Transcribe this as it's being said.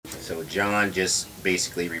So John just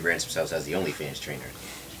basically rebrands himself as the OnlyFans trainer.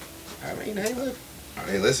 I mean, hey, look.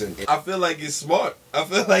 Hey, listen. I feel like it's smart. I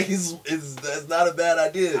feel like that's not a bad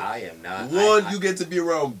idea. I am not. One, you get to be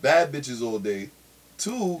around bad bitches all day.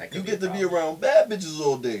 Two, you get to be around bad bitches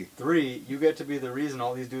all day. Three, you get to be the reason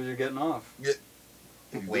all these dudes are getting off. Yeah.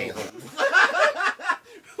 Wait, hold on.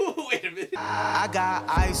 Wait a minute. I got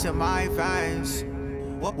ice in my veins.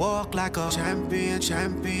 Walk like a champion.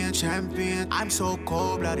 I'm so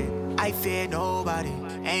cold-blooded, I fear nobody.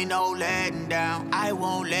 Ain't no letting down, I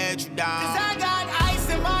won't let you down. 'Cause I got ice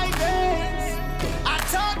in my veins. I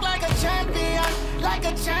talk like a champion. I'm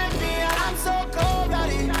so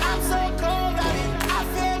cold-blooded, I fear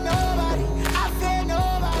nobody.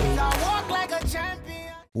 I walk like a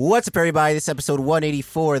champion. What's up, everybody? This is episode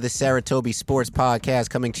 184 of the Saratobi Sports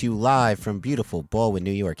Podcast, coming to you live from beautiful Baldwin,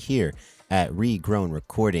 New York, here at Regrown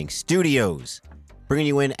Recording Studios. Bringing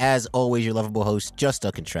you in, as always, your lovable host, just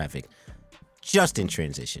stuck in traffic, just in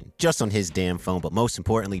transition, just on his damn phone, but most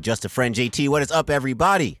importantly, just a friend, JT. What is up,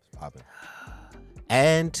 everybody? Poppin'.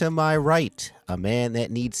 And to my right, a man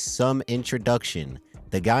that needs some introduction,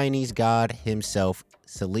 the Guyanese god himself,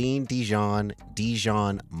 Celine Dijon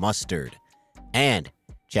Mustard, and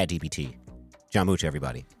ChatGPT. John Mooch,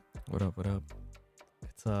 everybody. What up?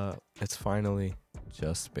 It's finally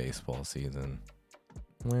just baseball season.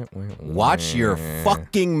 Watch your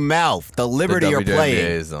fucking mouth. The Liberty the are playing.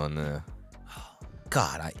 is on the...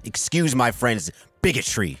 God, excuse my friends.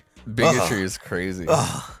 Bigotry. Bigotry is crazy.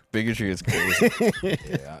 Bigotry is crazy.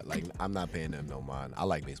 Yeah, I'm not paying them no mind. I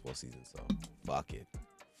like baseball season, so fuck it.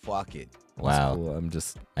 Wow. Cool.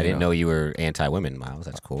 I didn't know you were anti-women, Miles.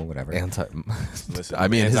 That's cool. Whatever. Listen, I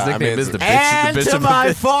mean, his nickname is the bitch. And the bitch to of my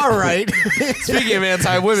the far right, Speaking of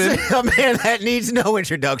anti-women, a man that needs no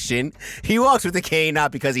introduction. He walks with a cane,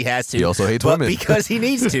 not because he has to. He also hates but women. because he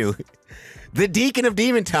needs to. The Deacon of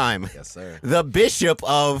Demon Time. Yes, sir. The Bishop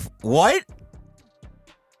of what?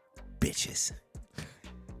 Bitches.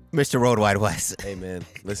 Mr. Road Wide West. Hey, man,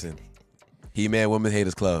 listen. He-Man Women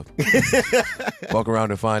Haters Club. Walk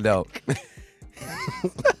around and find out.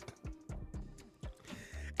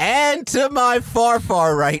 And to my far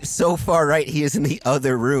right, so far right, he is in the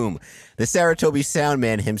other room. The Saratobi sound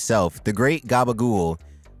man himself, the great Gabagool,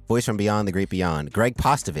 voice from beyond the great beyond, Greg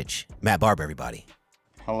Postovich, Matt Barber, everybody.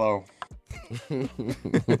 Hello.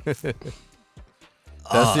 that's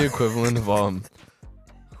the equivalent of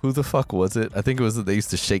who the fuck was it? I think it was that they used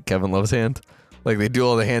to shake Kevin Love's hand. Like they do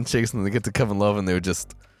all the handshakes and they get to Kevin Love and they would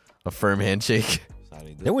just a firm handshake.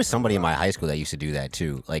 There was somebody in my high school that used to do that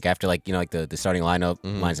too. Like after the starting lineup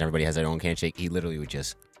lines and everybody has their own handshake, he literally would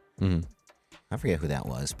just I forget who that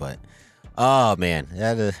was, but oh man,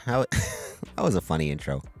 that was a funny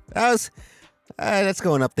intro. That's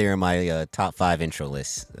going up there in my top 5 intro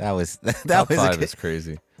list. That was Top 5 is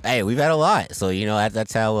crazy. Hey, we've had a lot, so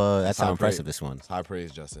that's how impressive this one. It's high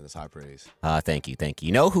praise, Justin. It's high praise. Thank you.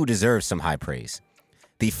 You know who deserves some high praise?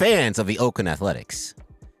 The fans of the Oakland Athletics,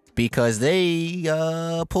 because they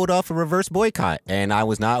pulled off a reverse boycott, and I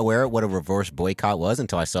was not aware of what a reverse boycott was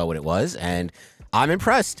until I saw what it was, and I'm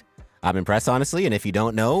impressed. Honestly, and if you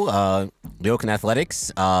don't know, the Oakland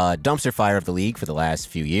Athletics, dumpster fire of the league for the last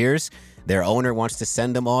few years. Their owner wants to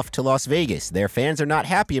send them off to Las Vegas. Their fans are not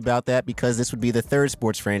happy about that because this would be the third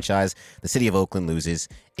sports franchise the city of Oakland loses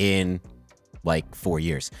in 4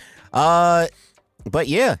 years. But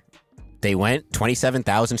yeah, they went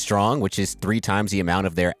 27,000 strong, which is 3 times the amount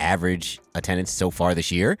of their average attendance so far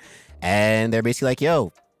this year. And they're basically like,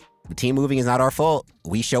 yo, the team moving is not our fault.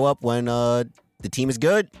 We show up when the team is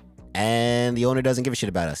good and the owner doesn't give a shit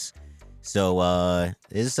about us. So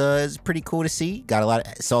it's pretty cool to see.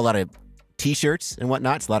 Saw a lot of T-shirts and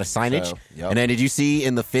whatnot. It's a lot of signage. So, yep. And then did you see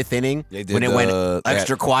in the 5th inning when it went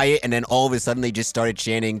extra quiet and then all of a sudden they just started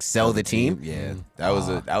chanting "Sell the team"? Yeah, that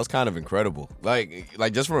was kind of incredible. Like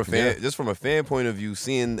just from a fan point of view,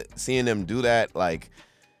 seeing them do that, like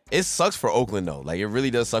it sucks for Oakland though. Like it really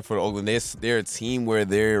does suck for Oakland. They're a team where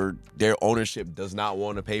their ownership does not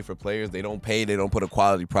want to pay for players. They don't pay. They don't put a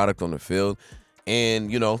quality product on the field.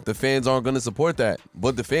 And, the fans aren't going to support that.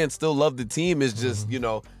 But the fans still love the team. It's just,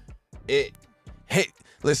 hey,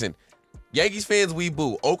 listen, Yankees fans, we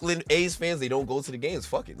boo. Oakland A's fans, they don't go to the games.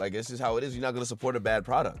 Fuck it. Like, it's just how it is. You're not going to support a bad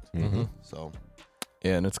product. Mm-hmm. So.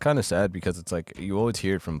 Yeah, and it's kind of sad because it's like you always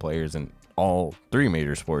hear it from players in all 3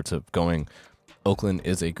 major sports of going, Oakland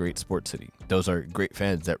is a great sports city. Those are great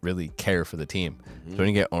fans that really care for the team. So when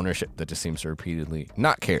you get ownership that just seems to repeatedly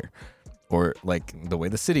not care, or like the way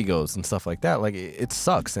the city goes and stuff like that, like it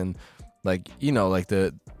sucks. And like like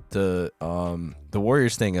the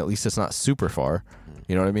Warriors thing, at least it's not super far,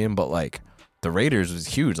 you know what I mean? But like the Raiders was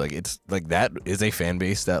huge. Like it's like that is a fan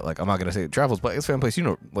base that like I'm not gonna say it travels, but it's a fan base. You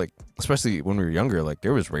know, like especially when we were younger, like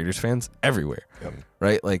there was Raiders fans everywhere,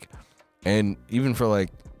 right? Like, and even for like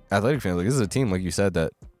athletic fans, like this is a team like you said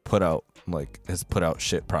that has put out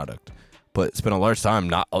shit product, but spent a large time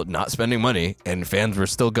not spending money, and fans were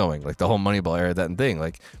still going. Like the whole Moneyball era, that thing.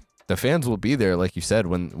 Like the fans will be there, like you said,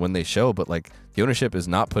 when they show, but like the ownership is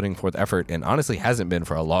not putting forth effort, and honestly hasn't been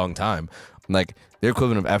for a long time. Like their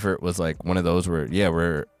equivalent of effort was like one of those where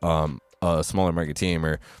we're a smaller market team,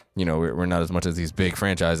 or you know we're not as much as these big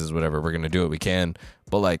franchises, whatever. We're gonna do what we can,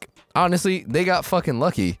 but like honestly, they got fucking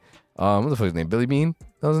lucky. What the fuck is his name? Billy Bean?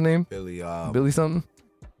 That was his name? Billy something?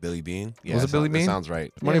 Billy Bean? Yeah, was it Billy Bean? That sounds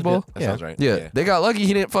right. Moneyball? That sounds right. Yeah. They got lucky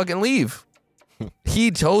he didn't fucking leave.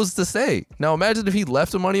 He chose to stay. Now imagine if he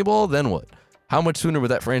left a Moneyball, then what? How much sooner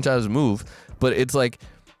would that franchise move? But it's like,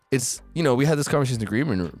 you know, we had this conversation in the green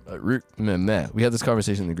room. We had this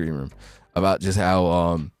conversation in the green room about just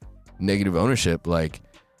how negative ownership, like,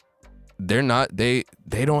 they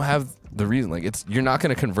don't have the reason. Like, you're not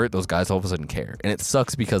going to convert those guys all of a sudden care. And it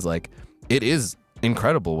sucks because, like, it is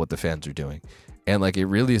incredible what the fans are doing. And, like, it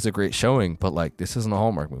really is a great showing, but, like, this isn't a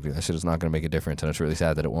Hallmark movie. That shit is not going to make a difference, and it's really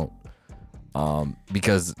sad that it won't.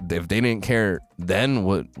 Because if they didn't care then,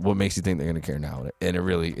 what makes you think they're going to care now? And it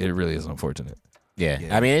really is unfortunate. Yeah.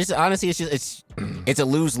 I mean, it's honestly, it's a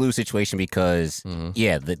lose-lose situation because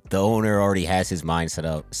the owner already has his mind set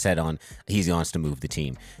on he wants to move the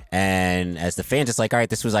team, and as the fans, it's like, all right,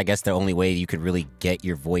 this was, I guess, the only way you could really get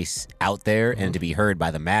your voice out there and to be heard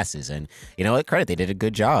by the masses. And you know what? Credit, they did a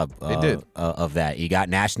good job. They did of that. You got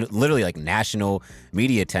national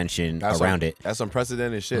media attention around it. That's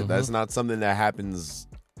unprecedented shit. That's not something that happens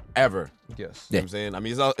ever. Yes. You know what I'm saying? I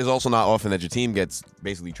mean, it's also not often that your team gets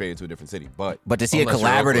basically traded to a different city. But to see a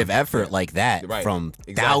collaborative effort like that from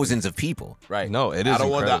thousands of people. Right. No, it is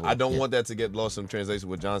incredible. I don't want that to get lost in translation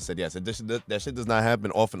what John said. Yes, that shit does not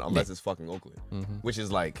happen often unless it's fucking Oakland. Which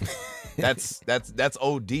is like, that's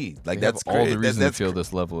OD. Like, that's all the reason to feel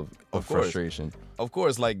this level of frustration. Of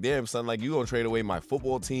course, like, damn, son, like, you gonna trade away my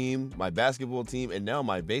football team, my basketball team, and now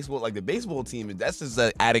my baseball. Like, the baseball team, that's just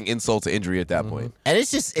adding insult to injury at that point. And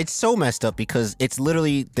it's so messed up because it's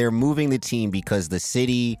literally they're moving the team because the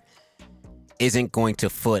city isn't going to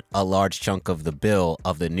foot a large chunk of the bill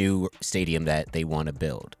of the new stadium that they want to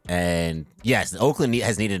build. And yes, Oakland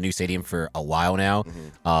has needed a new stadium for a while now.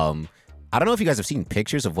 I don't know if you guys have seen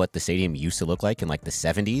pictures of what the stadium used to look like in like the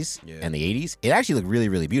 70s and the 80s. It actually looked really,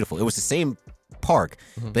 really beautiful. It was the same park.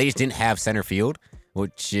 They just didn't have center field,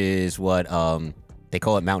 which is what they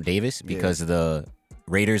call it Mount Davis because the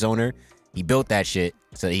Raiders owner, he built that shit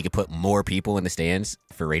so that he could put more people in the stands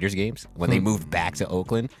for Raiders games when they moved back to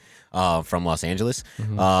Oakland from Los Angeles.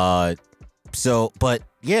 But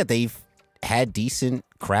yeah, they've had decent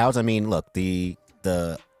crowds. I mean, look, the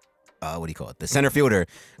what do you call it? The center fielder,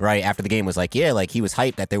 right after the game was like, yeah, like he was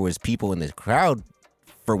hyped that there was people in the crowd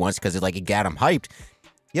for once because it got him hyped.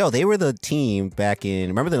 Yo, they were the team back in,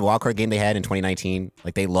 remember the wildcard game they had in 2019?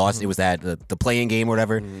 Like they lost, it was that the playing game or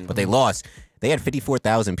whatever, but they lost. They had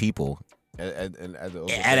 54,000 people at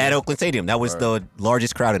Oakland Stadium. That was the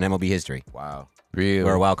largest crowd in MLB history. Wow. Really?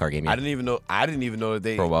 For a wildcard game. Yeah. I didn't even know that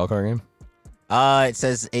they for a wildcard game. It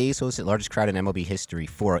says associate largest crowd in MLB history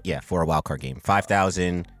for a wildcard game.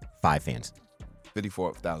 5,005 fans.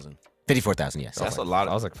 54,000. 54,000, yes. That's a lot.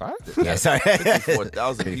 I was like 5. Yeah, sorry.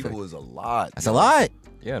 54,000 people is a lot. That's a lot.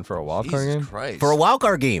 Yeah, and for a wildcard game. Christ. For a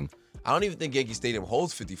wildcard game. I don't even think Yankee Stadium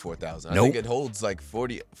holds 54,000. Nope. I think it holds like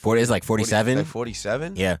 40. It's like 47. Like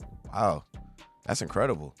 47? Yeah. Wow. That's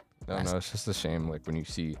incredible. No, it's just a shame. Like when you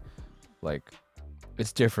see, like,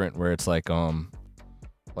 it's different where it's like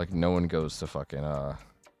no one goes to fucking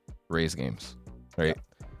Rays games, right?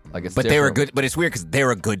 Like it's. But they were good. But it's weird because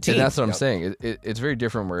they're a good team. And that's what I'm saying. It's very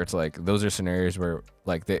different where it's like those are scenarios where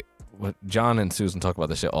like what John and Susan talk about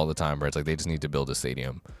this shit all the time, where it's like they just need to build a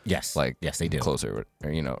stadium. Yes. Like yes, they do. Closer, or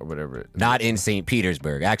or whatever. Not in St.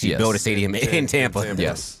 Petersburg. Actually, build a stadium in Tampa.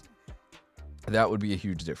 Yes. That would be a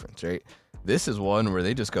huge difference, right? This is one where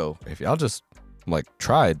they just go, if y'all just like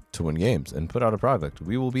tried to win games and put out a product,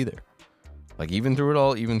 we will be there. Like even through it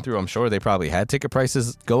all, I'm sure they probably had ticket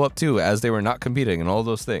prices go up too as they were not competing and all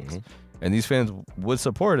those things. And these fans would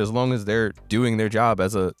support as long as they're doing their job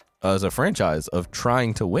as a franchise of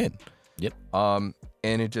trying to win. Yep. And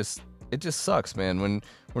it just sucks, man, when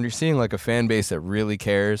you're seeing like a fan base that really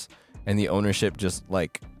cares and the ownership just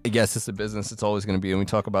like, yes, it's a business. It's always going to be, and we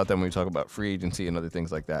talk about that when we talk about free agency and other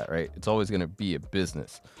things like that, right? It's always going to be a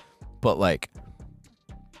business. But like,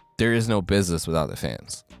 there is no business without the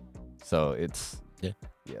fans. So it's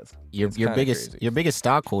Yes. Your biggest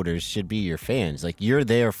stockholders should be your fans. Like, you're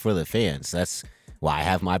there for the fans. That's why I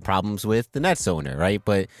have my problems with the Nets owner, right?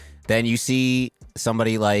 But then you see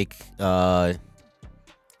somebody like wow,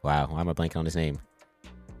 why am I blanking on his name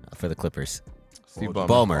for the Clippers? Steve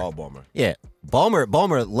Ballmer. Ballmer. Yeah,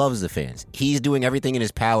 Ballmer loves the fans. He's doing everything in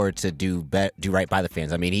his power to do right by the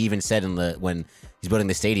fans. I mean, he even said when he's building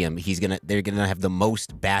the stadium, they're gonna have the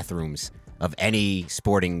most bathrooms of any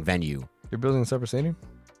sporting venue. You're building a separate stadium?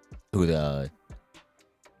 Who the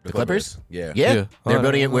Clippers? Yeah. They're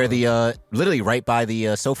building it where the literally right by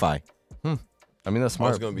the SoFi. I mean, that's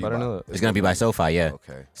smart. It's gonna be but I don't know that. It's gonna be by SoFi, yeah.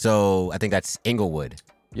 Okay. So I think that's Inglewood.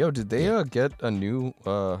 Yo, did they get a new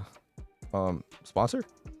sponsor?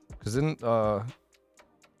 Because didn't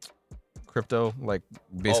crypto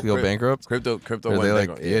basically go bankrupt? Crypto Or went they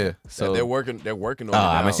bankrupt. Yeah. So they're working on it.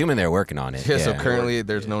 I'm now. assuming they're working on it. yeah. So currently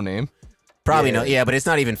there's no name. Probably no. Yeah, but it's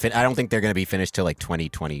not even. I don't think they're gonna be finished till like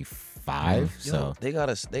 2025. So Yo, they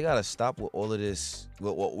gotta stop with all of this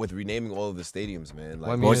with renaming all of the stadiums, man. Like, Well,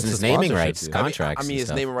 I mean, well, it's it's the naming sponsorship rights, deal. contracts. I mean, and it's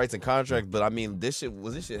stuff. naming rights and contract, but I mean, this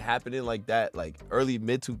shit happening like that, like early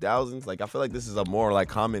mid 2000s. Like, I feel like this is a more like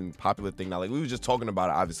common, popular thing now. Like, we were just talking about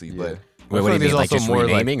it, obviously, Yeah. but Wait, what do you mean? Like also just more,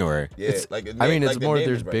 renaming or? yeah, It's- like I mean, it's the more naming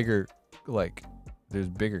there's rights. bigger there's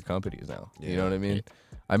bigger companies now. You know Yeah. what I mean?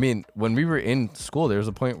 I mean, when we were in school, there was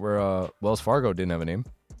a point where Wells Fargo didn't have a name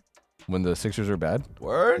when the Sixers were bad.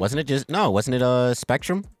 Word. Wasn't it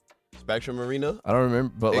Spectrum? Spectrum Arena? I don't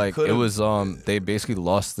remember, but It it could've- was they basically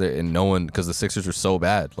lost it, and no one, because the Sixers were so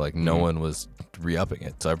bad, like no one was re-upping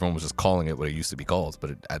it, so everyone was just calling it what it used to be called,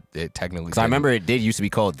 but it technically. Because I remember it did used to be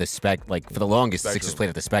called the Spec. Like for the longest, Spectrum. Sixers played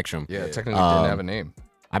at the Spectrum. Yeah, it technically didn't have a name.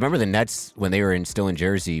 I remember the Nets when they were still in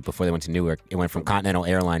Jersey before they went to Newark. It went from Continental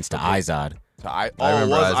Airlines to Izod. I I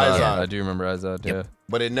remember was Izod. Izod. I do remember Izod. Yeah.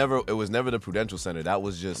 But it was never the Prudential Center. That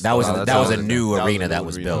was just That was Oh, that was a that's new that was a arena new that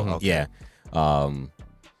was arena. built. Okay. Yeah.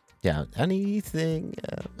 Yeah. Anything?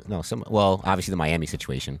 No. Well, obviously the Miami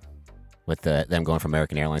situation with them going from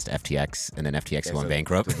American Airlines to FTX and then FTX going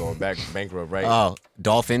bankrupt. Just going bankrupt, right? Oh,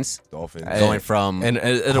 Dolphins Dolphins. going from And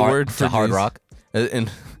a hard, word to for Hard these- Rock.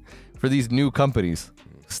 and for these new companies,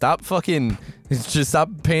 stop paying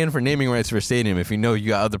for naming rights for a stadium if you know you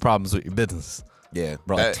got other problems with your business. Yeah,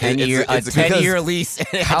 Bro, That- 10-year it's a- 10-year lease. And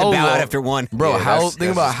they had to How bow out long- after one. Bro, Yeah, think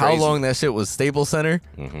that's about just how crazy. long that shit was Staples Center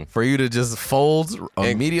for you to just fold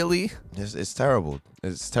immediately. It's terrible.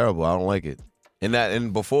 It's terrible. I don't like it.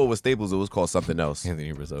 And before it was Staples, it was called something else.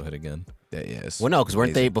 Anthony Rizzo hit again. Yes. Well, no, because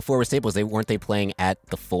weren't they before it was Staples? Weren't they playing at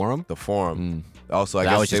the Forum? The Forum? Also, I That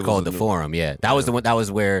guess was just Staples called the new- Forum. Yeah, that was the one. That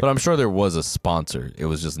was where. But I'm sure there was a sponsor. It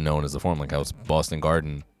was just known as the Forum. Like how it's Boston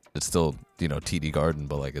Garden. It's still TD Garden,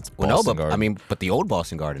 but like it's Boston Well, no, but Garden. I mean, but the old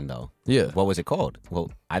Boston Garden though. yeah. What was it called?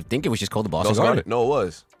 Well, I think it was just called the Boston Boston Garden. Garden? No, it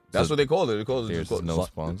was. That's So what they called it. They called it. There's just no called-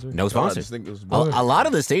 sponsor. No No, I sponsor. just think it was. A lot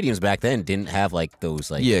of the stadiums back then didn't have like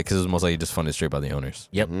those like. Yeah, because it was most likely just funded straight by the owners.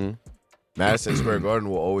 Yep. Madison Square Garden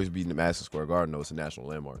will always be the Madison Square Garden, though. It's a national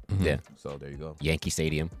landmark. Yeah. So there you go. Yankee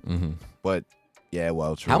Stadium. But yeah,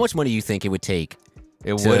 well, true. How much money do you think it would take?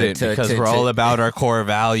 It wouldn't because we're all about our core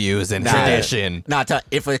values and tradition.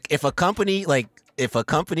 If a company like. If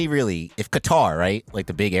Qatar, right, like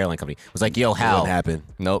the big airline company, was like, yo, Hal, Wouldn't happen.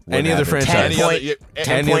 Nope. Wouldn't Any other happen. franchise. Any other-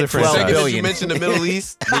 Any other 10.12 franchise. Second that billion. you mentioned the Middle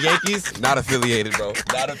East, the Yankees, not affiliated, bro.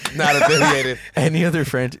 Not affiliated. Any other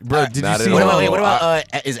franchise. Bro, did you Not at see all. how... Wait, what about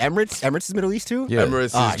is Emirates? Emirates is Middle East too? Yeah.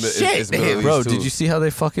 Emirates Ah, is shit. Middle East Bro, too. did you see how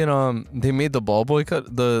they fucking they made the ball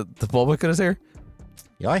boycott the ball boycott his hair?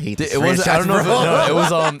 Yo, I hate this It was I don't know if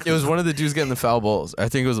franchise, it was one of the dudes getting the foul balls. I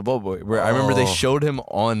think it was a ball boy. Where I remember they showed him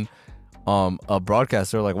on a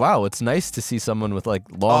broadcast. They're like, wow, it's nice to see someone with like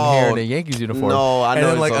long hair in a Yankees uniform. no, I know And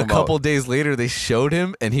then what like you're a talking couple days later, they showed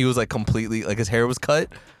him and he was like completely like his hair was cut.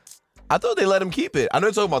 I thought they let him keep it. I know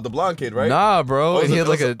you're talking about the blonde kid, right? Nah, bro. Oh, And he had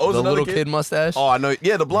like it was the another little kid? kid mustache. Oh, I know.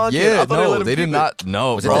 Yeah, the blonde kid. Yeah, I thought they let no, him they did keep not.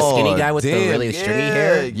 No, Was it bro. the skinny guy with the Damn, really stringy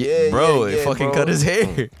hair? Yeah, Bro, yeah, it fucking bro. cut his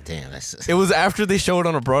hair. Damn, that's It was after they showed it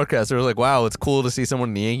on a broadcast. They were like, wow, it's cool to see someone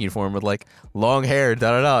in the Yankee uniform with like long hair,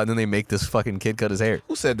 da da da. And then they make this fucking kid cut his hair.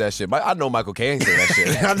 Who said that shit? I know Michael K ain't say that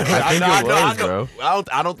shit. I know, I think it was, bro.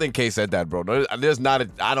 I don't think K said that, bro. There's not.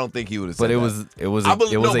 I don't think he would have said But that. it was I a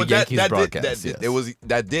believe- no, but Yankees that broadcast. Did, Yes.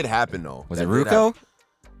 that did happen though. was That it did Ruco? happen.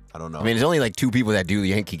 I don't know. I mean, there's only like two people that do the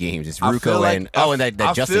Yankee games. It's I feel Ruco like- and that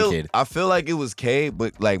I Justin feel, kid. I feel like it was K,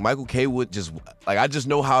 but like Michael K would just like I just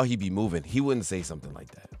know how he be moving. He wouldn't say something like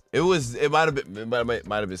that. It might have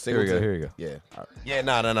been Singleton. Here we go. Yeah. Yeah,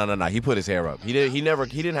 no. He put his hair up. He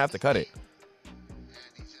didn't have to cut it.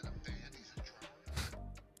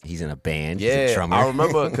 He's in a band. He's a Yeah. drummer. I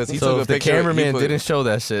remember because he So took if a the picture. cameraman he put- didn't show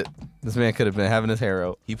that shit, This man could have been having his hair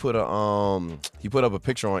out. He put up a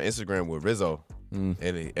picture on Instagram with Rizzo,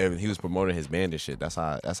 and he was promoting his band and shit. That's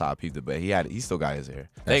how I peeped it. But he still got his hair.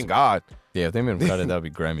 Thank God. Yeah, if they made him cut it, that would be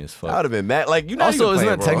grimy as fuck. I would have been mad. Like you know. Also, isn't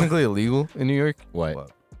that technically illegal in New York?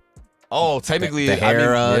 What? Oh, technically, The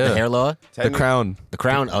hair law? The crown. The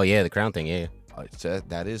crown? Oh, yeah, the crown thing, yeah.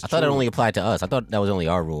 That is. I thought it only applied to us. I thought that was only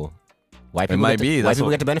our rule. White people might be. White people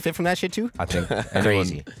get to benefit from that shit too? I think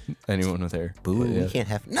Crazy. anyone with hair. Boo, we can't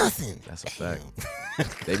have nothing. That's a fact.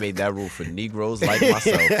 They made that rule for Negroes like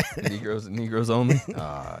myself. Negroes only.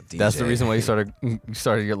 DJ. That's the reason why you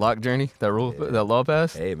started your lock journey. That rule, that law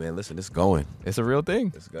passed. Hey man, listen, it's going. It's a real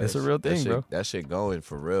thing. It's a real thing, bro. That shit going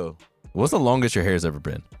for real. What's the longest your hair's ever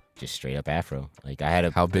been? Just straight up afro. Like I had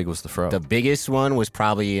How big was the fro? The biggest one was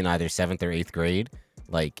probably in either 7th or 8th grade.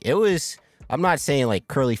 Like it was. I'm not saying like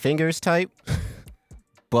curly fingers type,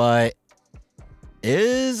 but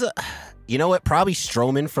is you know what? Probably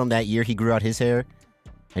Stroman from that year he grew out his hair,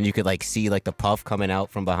 and you could like see like the puff coming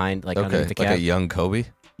out from behind, like underneath the cap. Like a young Kobe.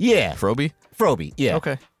 Yeah, Froby. Yeah.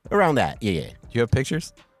 Okay. Around that. Yeah. You have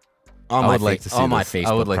pictures? On I my would like to see on my this. Facebook.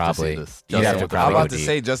 I would like probably. to see this. You'd have to I'm probably about go to deep.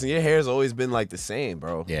 say, Justin, your hair's always been like the same,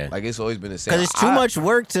 bro. Yeah. Like it's always been the same. Because it's too much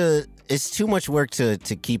work to. It's too much work to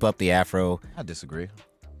keep up the afro. I disagree.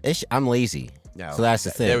 I'm lazy. Yeah, So that's the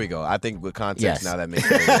thing. There we go. I think with context Yes. now that makes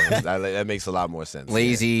that makes a lot more sense.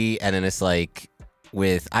 Lazy, and then it's like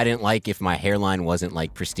I didn't like if my hairline wasn't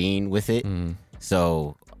like pristine with it.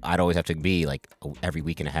 So I'd always have to be like every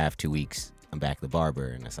week and a half, 2 weeks. I'm back to the barber,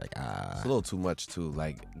 and it's like It's a little too much too.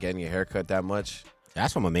 Like getting your hair cut that much.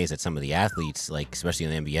 That's why I'm amazed at some of the athletes, like especially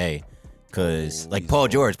in the NBA, because like Paul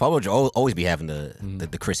George always be having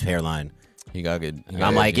the crisp hairline. You got good.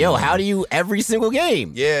 I'm like, yo, how do you every single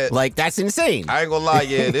game? Yeah. like that's insane. I ain't gonna lie,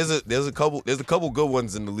 yeah. There's a couple good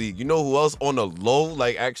ones in the league. You know who else on the low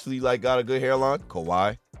like actually like got a good hairline?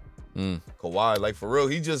 Kawhi. Kawhi, like for real,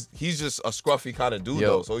 he's just a scruffy kind of dude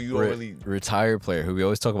though. So you don't really retired player who we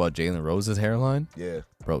always talk about Jalen Rose's hairline. Yeah,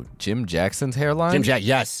 bro. Jim Jackson's hairline.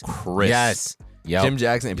 Yes, crisp. Yes, yep. Jim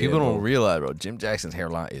Jackson. And people bro. don't realize, bro. Jim Jackson's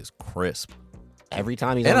hairline is crisp. Every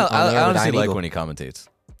time he's And on I there with honestly Iron like Eagle. when he commentates.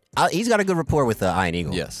 He's got a good rapport with Iron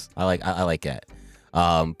Eagle. Yes, I like that.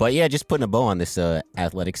 But yeah, just putting a bow on this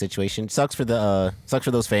athletic situation sucks for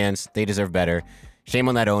those fans. They deserve better. Shame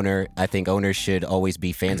on that owner. I think owners should always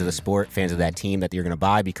be fans of the sport, fans of that team that you're going to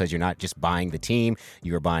buy, because you're not just buying the team,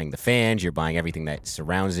 you're buying the fans, you're buying everything that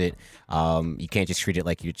surrounds it. You can't just treat it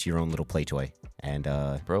like it's your own little play toy. And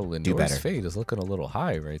bro, do better. Lindor's fade is looking a little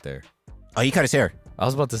high right there. Oh, he cut his hair. I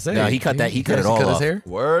was about to say. No, he cut that. He cut it all cut off. his hair.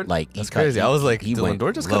 word. Like That's crazy. I was like, did went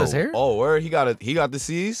Lindor just low. cut his hair? Oh, word. He got the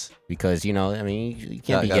C's. Because you can't Yeah, be got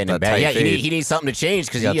getting that embarrassed. tight Yeah, fade. he needs something to change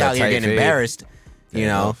because He got he's out that here tight getting fade. embarrassed.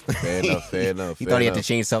 Fair enough. He thought he had to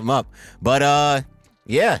change something up. But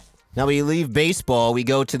yeah. Now we leave baseball. We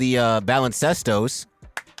go to the baloncestos.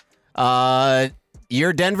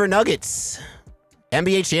 Your Denver Nuggets,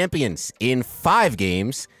 NBA champions in 5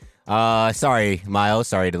 games. Sorry, Miles.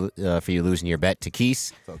 Sorry for you losing your bet to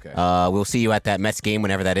Keese. It's okay. We'll see you at that Mets game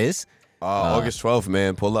whenever that is. August 12th,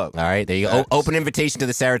 man. Pull up. All right, there you go. Open invitation to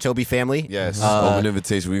the Saratobi family. Yes. Open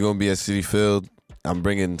invitation. We're gonna be at Citi Field. I'm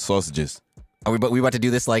bringing sausages. Are we about to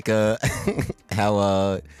do this like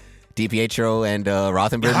how DiPietro and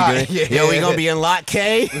Rothenberg are doing? Yeah. Yo, we gonna be in Lot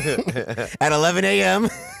K at 11 a.m.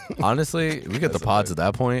 Honestly, we get the pods at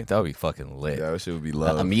that point. That would be fucking lit. Yeah, that shit would be A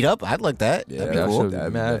love. meetup? I'd like that. Yeah, That'd be that cool. should be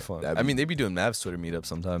That'd be mad lit. fun. That'd I be- mean, they be doing Mavs Twitter meetups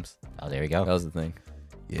sometimes. Oh, there we go. That was the thing.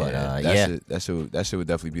 But, that shit would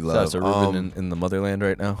definitely be So love. that's a Ruben in the motherland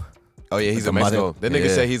right now. Oh yeah, he's The in Mexico. mother- That nigga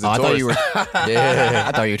Yeah. said he's a I thought tourist. you were. Yeah.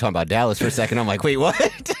 I thought you were talking about Dallas for a second. I'm like, wait, what?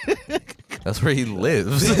 That's where he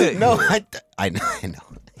lives. No, I know.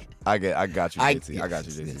 I got you, I- JT. I got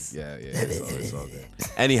you, yes. JT. Yeah. It's all good.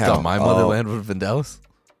 Anyhow, Thought my motherland would have been Dallas.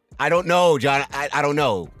 I don't know, John. I don't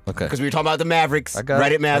know. Okay. Because we were talking about the Mavericks. I got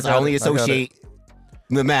Reddit it. Mavs. I I got only it. I got it. associate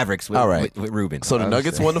the Mavericks with, All right. with Ruben. So the I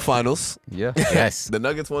Nuggets understand. won the finals. Yeah. yes, The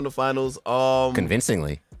Nuggets won the finals.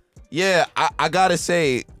 convincingly. Yeah, I gotta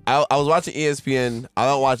say, I was watching ESPN. I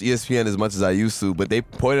don't watch ESPN as much as I used to, but they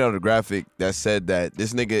pointed out a graphic that said that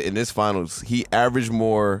this nigga in this finals, he averaged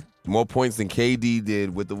more points than KD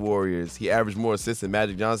did with the Warriors. He averaged more assists than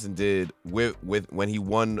Magic Johnson did with when he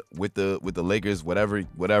won with the Lakers,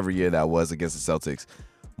 whatever year that was against the Celtics.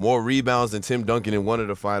 More rebounds than Tim Duncan in one of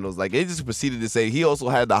the finals. Like, they just proceeded to say he also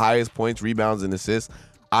had the highest points, rebounds, and assists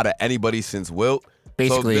out of anybody since Wilt.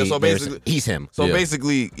 Basically, basically, he's him. So Yeah.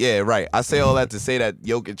 basically, yeah, right. I say all that to say that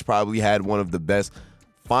Jokic probably had one of the best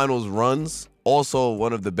finals runs, also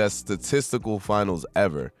one of the best statistical finals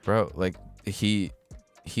ever. Bro, like he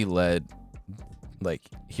led like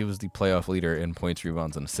he was the playoff leader in points,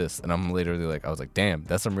 rebounds, and assists, and I'm literally like, I was like, damn,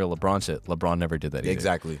 that's some real LeBron shit. LeBron never did that either.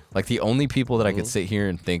 Exactly. Like the only people that I could sit here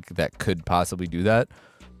and think that could possibly do that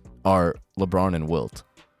are LeBron and Wilt.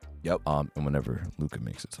 Yep. And whenever Luka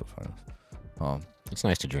makes it to the finals. It's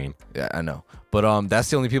nice to dream. Yeah, I know. But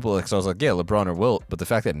that's the only people. Like, so I was like, yeah, LeBron or Wilt. But the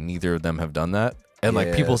fact that neither of them have done that, and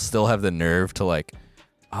like people still have the nerve to like,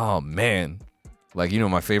 oh man, like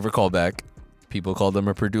my favorite callback. People called them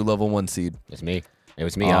a Purdue level 1 seed. It's me. It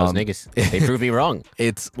was me. I was niggas. They proved me wrong.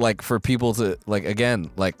 It's like for people to like again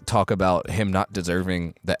like talk about him not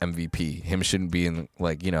deserving the MVP. Him shouldn't be in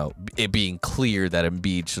like it being clear that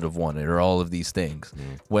Embiid should have won it or all of these things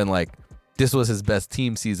when like this was his best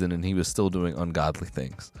team season and he was still doing ungodly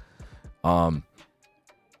things.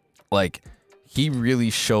 Like he really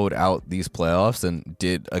showed out these playoffs and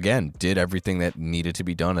did everything that needed to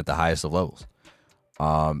be done at the highest of levels.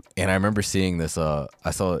 And I remember seeing this. I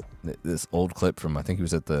saw this old clip from I think he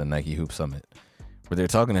was at the Nike Hoop Summit, where they're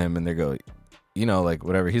talking to him and they go, like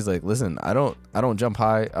whatever. He's like, listen, I don't jump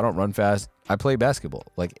high, I don't run fast. I play basketball.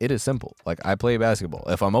 Like it is simple. Like I play basketball.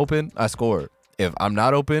 If I'm open, I score. If I'm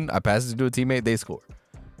not open, I pass it to a teammate, they score.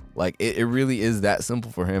 Like it really is that simple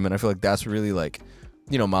for him. And I feel like that's really like,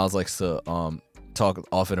 Miles likes to talk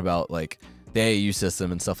often about like the AAU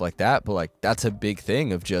system and stuff like that. But like that's a big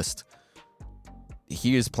thing of just.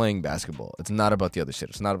 He is playing basketball. It's not about the other shit.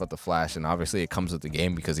 It's not about the flash. And obviously it comes with the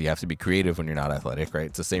game because you have to be creative when you're not athletic, right?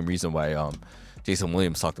 It's the same reason why Jason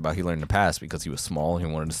Williams talked about he learned to pass because he was small and he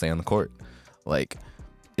wanted to stay on the court. Like,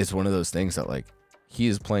 it's one of those things that, like, he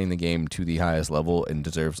is playing the game to the highest level and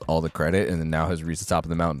deserves all the credit and then now has reached the top of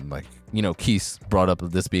the mountain. Like, Keith brought up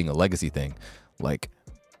this being a legacy thing. Like,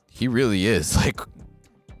 he really is. Like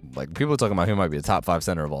people are talking about him might be a top 5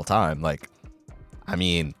 center of all time. Like, I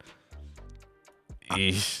mean...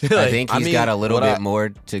 I think he's got a little bit more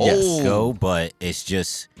to go, but it's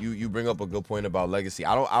just you bring up a good point about legacy.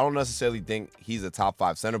 I don't necessarily think he's a top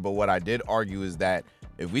 5 center, but what I did argue is that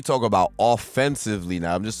if we talk about offensively,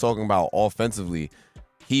 now I'm just talking about offensively,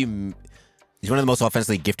 he's one of the most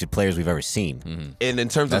offensively gifted players we've ever seen. Mm-hmm. And in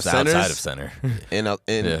terms That's of centers, outside of center,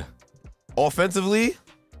 and offensively,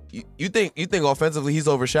 you think offensively he's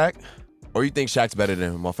over Shaq, or you think Shaq's better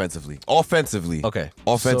than him offensively? Offensively, okay,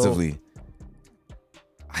 offensively.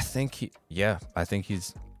 I think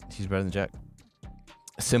he's better than Jack.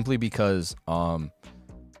 Simply because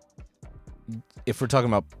if we're talking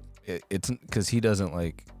about it's because he doesn't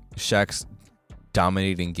like Shaq's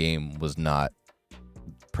dominating game was not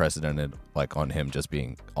precedented like on him just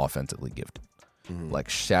being offensively gifted. Mm-hmm. Like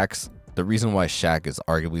the reason why Shaq is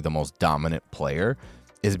arguably the most dominant player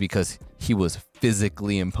is because he was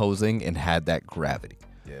physically imposing and had that gravity.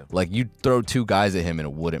 Yeah. Like you throw 2 guys at him and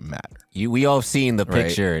it wouldn't matter. We all have seen the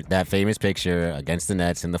picture, right? That famous picture against the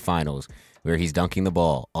Nets in the finals where he's dunking the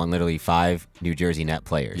ball on literally 5 New Jersey Net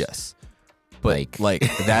players. Yes. But like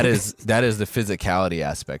that is the physicality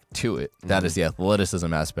aspect to it. That is the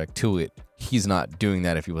athleticism aspect to it. He's not doing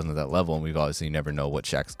that if he wasn't at that level, and we've obviously never know what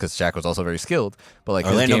Shaq's because Shaq was also very skilled. But like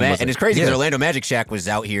Orlando and it's crazy because Orlando Magic Shaq was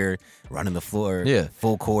out here running the floor,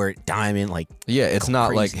 full court, diamond, like it's not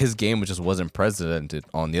crazy. Like his game just wasn't precedented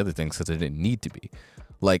on the other things because it didn't need to be.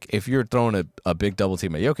 Like if you're throwing a big double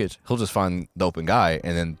team at Jokic, he'll just find the open guy,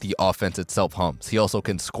 and then the offense itself hums. He also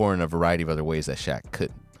can score in a variety of other ways that Shaq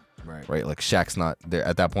couldn't. Right. Like Shaq's not there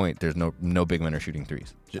at that point. There's no big men are shooting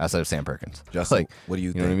threes outside of Sam Perkins. Just like, what do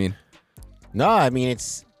you think? You know what I mean? No, I mean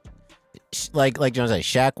it's like John said.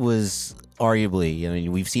 Shaq was arguably. I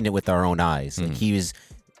mean, we've seen it with our own eyes. Like he was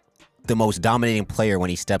the most dominating player when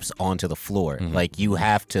he steps onto the floor. Mm-hmm. Like you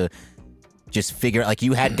have to just figure. Like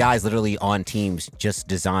you had guys literally on teams just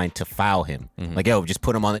designed to foul him. Mm-hmm. Like just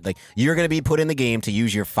put him on. Like you're gonna be put in the game to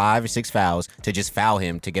use your 5 or 6 fouls to just foul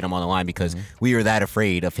him to get him on the line because we were that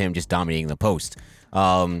afraid of him just dominating the post.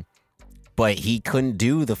 But he couldn't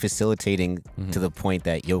do the facilitating to the point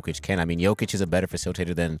that Jokic can. I mean, Jokic is a better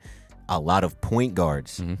facilitator than a lot of point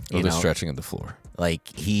guards. Or the stretching of the floor. Like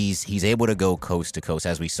he's able to go coast to coast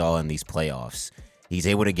as we saw in these playoffs. He's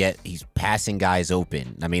able to he's passing guys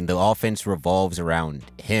open. I mean, the offense revolves around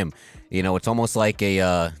him. It's almost like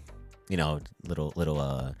a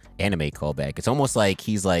little anime callback. It's almost like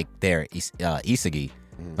he's like Isagi.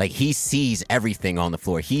 Like he sees everything on the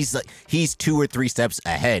floor. He's 2 or 3 steps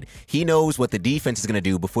ahead. He knows what the defense is gonna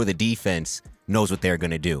do before the defense knows what they're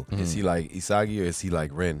gonna do. Is he like Isagi or is he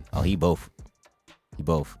like Ren? Oh, he both.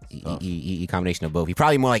 He combination of both. He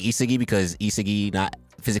probably more like Isagi because Isagi not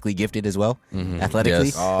physically gifted as well, athletically.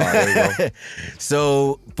 Yes. Oh, there you go.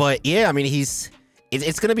 So, but yeah, I mean,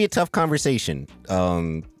 it's gonna be a tough conversation.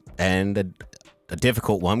 And a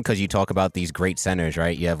difficult one because you talk about these great centers,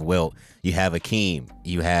 right? You have Wilt, you have Akeem,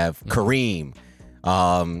 you have Kareem.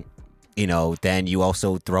 Then you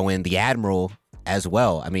also throw in the Admiral as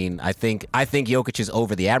well. I mean, I think Jokic is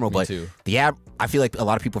over the Admiral, but too. I feel like a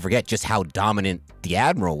lot of people forget just how dominant the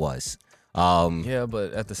Admiral was. Yeah,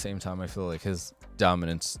 but at the same time, I feel like his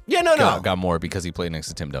dominance got more because he played next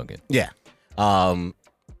to Tim Duncan. Yeah.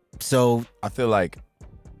 So I feel like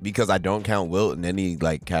because I don't count Wilt in any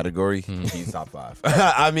like category, he's top 5.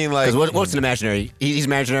 I mean, like, what's an imaginary? He's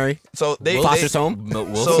imaginary. So Foster's home.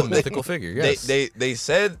 Wilt's a mythical figure. Yes. They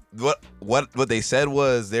said what they said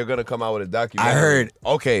was they're gonna come out with a documentary. I heard.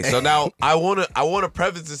 Okay, so now I wanna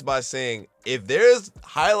preface this by saying if there's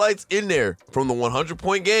highlights in there from the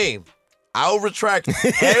 100-point game, I'll retract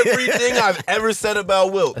everything I've ever said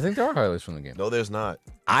about Wilt. I think there are highlights from the game. No, there's not.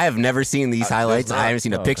 I have never seen these highlights. I haven't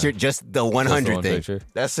seen a picture. Just the 100 thing. Picture.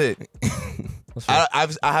 That's it. I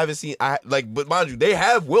haven't seen. But mind you, they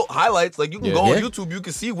have Wilt highlights. Like you can go on YouTube, you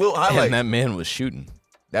can see Wilt highlights. And that man was shooting.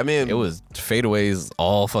 That man, it was fadeaways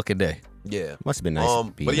all fucking day. Yeah, must have been nice.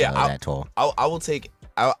 To be, but yeah, that tall. I will take.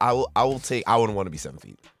 I will take. I wouldn't want to be 7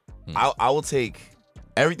 feet. I will take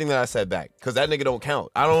everything that I said back because that nigga don't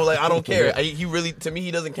count. I don't care. He really, to me,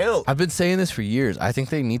 he doesn't count. I've been saying this for years. I think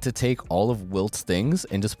they need to take all of Wilt's things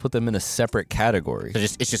and just put them in a separate category. So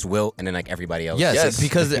it's just Wilt and then like everybody else. Yes.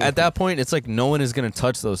 Because at that point it's like no one is gonna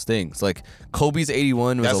touch those things. Like Kobe's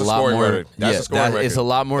 81 was a lot more. It's a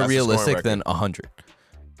lot more realistic than 100.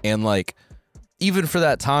 And like even for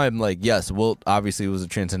that time, like yes, Wilt obviously was a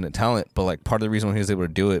transcendent talent, but like part of the reason why he was able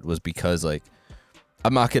to do it was because like.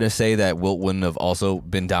 I'm not going to say that Wilt wouldn't have also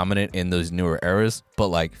been dominant in those newer eras, but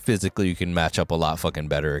like physically you can match up a lot fucking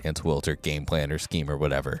better against Wilt or game plan or scheme or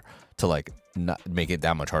whatever to like not make it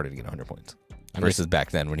that much harder to get 100 points versus back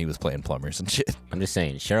then when he was playing plumbers and shit. I'm just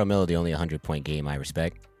saying, Cheryl Miller, the only 100-point game I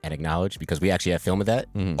respect and acknowledge because we actually have film of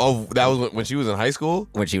that. Mm-hmm. Oh, that was when she was in high school?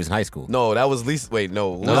 When she was in high school. No, that was Lisa. Wait,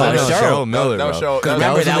 no. Cheryl Miller. That was Cheryl. Because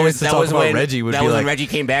remember, that was when Reggie would be like, when Reggie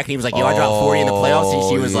came back and he was like, yo, I dropped 40 in the playoffs. And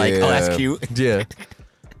she was like, oh, that's cute. Yeah.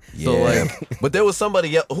 So like, but there was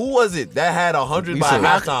somebody else. Who was it that had 100 by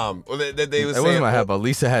halftime? That they was it saying, wasn't my half, but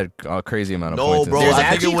Lisa had a crazy amount of points. Bro, there's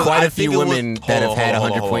actually quite a few women that have had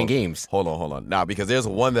 100-point games. Hold on. Nah, because there's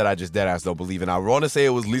one that I just dead ass don't believe in. I want to say it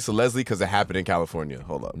was Lisa Leslie because it happened in California.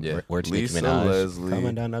 Hold up. Yeah. Lisa Leslie.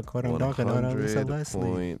 Coming down the court, I'm dunking on Lisa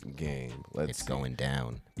 100-point game. It's going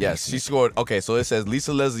down. Yes, she scored. Okay, so it says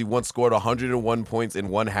Lisa Leslie once scored 101 points in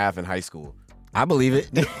one half in high school. I believe it.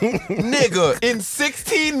 Nigga, in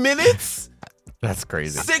 16 minutes? That's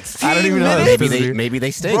crazy. 16 I don't even minutes? know. Maybe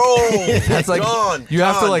they stink. Bro, that's like you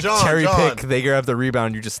have to like cherry John. pick. They grab the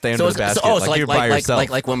rebound. You just stand in the basket. So you're by yourself.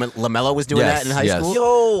 Like when LaMelo was doing that in high school.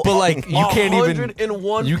 Yo, but like you can't even.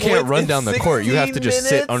 You can't run down the court. You have to just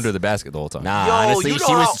sit minutes? under the basket the whole time. Nah, honestly,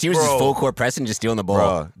 she was just full court pressing, just stealing the ball.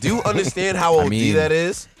 Bruh, do you understand how OD that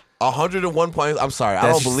is? 101 points. I'm sorry,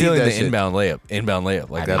 I don't believe that shit. Inbound layup.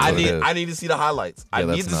 Like that's what it is. I need to see the highlights. Yeah, I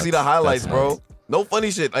need to see the highlights, bro. No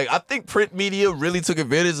funny shit. Like I think print media really took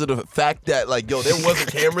advantage of the fact that like yo there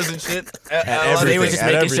wasn't cameras and shit. They were just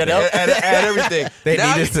making shit up. At everything. They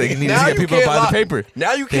needed to get people to buy the paper.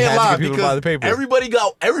 Now you can't lie because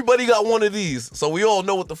everybody got one of these. So we all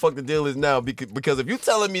know what the fuck the deal is now. Because if you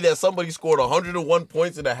telling me that somebody scored 101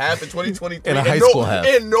 points in a half in 2023 in a high school half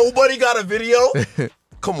and nobody got a video.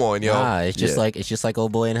 Come on, yo. Nah, it's just like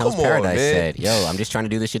old boy in Hell's Paradise said. Yo, I'm just trying to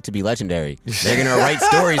do this shit to be legendary. They're gonna write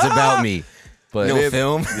stories about me. But no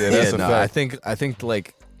film. Yeah, that's a fact. I think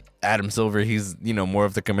like Adam Silver, he's more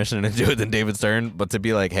of the commissioner to do it than David Stern. But to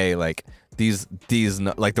be like, hey, like these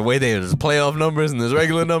like the way there's playoff numbers and there's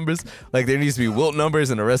regular numbers, like there needs to be Wilt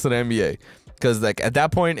numbers and the rest of the NBA. Because like at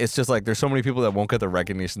that point, it's just like there's so many people that won't get the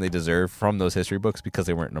recognition they deserve from those history books because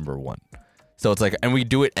they weren't number one. So it's like, and we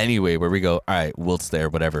do it anyway, where we go, all right, Wilt's there,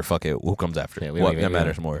 whatever, fuck it, who comes after? Yeah, what that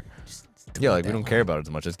matters more? Yeah, like we don't care about it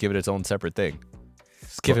as much. Just give it its own separate thing.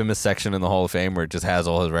 Just give him a section in the Hall of Fame where it just has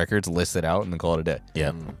all his records listed out, and then call it a day.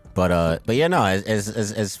 Yeah, but yeah, no.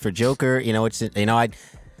 As for Joker, it's I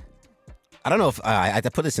don't know if I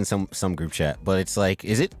put this in some group chat, but it's like,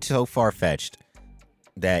 is it so far fetched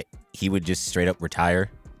that he would just straight up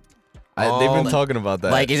retire? They've been talking about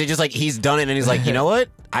that. Like, is it just like he's done it and he's like, you know what?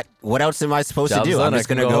 What else am I supposed to do? I'm just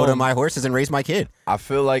gonna go to my horses and raise my kid. I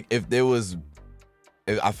feel like if there was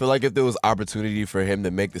opportunity for him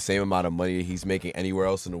to make the same amount of money he's making anywhere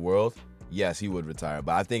else in the world, yes, he would retire.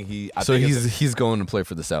 But I think he's going to play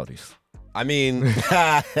for the Saudis. I mean,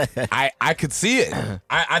 I could see it.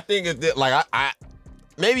 I think I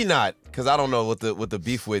maybe not, because I don't know what the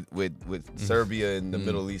beef with Serbia and the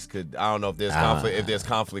Middle East could. I don't know if there's conflict. If there's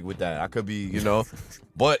conflict with that, I could be,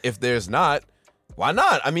 But if there's not, Why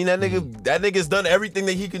not? I mean, that nigga's done everything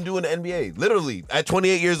that he can do in the NBA. Literally, at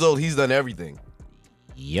 28 years old, he's done everything.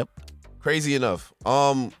 Yep. Crazy enough.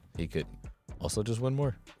 He could also just win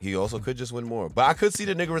more. He also could just win more, but I could see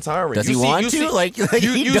the nigga retiring. Does he want to? Like you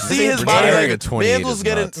see his body.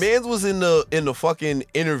 Mans was in the fucking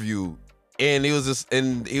interview, and he was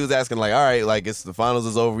asking like, all right, like it's the finals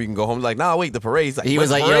is over, we can go home. Like, nah, wait, the parade's like, he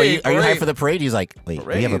was like, parade, yo, are you hyped for the parade? He was like, wait,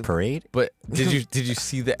 we have a parade? But did you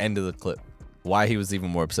see the end of the clip? Why he was even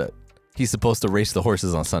more upset? He's supposed to race the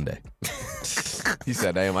horses on Sunday. He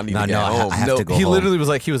said, damn, I need to get home. I have to go he home. literally was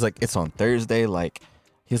like, it's on Thursday. Like,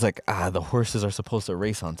 he's like, the horses are supposed to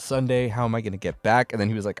race on Sunday. How am I going to get back? And then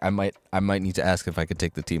he was like, I might need to ask if I could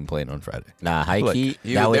take the team plane on Friday. Nah, high key.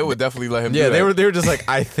 They would definitely let him. Yeah, do that. they were just like,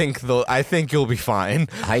 I think you'll be fine.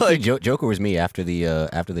 High key, Joker was me after the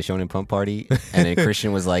Shonen Pump party, and then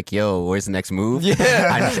Christian was like, "Yo, where's the next move?"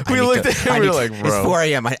 Yeah, we looked at him. We were like, "Bro, it's 4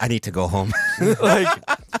 a.m. I need to go home." Like,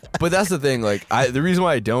 but that's the thing. Like, the reason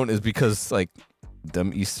why I don't is because like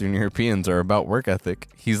them Eastern Europeans are about work ethic.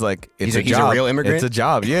 He's like, he's a job. A real immigrant. It's a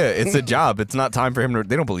job. Yeah, it's a job. It's not time for him to.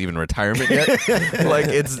 They don't believe in retirement yet. Like,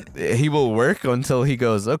 he will work until he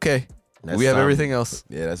goes. Okay, we have everything else.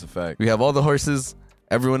 Yeah, that's a fact. We have all the horses.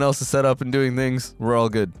 Everyone else is set up and doing things. We're all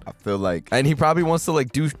good. I feel like, and he probably wants to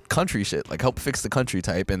like do country shit, like help fix the country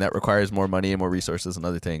type, and that requires more money and more resources and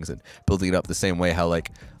other things, and building it up the same way how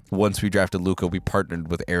like once we drafted Luka, we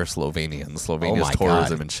partnered with Air Slovenia and Slovenia's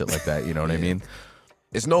tourism and shit like that. You know what I mean?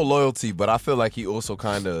 It's no loyalty, but I feel like he also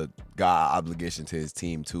kind of got obligation to his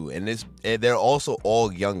team too, and they're also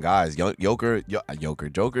all young guys. Joker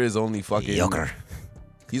is only fucking Joker.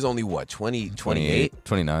 He's only what 28,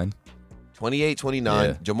 29. 28, 29.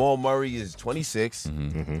 Yeah. Jamal Murray is 26.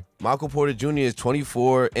 Mm-hmm. Michael Porter Jr. is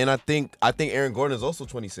 24, and I think Aaron Gordon is also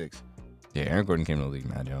 26. Yeah, Aaron Gordon came to the league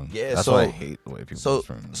mad young. Yeah, that's why I hate the way people.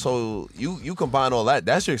 So you combine all that.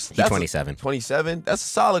 That's 27. 27. That's a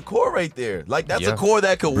solid core right there. Like that's a Yeah. core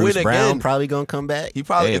that could Bruce win Brown again. probably gonna come back. He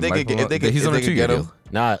probably Hey, if they could he's on a 2-year get him. deal.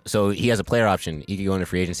 Nah, so he has a player option. He could go into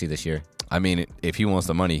free agency this year. I mean, if he wants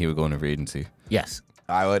the money, he would go into free agency. Yes.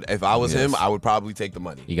 I would if I was him. I would probably take the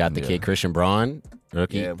money. You got the kid Christian Braun,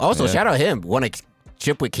 rookie. Yeah. Also, Yeah. shout out him. Won a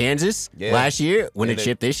chip with Kansas last year. Win a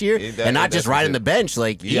chip this year, and not just riding the bench.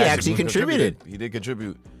 Like he actually contributed. He did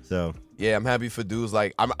contribute. So yeah, I'm happy for dudes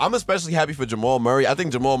like I'm especially happy for Jamal Murray. I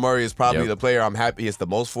think Jamal Murray is probably the player I'm happiest the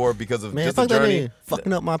most for because of just fuck the that journey. nigga.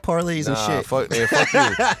 Fucking up my parlays and shit. Fuck you.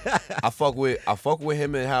 I fuck with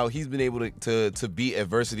him and how he's been able to beat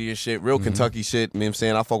adversity and shit. Real Kentucky shit. You know what I'm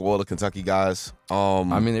saying? I fuck with all the Kentucky guys. I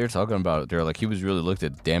mean, they were talking about it. They're like, he was really looked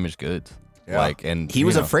at damaged goods. Yeah. Like, and He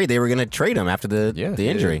was afraid they were gonna trade him after the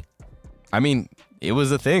injury. I mean, it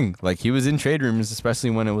was a thing. Like, he was in trade rooms,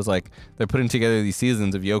 especially when it was like they're putting together these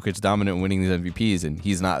seasons of Jokic dominant and winning these MVPs, and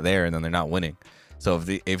he's not there, and then they're not winning. So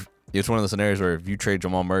if it's one of the scenarios where if you trade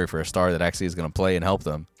Jamal Murray for a star that actually is going to play and help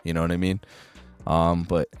them, you know what I mean?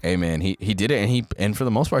 But hey, man, he did it, and for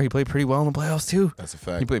the most part, he played pretty well in the playoffs too. That's a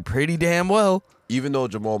fact. He played pretty damn well. Even though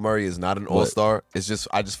Jamal Murray is not an all-star, I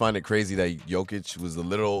just find it crazy that Jokic was the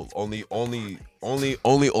literal only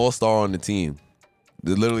all-star on the team.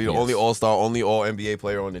 Literally the only all-star, only all-NBA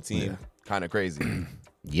player on the team. Yeah. Kind of crazy.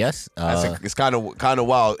 Yes. It's kind of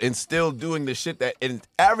wild, and still doing the shit and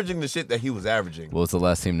averaging the shit that he was averaging. What was the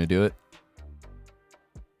last team to do it?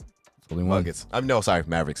 Only one. Nuggets. Sorry,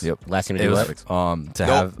 Mavericks. Yep. Last team to It do was what? to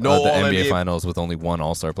have the all-NBA NBA Finals with only one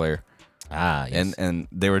All-Star player. Ah, yes. And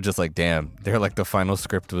they were just like, damn. They're like, the final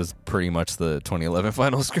script was pretty much the 2011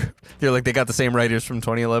 final script. They're like, they got the same writers from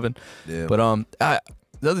 2011. Yeah. But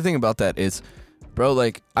the other thing about that is, bro,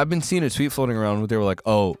 like, I've been seeing a tweet floating around where they were like,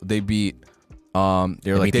 oh, they beat they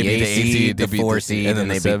beat the 8 seed, the 4 seed, and then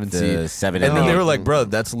they the 7 beat the seed. 7 And then and they 8. were like, bro,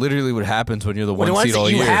 that's literally what happens when you're the 1 seed all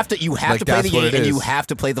you year. have to Like, play that's the what 8 it and you is. have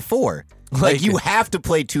to play the 4. Like, Like you have to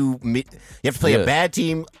play you have to play Yeah. a bad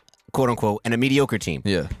team, quote unquote, and a mediocre team.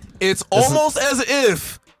 Yeah. It's almost as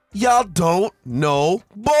if y'all don't know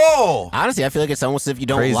ball. Honestly, I feel like it's almost as if you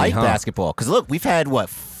don't Crazy, like huh? basketball. Because look, we've had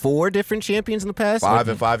 4 different champions in the past. 5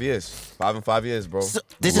 in 5 years. 5 in 5 years, bro. So,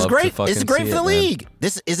 this is Love to great. This is fucking great see for the it, man. league.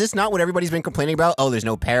 Is this not what everybody's been complaining about? Oh, there's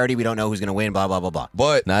no parity. We don't know who's going to win. Blah blah blah blah.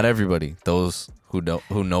 But Not everybody. Those who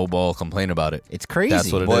know ball complain about it. It's crazy.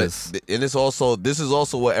 That's what it is. and this is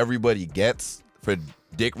also what everybody gets for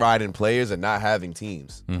dick riding players and not having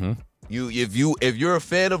teams. Mm-hmm. If you're a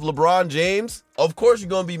fan of LeBron James, of course you're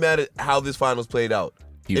gonna be mad at how this finals played out.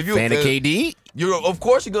 You if you're fan of KD? of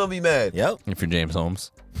course you're gonna be mad. Yep. If you're James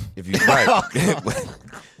Holmes. If you right.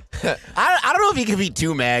 I don't know if he can be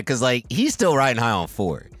too mad because like he's still riding high on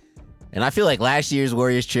 4. And I feel like last year's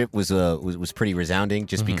Warriors trip was pretty resounding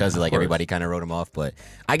just because like everybody kind of wrote them off. But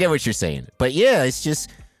I get what you're saying. But yeah, it's just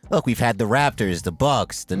look, we've had the Raptors, the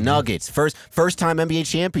Bucks, the Nuggets, first time NBA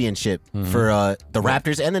championship for the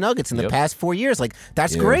Raptors and the Nuggets in the past 4 years. Like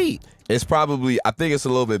that's great. It's probably, I think it's a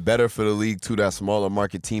little bit better for the league too that smaller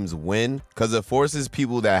market teams win because it forces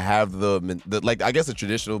people that have the like I guess the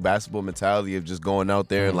traditional basketball mentality of just going out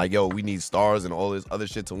there and like, yo, we need stars and all this other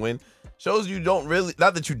shit to win. Shows you don't really,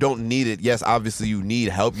 not that you don't need it. Yes, obviously you need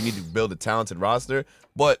help. You need to build a talented roster,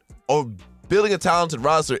 but building a talented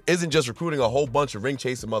roster isn't just recruiting a whole bunch of ring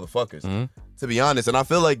chasing motherfuckers. To be honest, and I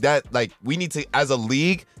feel like that, like we need to, as a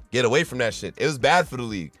league, get away from that shit. It was bad for the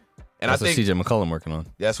league. And that's I think what CJ McCollum working on.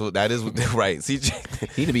 That's what that is. Right,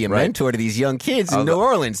 CJ. He need to be a mentor to these young kids in New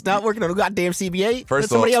Orleans, not working on a goddamn CBA. Let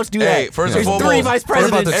somebody else do that. First There's and foremost, 3 vice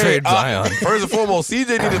presidents. We're about to trade Zion. First and foremost, CJ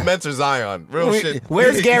need to mentor Zion. Real shit.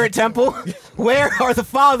 Where's Garrett Temple? Where are the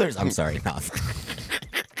fathers? I'm sorry, no.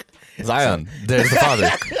 Zion, there's the father.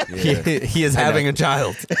 He is having a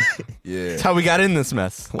child. Yeah, That's how we got in this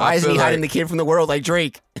mess. Why isn't he hiding the kid from the world like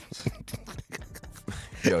Drake?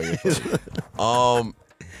 Yo, you're funny.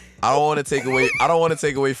 I don't want to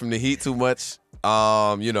take away from the Heat too much.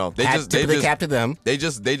 You know, they cap to them. They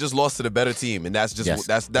just lost to the better team, and that's just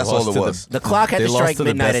that's all it was. The clock had to strike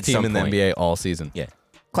midnight at some point. They lost to the best team in the NBA all season. Yeah,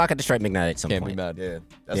 clock had to strike midnight at some Can't point. be bad. Yeah,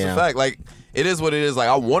 that's a fact. Like it is what it is. Like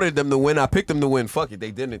I wanted them to win. I picked them to win. Fuck it,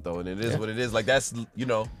 they didn't though, and it is what it is. Like that's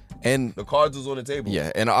and the cards was on the table.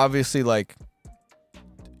 Yeah, and obviously like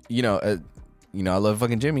I love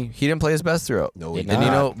fucking Jimmy. He didn't play his best throughout. No, he and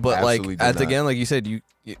did but Absolutely like at the end, like you said,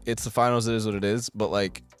 it's the finals. It is what it is. But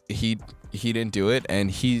like he didn't do it,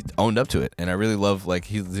 and he owned up to it. And I really love like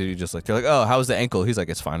he's just like they're like, oh, how was the ankle? He's like,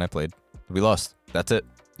 it's fine. I played. We lost. That's it.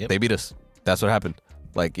 Yep. They beat us. That's what happened.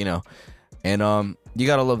 Like and you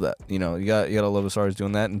gotta love that. You gotta love the Stars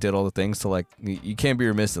doing that and did all the things to like you can't be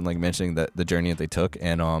remiss in like mentioning that the journey that they took.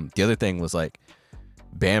 And the other thing was like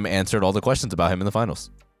Bam answered all the questions about him in the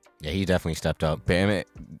finals. Yeah, he definitely stepped up.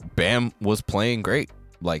 Bam was playing great.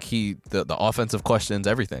 Like the offensive questions,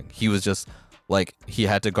 everything. He was just like he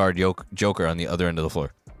had to guard Joker on the other end of the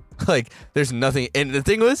floor. Like there's nothing. And the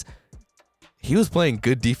thing was, he was playing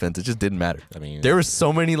good defense. It just didn't matter. I mean, there was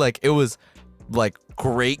so many like it was like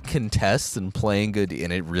great contests and playing good,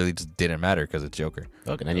 and it really just didn't matter because it's Joker.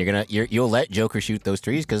 Okay, and then you'll let Joker shoot those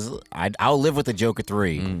threes because I'll live with the Joker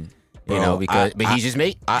 3. Bro, because he's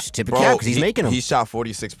just typical because he's making them. He shot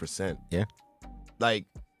 46%. Yeah, like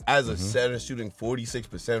as a center shooting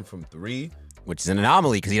 46% from 3, which is an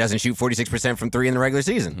anomaly because he doesn't shoot 46% from 3 in the regular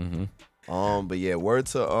season. But yeah, word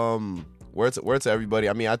to everybody.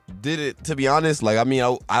 I mean, I did it to be honest. Like, I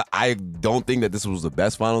mean, I don't think that this was the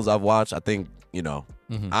best finals I've watched. I think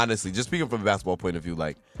honestly, just speaking from a basketball point of view,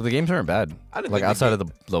 like the games weren't bad. I didn't like think outside of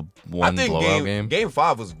the one blowout game. Game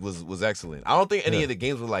 5 was excellent. I don't think any of the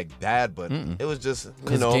games were like bad, but it was just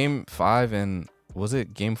because game 5 and was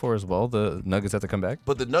it game 4 as well? The Nuggets had to come back,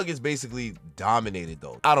 but the Nuggets basically dominated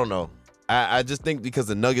though. I don't know. I just think because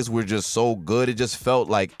the Nuggets were just so good, it just felt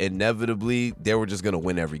like inevitably they were just gonna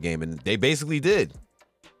win every game, and they basically did.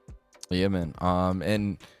 Yeah, man.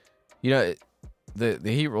 And the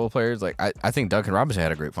Heat role players, like I think Duncan Robinson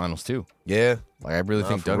had a great finals too. Yeah, like I really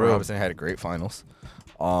think Duncan Robinson had a great finals.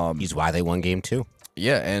 He's why they won game 2.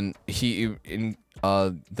 Yeah, and he in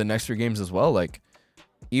the next 3 games as well. Like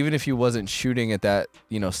even if he wasn't shooting at that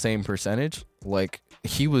same percentage, like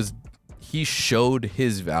he showed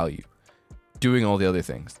his value doing all the other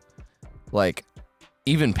things, like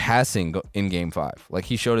even passing in game 5. Like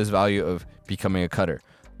he showed his value of becoming a cutter,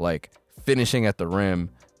 like finishing at the rim.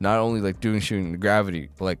 Not only like shooting the gravity,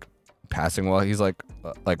 like passing while he's like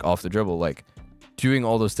off the dribble, like doing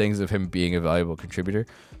all those things of him being a valuable contributor.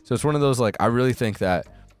 So it's one of those like I really think that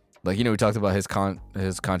like we talked about his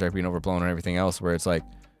contract being overblown and everything else, where it's like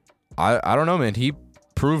I don't know, man. He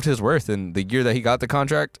proved his worth in the year that he got the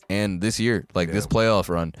contract and this year, like this playoff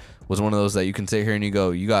run was one of those that you can sit here and you go,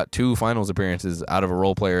 you got 2 finals appearances out of a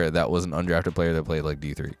role player that was an undrafted player that played like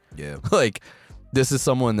D3. Yeah, like this is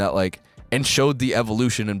someone that like. And showed the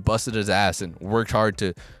evolution and busted his ass and worked hard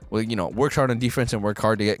to, worked hard on defense and worked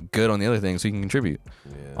hard to get good on the other things so he can contribute.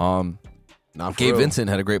 Yeah. Gabe Vincent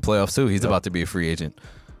had a great playoffs too. He's about to be a free agent.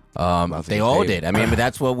 They all did. I mean, but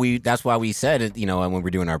that's why we said it, when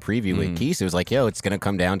we're doing our preview with Keith, it was like, it's going to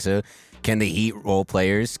come down to can the Heat role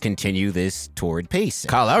players continue this torrid pace?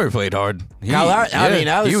 Kyle Lowry played hard. He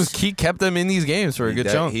kept them in these games for a good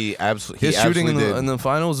chunk. His shooting in the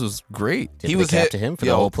finals was great. He was hit to him for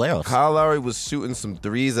the whole playoffs. Kyle Lowry was shooting some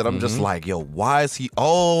threes that I'm just like, why is he?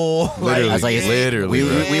 Oh, literally, I was like, literally.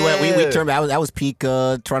 We turned that was peak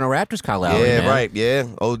Toronto Raptors Kyle Lowry. Yeah, man. right. Yeah,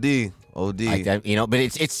 OD. OD. Like that, but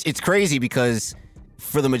it's crazy because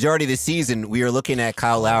for the majority of the season, we were looking at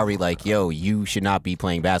Kyle Lowry like, yo, you should not be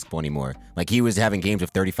playing basketball anymore. Like, he was having games of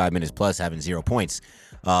 35 minutes plus, having 0 points.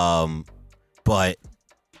 But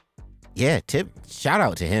yeah, shout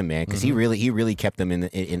out to him, man, because he really kept them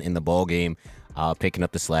in the ball game, picking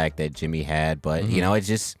up the slack that Jimmy had. But it's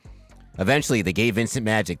just eventually the Gabe Vincent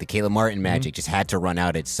magic, the Caleb Martin magic, just had to run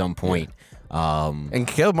out at some point. And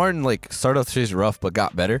Caleb Martin started off the season rough, but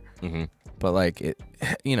got better. But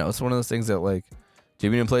it's one of those things that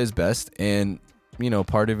Jimmy didn't play his best, and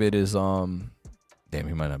part of it is damn,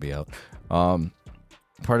 he might not be out.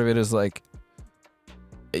 Part of it is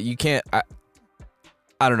you can't.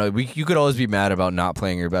 I don't know. You could always be mad about not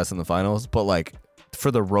playing your best in the finals, but for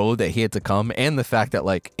the road that he had to come, and the fact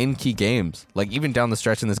that in key games, even down the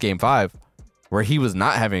stretch in this game 5, where he was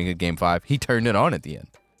not having a good game 5, he turned it on at the end.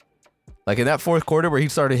 In that fourth quarter where he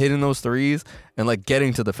started hitting those threes and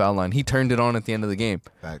getting to the foul line, he turned it on at the end of the game.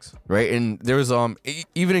 Facts. Right? And there was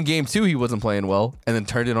even in game 2 he wasn't playing well, and then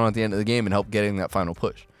turned it on at the end of the game and helped getting that final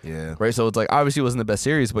push. Yeah. Right? So it's obviously it wasn't the best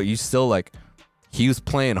series, but you still he was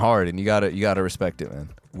playing hard, and you gotta respect it, man.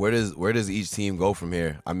 Where does each team go from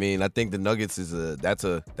here? I mean, I think the Nuggets that's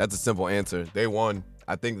a simple answer. They won.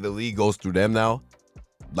 I think the league goes through them now.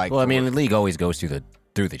 The league always goes through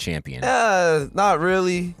the champion. Not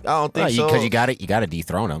really. I don't think so. Because you got to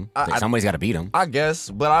dethrone them. Somebody's got to beat them. I guess,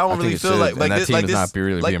 but I don't really feel like that this, team is this, not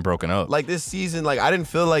really being broken up. This season, I didn't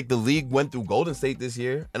feel like the league went through Golden State this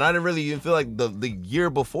year, and I didn't really even feel like the year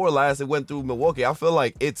before last it went through Milwaukee. I feel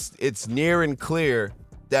like it's near and clear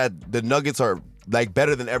that the Nuggets are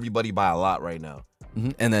better than everybody by a lot right now.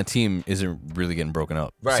 And that team isn't really getting broken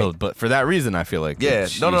up. Right. So, but for that reason, I feel like I'm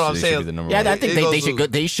saying I think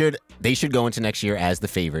they should go into next year as the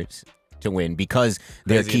favorites to win because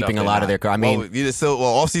they're keeping a lot of their. I mean,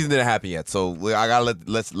 off season didn't happen yet, so I gotta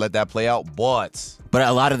let that play out. But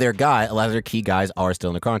a lot of their key guys are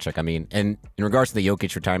still in the contract. I mean, and in regards to the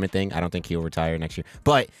Jokic retirement thing, I don't think he'll retire next year,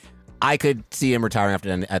 but I could see him retiring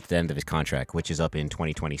at the end of his contract, which is up in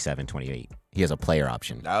 2027, 28. He has a player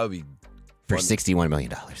option. That would be for $61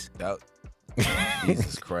 million.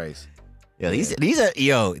 Jesus Christ. Yeah, these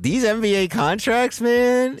NBA contracts,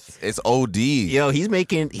 man. It's OD. There's not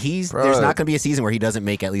going to be a season where he doesn't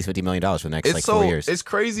make at least $50 million for the next 4 years. It's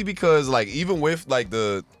crazy because even with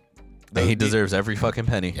he deserves every fucking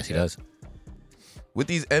penny. Yes, he does. With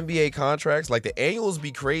these NBA contracts, the annuals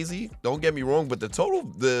be crazy. Don't get me wrong, but the total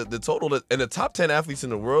and the top 10 athletes in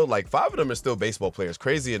the world, 5 of them are still baseball players.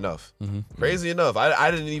 Crazy enough. Crazy enough. I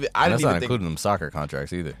didn't even. That's not including them soccer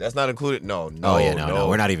contracts either. That's not included. No. No.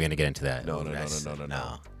 We're not even gonna get into that. No.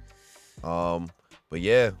 But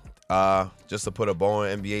yeah, just to put a bow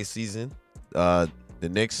on NBA season, the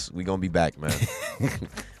Knicks, we gonna be back, man.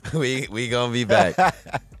 we gonna be back.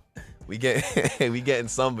 We getting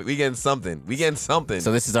something.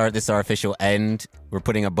 So this is our official end. We're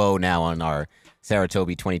putting a bow now on our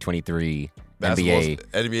Saratobi 2023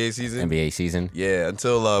 NBA season. Yeah,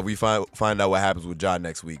 until we find out what happens with John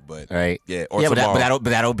next week. But right, yeah, but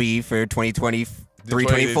that'll be for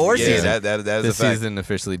 2023-24 season. That is this a fact. season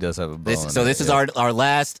officially does have a bow. This is our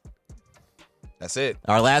last. That's it.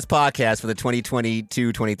 Our last podcast for the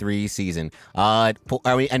 2022-23 season. Are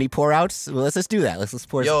we any pour outs? Well, let's do that. Let's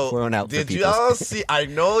pour one out. Did y'all see? I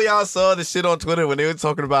know y'all saw the shit on Twitter when they were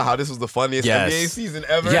talking about how this was the funniest NBA season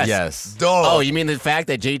ever. Yes. Dog. Oh, you mean the fact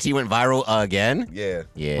that JT went viral again? Yeah.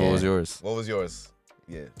 Yeah. What was yours?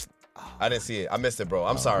 Yeah. I didn't see it. I missed it, bro.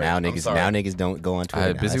 I'm sorry. Now niggas don't go on Twitter. I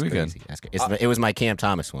had a busy weekend. It was my Cam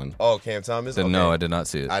Thomas one. Oh, Cam Thomas? Okay. No, I did not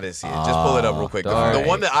see it. I didn't see it. Just pull it up real quick. Right. The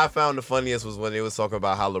one that I found the funniest was when they was talking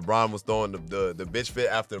about how LeBron was throwing the bitch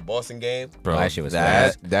fit after the Boston game. Bro, that shit was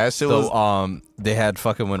that shit was. So they had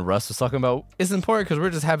fucking when Russ was talking about it's important because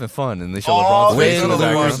we're just having fun, and they show LeBron's face in the Win,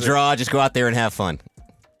 background. lose, draw. Just go out there and have fun.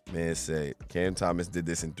 Man, say Cam Thomas did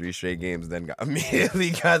this in 3 straight games, then immediately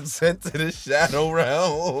got sent to the shadow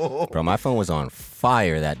realm. Bro, my phone was on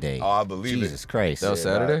fire that day. Oh, I believe it. Jesus Christ. That was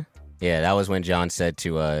Saturday? Yeah, that was when John said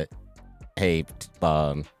to, hey,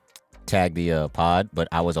 tag the pod, but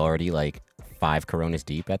I was already 5 Coronas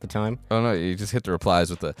deep at the time. Oh, no, you just hit the replies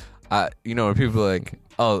with the, when people are like,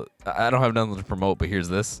 oh, I don't have nothing to promote, but here's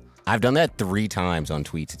this. I've done that 3 times on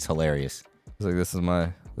tweets. It's hilarious. It's like, this is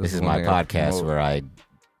my podcast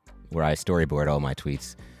where I storyboard all my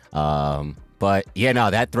tweets. But yeah, no,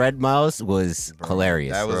 that thread, Miles, was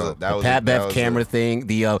hilarious. That was the Pat Bev camera thing.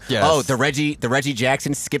 The the Reggie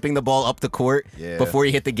Jackson skipping the ball up the court before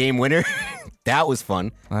he hit the game winner. That was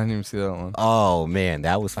fun. I didn't even see that one. Oh man,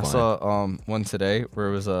 that was fun. I saw one today where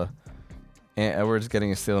it was Aunt Edwards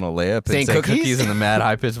getting a steal in a layup and saying cookies in the mad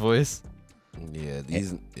high pitched voice. Yeah,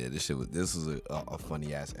 this was a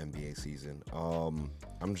funny ass NBA season.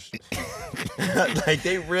 I'm just like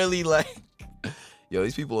they really like. Yo,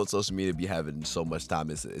 these people on social media be having so much time.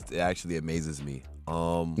 It actually amazes me.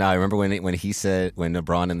 No, I remember when he said when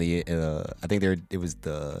LeBron and the I think it was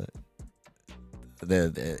the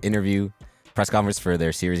interview press conference for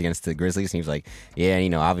their series against the Grizzlies, and he was like, "Yeah,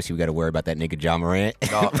 obviously we got to worry about that nigga Ja Morant."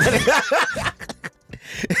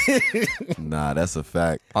 Nah, that's a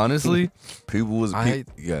fact. Honestly, people was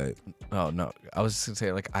oh no, I was just gonna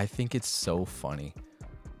say, like, I think it's so funny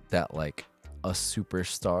that like a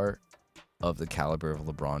superstar of the caliber of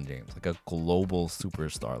LeBron James, like a global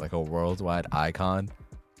superstar, like a worldwide icon,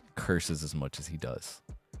 curses as much as he does.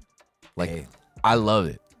 Like, hey. I love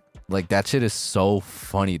it. Like, that shit is so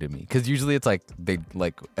funny to me. Because usually it's like, they,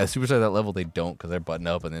 like, a superstar at that level, they don't, because they're buttoned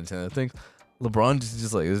up and then saying other things. LeBron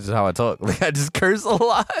just like, this is how I talk. Like, I just curse a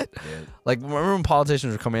lot. Yeah. Like, remember when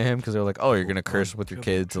politicians were coming at him because they were like, oh, you're going to curse with your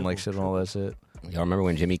kids and, like, shit and all that shit? Y'all remember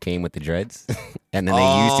when Jimmy came with the dreads? And then they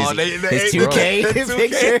used his 2K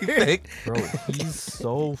picture? Bro, he's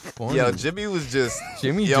so funny. Yo, Jimmy was just...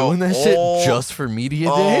 Jimmy doing that shit just for media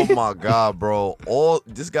day? Oh, my God, bro.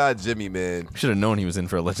 This guy, Jimmy, man. Should have known he was in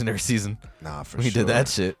for a legendary season. Nah, for when sure. He did that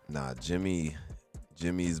shit. Nah,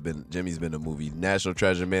 Jimmy's been a movie. National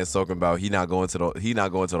Treasure, man, talking about he not going to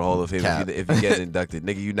the Hall of Fame if he getting inducted.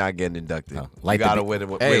 Nigga, you not getting inducted. No, you gotta win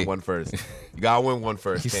one first. You gotta win one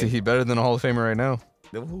first. He better than a Hall of Famer right now.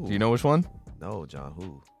 Who? Do you know which one? No, John.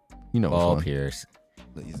 Who? You know Paul which one. Pierce.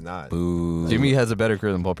 No, he's not. Boo. Jimmy has a better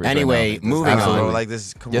career than Paul Pierce. Anyway, right moving on. Like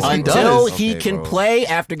this, yes, until he can play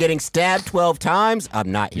after getting stabbed 12 times,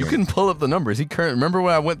 I'm not here. You can pull up the numbers. Remember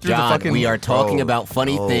when I went through John, the fucking... we are talking about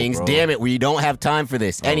funny things. Bro. Damn it, we don't have time for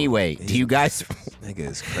this. Anyway, do you guys... Nigga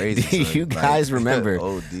is crazy. Do you guys remember?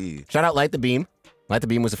 OD. Shout out Light the Beam. Light the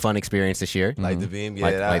Beam was a fun experience this year. Light the Beam,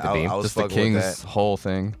 yeah. Light the Beam. I was just the Kings whole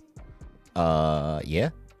thing. Yeah.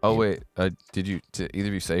 Oh, wait. Did either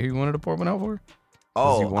of you say who you wanted to pour one out for?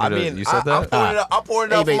 Oh, I mean, you said that? I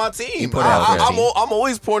poured it out for my team. I'm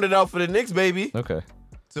always pouring it out for the Knicks, baby. Okay.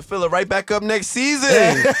 To fill it right back up next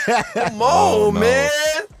season. Come on, man.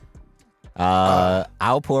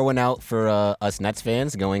 I'll pour one out for us Nets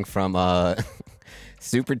fans going from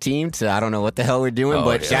super team to I don't know what the hell we're doing,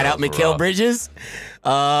 but shout out Mikal Bridges.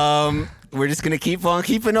 We're just gonna keep on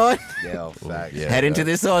keeping on. Yeah, fact. Head into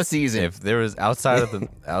this all season. If there was outside of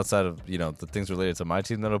the things related to my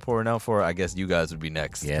team that I'm pouring out for, I guess you guys would be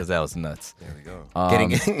next because that was nuts. There we go.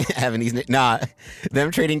 Having these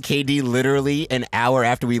them trading KD literally an hour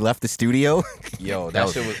after we left the studio. Yo, that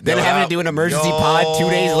shit was. Then having to do an emergency pod 2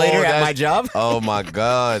 days later at my job. Oh my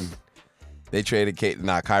God. They traded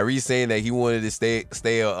Kyrie saying that he wanted to stay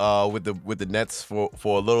with the Nets for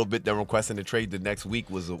a little bit. Then requesting to trade the next week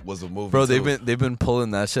was a movie. Bro, they've been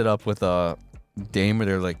pulling that shit up with Dame, where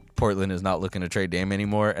they're like Portland is not looking to trade Dame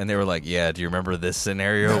anymore, and they were like, yeah, do you remember this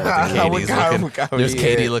scenario with there's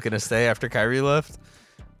KD looking to stay after Kyrie left?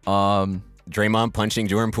 Draymond punching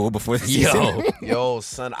Jordan Poole before the season. Yo,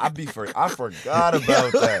 son, I forgot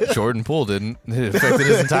about that. Jordan Poole didn't. It affected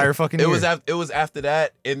his entire fucking year. It was after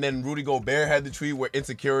that, and then Rudy Gobert had the tweet where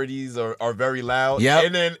insecurities are very loud. Yeah.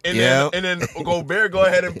 And then Gobert go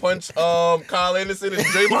ahead and punch Kyle Anderson, and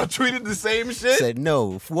Draymond tweeted the same shit. Said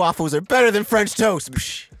no, waffles are better than French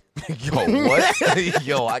toast. Yo, what?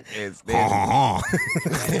 Yo, I can't stand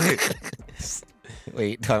it.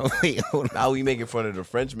 Wait, hold on. Now we making fun of the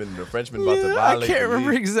Frenchman. And the Frenchman about to violate. I can't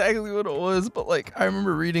remember exactly what it was, but like I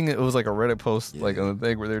remember reading it. It was like a Reddit post, like on the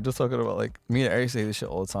thing where they were just talking about like me and Ari say this shit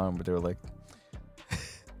all the time, but they were like,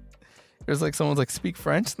 there's like someone's like speak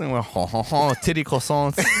French, and they went titty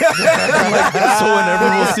croissants. Like, so whenever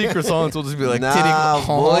we'll see croissants, we'll just be like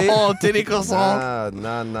titty croissants.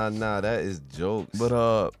 Nah, that is jokes.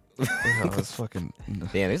 But it's fucking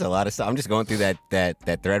damn. There's a lot of stuff. I'm just going through that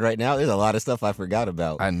thread right now. There's a lot of stuff I forgot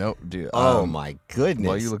about. I know, dude. Oh my goodness.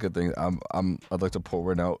 While you look at things, I'd like to pour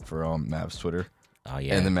one out for Mavs Twitter. Oh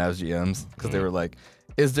yeah. And the Mavs GMs because they were like,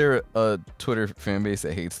 is there a Twitter fan base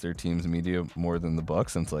that hates their team's media more than the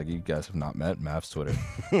Bucks? And it's like, you guys have not met Mavs Twitter.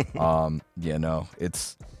 Yeah, no,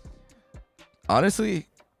 it's honestly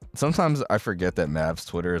sometimes I forget that Mavs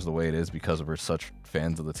Twitter is the way it is because we're such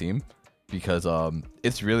fans of the team. Because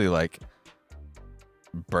it's really like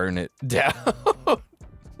burn it down.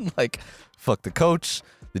 Like fuck the coach.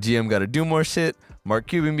 The GM got to do more shit. Mark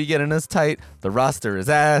Cuban be getting us tight. The roster is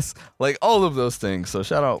ass. Like all of those things. So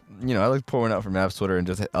shout out. I like pouring out from Mavs Twitter and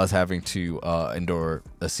just us having to endure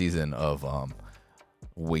a season of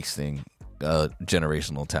wasting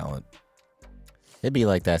generational talent. It'd be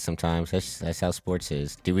like that sometimes. That's how sports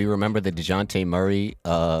is. Do we remember the DeJounte Murray,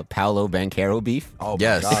 Paolo Banchero beef? Oh,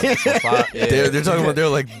 Yes. my God. They're talking about, they're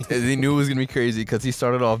like, they knew it was going to be crazy because he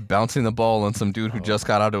started off bouncing the ball on some dude who just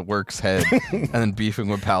got out of work's head and then beefing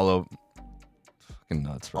with Paolo. Fucking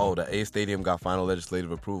nuts, bro. Oh, the A Stadium got final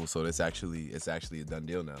legislative approval, so it's actually a done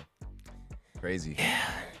deal now. Crazy.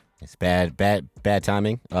 It's bad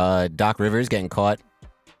timing. Doc Rivers getting caught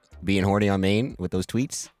being horny on Maine with those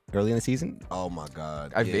tweets early in the season. Oh my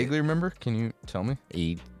God. I vaguely remember. Can you tell me?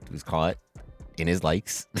 He was caught in his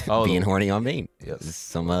likes Oh, being horny on Maine. Yes.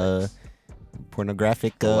 Some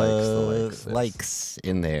pornographic The likes, likes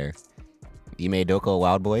in there. Ime Doko, a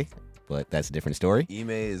wild boy, but that's a different story. Ime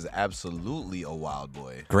is absolutely a wild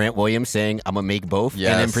boy. Grant Williams saying, I'm going to make both, and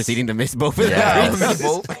then Yes. proceeding to miss both of Yes.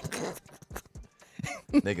 them.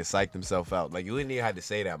 Nigga psyched himself out. Like, you didn't even have to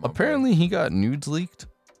say that, my Apparently, he got nudes leaked.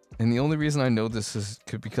 And the only reason I know this is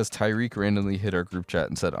because Tyreek randomly hit our group chat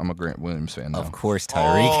and said, I'm a Grant Williams fan now. Of course, boy.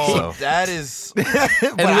 Tyreek. Oh, that is. But I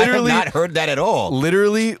have not heard that at all.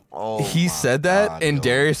 Literally, Oh he my said that, God, and yo.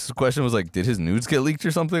 Darius' question was like, did his nudes get leaked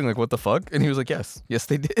or something? Like, what the fuck? And he was like, yes,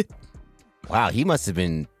 they did. Wow, he must have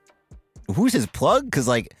been. Who's his plug? Because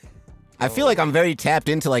like, I feel like I'm very tapped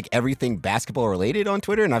into like everything basketball related on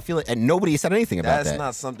Twitter, and I feel like and nobody said anything about That's that.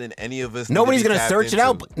 not something any of us. need Nobody's to be gonna tapped search it into.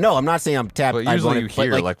 out. But, no, I'm not saying I'm tapped. But I usually wanna- you but,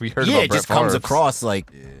 hear, like we heard yeah, about it just Brett comes Favre's. across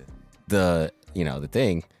like Yeah. the the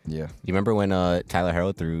thing. Yeah. You remember when Tyler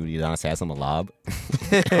Harrell threw Udonis Haslam a lob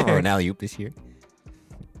or an alley-oop this year?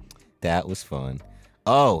 That was fun.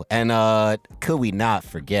 Oh, and could we not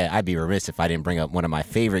forget? I'd be remiss if I didn't bring up one of my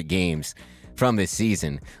favorite games from this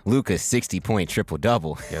season. Luka's 60-point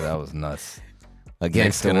triple-double Yeah, that was nuts.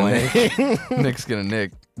 against the Nick's one. Nick's gonna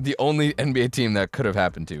nick. The only NBA team that could have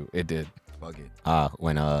happened to, it did. Fuck it.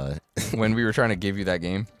 When we were trying to give you that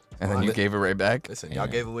game, and then you gave it right back. Listen, y'all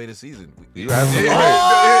gave away the season. You absolutely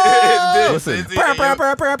right. Listen, Listen. I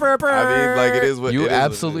mean, like it is what You it is what it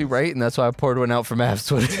absolutely is. right, and that's why I poured one out for Mavs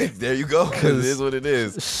Twitter. There you go. It is what it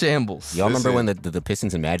is. Shambles. Y'all remember Listen. when the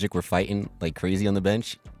Pistons and Magic were fighting like crazy on the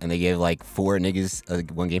bench, and they gave like 4 niggas a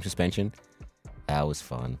 1-game suspension? That was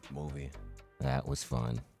fun. Movie. That was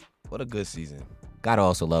fun. What a good season. Gotta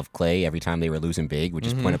also love Clay every time they were losing big, would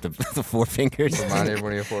just point up the 4 fingers. Remind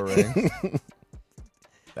everybody of 4 rings.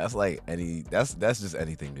 That's like that's just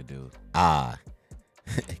anything to do.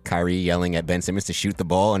 Kyrie yelling at Ben Simmons to shoot the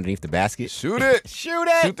ball underneath the basket. Shoot it. Shoot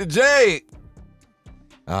it! Shoot the J.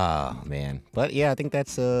 Oh man, but yeah, I think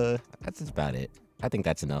that's about it. I think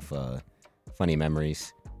that's enough funny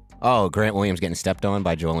memories. Oh, Grant Williams getting stepped on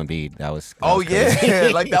by Joel Embiid. That was crazy.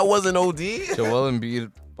 Yeah, like that wasn't OD. Joel Embiid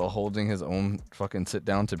holding his own fucking sit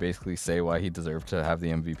down to basically say why he deserved to have the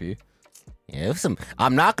MVP. Yeah, it was some.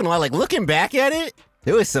 I'm not gonna lie. Like looking back at it,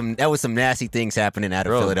 there was some nasty things happening out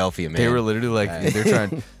of Bro, Philadelphia, man. They were literally like, they're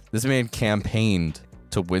trying. This man campaigned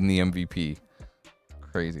to win the MVP.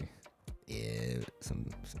 Crazy. Yeah, some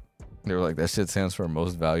They were like, that shit stands for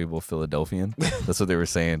most valuable Philadelphian. That's what they were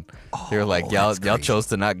saying. They were like, y'all that's crazy. chose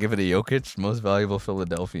to not give it to Jokic, most valuable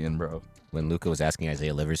Philadelphian, bro. when Luka was asking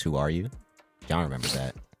Isaiah Livers, "Who are you?" John remembers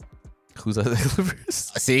that. Who's Isaiah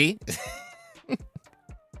Livers? See?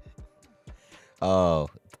 Oh,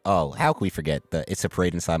 how can we forget the It's a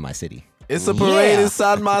Parade Inside My City? It's a parade Yeah.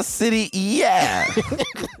 inside my city. Yeah.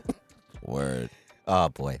 Word. Oh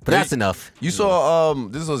boy. But that's enough. You saw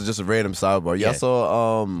this was just a random sidebar. Y'all Yeah.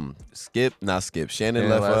 saw Shannon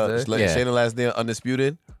left Last Day? Yeah. Shannon last day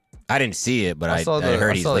Undisputed. I didn't see it, but I saw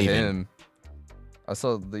heard he's leaving. him. I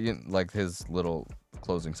saw his little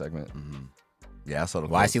closing segment. Yeah, I saw the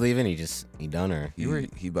Why is he leaving? He done or?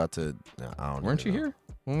 he about to I don't Weren't you know.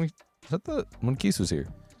 here when Keith was here?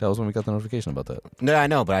 That was when we got the notification about that. No, I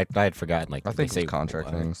know, but I had forgotten. Like I think they it was contract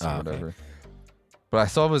things or okay. whatever. But I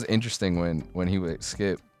saw it was interesting when he would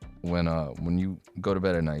skip when you go to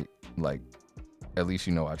bed at night, like at least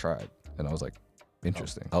you know I tried. And I was like,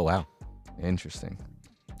 interesting. Oh wow, Interesting.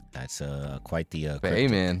 that's quite the. But hey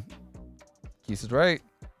man, Keith is right.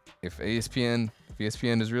 If ESPN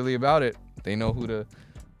is really about it, they know who to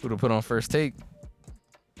put on first take.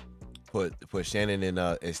 Put Shannon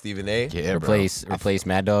and Stephen A. Yeah, replace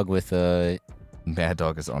Mad Dog with Mad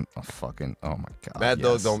Dog is on a fucking, oh my god.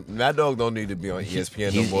 Mad Dog don't need to be on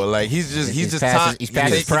ESPN no more. Like he's he's just past time, his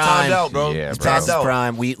he's prime. timed out, bro. Yeah, It's bro. past his Timed out.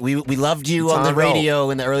 prime. We loved you on the Timed out. radio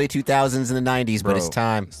in the early 2000s and the 90s, but Bro. it's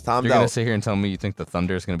time. It's timed You're gonna out. sit here and tell me you think the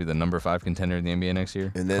Thunder is gonna be the number 5 contender in the NBA next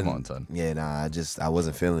year? And then, Come on, son. Yeah, nah, I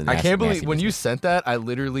wasn't feeling it. I can't believe nasty when you business. sent that. I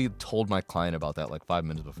literally told my client about that like 5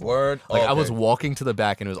 minutes before. Word. Like I Okay. was walking to the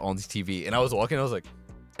back and it was on the TV, and I was walking. I was like,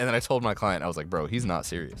 And then I told my client, I was like, bro, he's not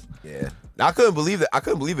serious. Yeah. I couldn't believe it.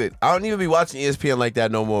 I don't even be watching ESPN like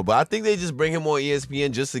that no more. But I think they just bring him on ESPN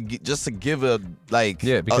just to give a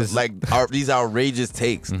because these outrageous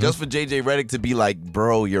takes just for JJ Redick to be like,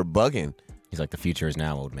 bro, you're bugging. He's like, the future is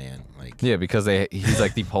now, old man. Like, yeah, because he's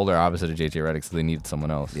like the polar opposite of JJ Redick, so they needed someone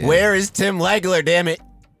else. Yeah. Where is Tim Legler? Damn it,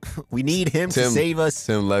 we need him to save us.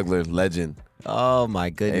 Tim Legler, legend. Oh my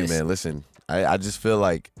goodness. Hey man, listen, I just feel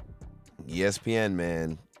like ESPN,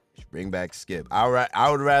 man. Bring back Skip. I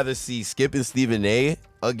would rather see Skip and Stephen A.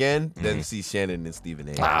 again than see Shannon and Stephen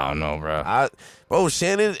A. I don't know, bro.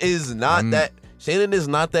 Shannon is not that. Shannon is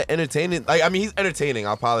not that entertaining. Like, I mean, he's entertaining.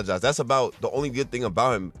 I apologize. That's about the only good thing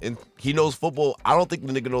about him. And he knows football. I don't think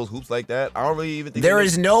the nigga knows hoops like that. I don't really even think there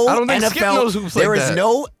is no I don't think NFL. Skip knows hoops like there is that.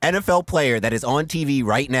 no NFL player that is on TV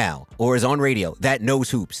right now or is on radio that knows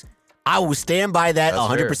hoops. I will stand by that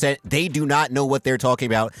 100%. They do not know what they're talking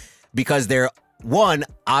about because they're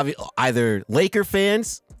either Laker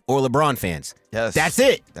fans or LeBron fans. Yes. That's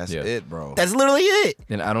it. That's it, bro. That's literally it.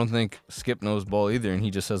 And I don't think Skip knows ball either, and he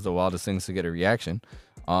just says the wildest things to get a reaction.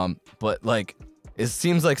 But like, it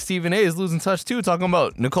seems like Stephen A. is losing touch too, talking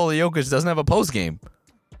about Nikola Jokic doesn't have a post game.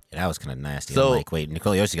 Yeah, that was kind of nasty. So, I'm like, wait,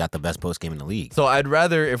 Nikola Jokic got the best post game in the league. So I'd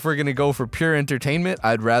rather, if we're gonna go for pure entertainment,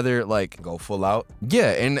 I'd rather like go full out. Yeah,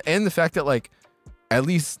 and the fact that like at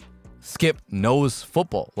least Skip knows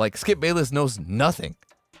football. Like Skip Bayless knows nothing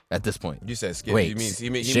at this point. You said Skip. Wait, you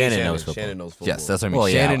mean Shannon knows football. Shannon knows football. Yes, that's what I mean. Well,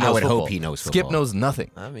 yeah, Shannon knows I would football. hope he knows Skip football. knows nothing.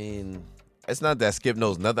 I mean, it's not that Skip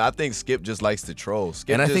knows nothing. I think Skip just likes to troll.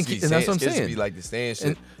 Skip And I just think be and that's what I'm Skip just saying. be like the saying shit.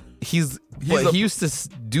 And he used to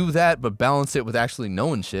do that, but balance it with actually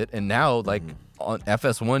knowing shit. And now, like on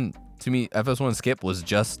FS1, to me, FS1 Skip was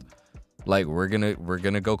just like we're gonna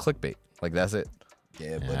go clickbait. Like that's it.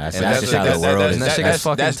 Yeah, but that's just how the world is. And that shit gets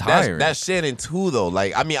fucking tiring. That's Shannon too, though.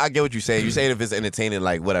 Like, I mean, I get what you're saying. You're saying if it's entertaining,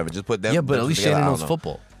 like whatever, just put that. Yeah, but at least together. Shannon I knows don't know.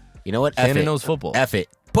 football. You know what? Shannon knows football. F it.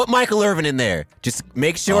 Put Michael Irvin in there. Just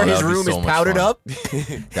make sure his that would be room so is much powdered fun. up.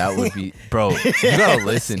 That would be, bro. You gotta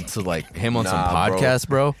listen to like him on some podcasts,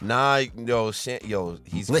 bro. Nah,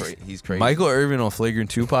 he's crazy. Michael Irvin on Flagrant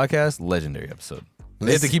 2 podcast, legendary episode.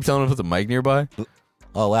 They have to keep telling him to put the mic nearby.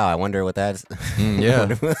 Oh wow, I wonder what that's.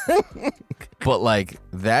 Yeah. But like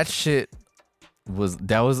that shit was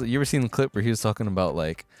you ever seen the clip where he was talking about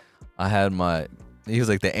like he was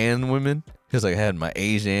like the An women. He was like, I had my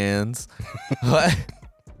Asians. What?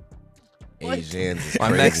 Asians, My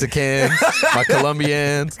Mexicans, my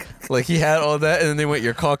Colombians. Like he had all that, and then they went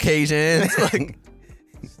your Caucasians. Like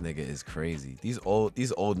This nigga is crazy. These old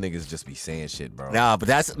niggas just be saying shit, bro. Nah, but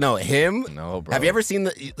that's him. No, bro. Have you ever seen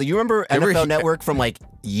you remember NFL Network from like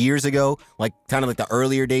years ago? Like kind of like the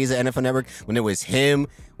earlier days of NFL Network when it was him,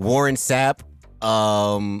 Warren Sapp,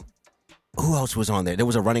 who else was on there? There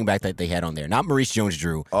was a running back that they had on there. Not Maurice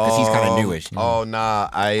Jones-Drew, because he's kind of newish. Oh, nah.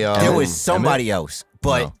 There was somebody else.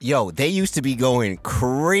 But yo, they used to be going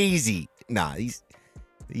crazy. Nah, these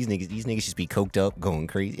niggas just be coked up, going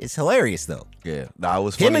crazy. It's hilarious though. Yeah. Nah, it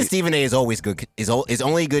was Him funny. and Stephen A. is always good. Is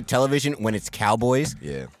only good television when it's Cowboys.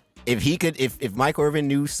 Yeah. If Mike Irvin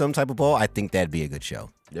knew some type of ball, I think that'd be a good show.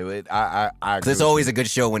 Yeah, I agree. Because it's always a good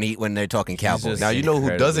show when they're talking Cowboys. Now you know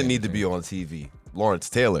who doesn't need to be on TV? Lawrence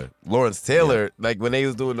Taylor. Like when they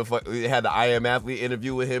was doing they had the I Am Athlete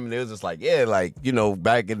interview with him, and it was just like, yeah, like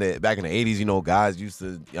back in the 80s, guys used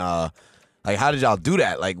to like, how did y'all do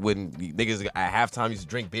that? Like when niggas at halftime used to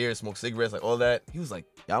drink beer, smoke cigarettes, like all that. He was like,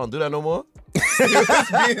 y'all don't do that no more. He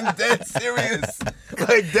was being dead serious,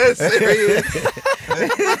 like dead serious.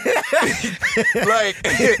 Like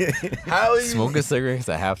how you smoking cigarettes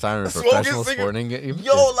at halftime of a professional sporting game?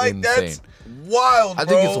 Yo, like insane. that's wild, bro. I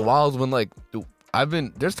think it's wild when like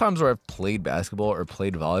there's times where I've played basketball or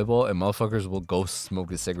played volleyball and motherfuckers will go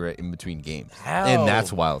smoke a cigarette in between games. How? And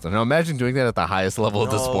that's wild. And now imagine doing that at the highest level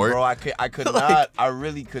of the sport. Bro, I could not. I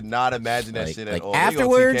really could not imagine that shit at all.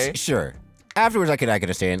 Afterwards, sure. Afterwards, I could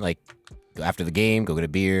understand. Like after the game, go get a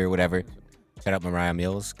beer, whatever. Shout out Mariah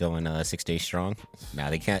Mills going 6 days strong. Nah,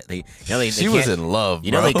 they can't. She was in love.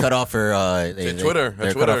 You know bro. they cut off her Twitter.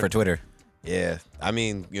 They cut off her Twitter. Yeah, I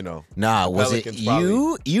mean, Nah, was it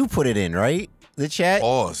you? You put it in, right? The chat.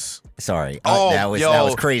 Pause. Sorry. Oh, that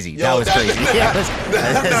was crazy. That was crazy.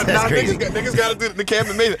 That's crazy. Niggas got to do the camp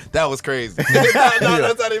and made it. That was crazy.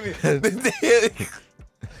 That's how they mean.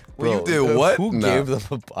 Well, you did what? Who gave them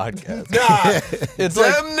a podcast? Nah, It's them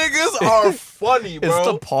like niggas are funny, bro. it's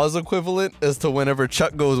the pause equivalent as to whenever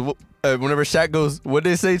Chuck goes, whenever Shaq goes. What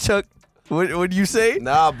did they say, Chuck? What do you say?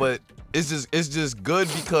 Nah, but it's just good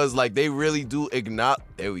because like they really do ignore.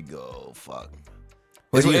 There we go. Fuck.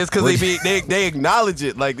 It's because they acknowledge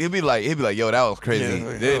it. Like he'll be like, yo, that was crazy.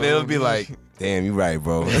 They'll be like, damn, you right,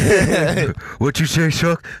 bro. What you say,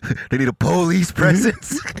 Chuck? They need a police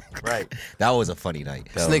presence. Right. That was a funny night.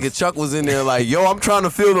 This nigga Chuck was in there like, yo, I'm trying to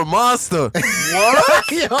feel the monster.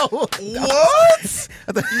 What? Yo, what?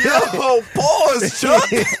 Yo, pause, Chuck.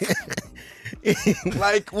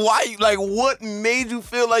 Like, why? Like, what made you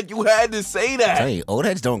feel like you had to say that? I'm telling you, old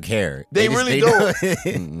heads don't care. They really don't.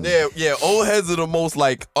 Yeah, old heads are the most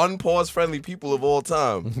like unpause friendly people of all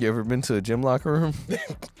time. You ever been to a gym locker room?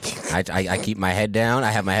 I keep my head down.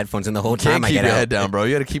 I have my headphones in the whole Can't time. keep I get your out. head down, bro.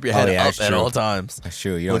 You got to keep your head up that's at true. all times. That's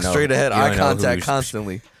true. You don't Look know. straight ahead, You don't eye know contact who's-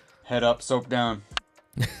 constantly. Head up, soap down.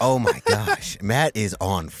 Oh my gosh, Matt is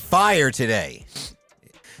on fire today.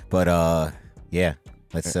 But yeah,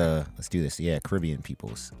 let's do this. Yeah, Caribbean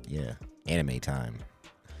peoples. Yeah, anime time.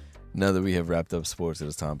 Now that we have wrapped up sports, it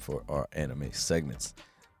is time for our anime segments.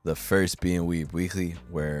 The first being Weeb Weekly,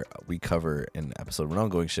 where we cover an episode of an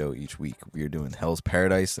ongoing show each week. We are doing Hell's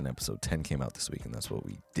Paradise, and episode 10 came out this week, and that's what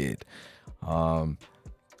we did.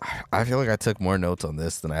 I feel like I took more notes on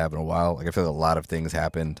this than I have in a while. Like I feel like a lot of things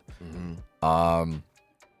happened. Mm-hmm.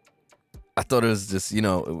 I thought it was just,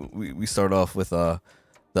 we start off with the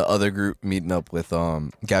other group meeting up with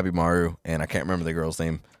Gabby Maru, and I can't remember the girl's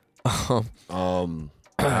name. Can't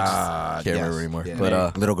remember anymore. Yeah.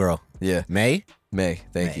 But Little girl. yeah, May.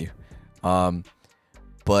 thank you.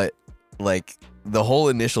 But like the whole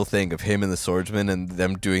initial thing of him and the swordsman and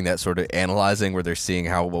them doing that sort of analyzing where they're seeing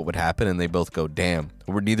what would happen, and they both go, damn,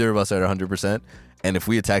 we're neither of us at 100%, and if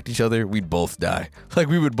we attacked each other, we'd both die. Like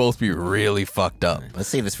we would both be really fucked up. Let's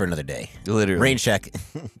save this for another day. Literally. Rain check.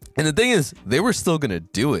 And the thing is, they were still gonna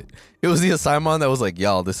do it. It was the assignment that was like,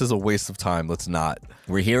 y'all, this is a waste of time. Let's not.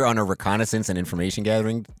 We're here on a reconnaissance and information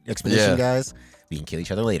gathering expedition, Yeah. guys. We can kill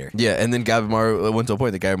each other later. Yeah, and then Gabimaru went to a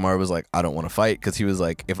point that Gabimaru was like, I don't want to fight, because he was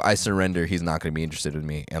like, if I surrender, he's not going to be interested in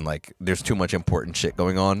me, and like, there's too much important shit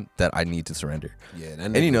going on that I need to surrender. Yeah,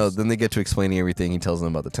 And then they get to explaining everything. He tells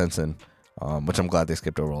them about the Tenzin, which I'm glad they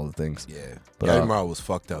skipped over all the things. Yeah, But, but Yarimaro was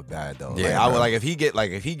fucked up bad though. Yeah, like, I would bro. like if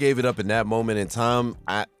he gave it up in that moment in time.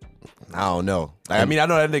 I don't know. Like, I mean, I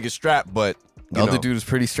know that nigga's strapped, but The other dude was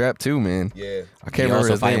pretty strapped too, man. Yeah, I can't He remember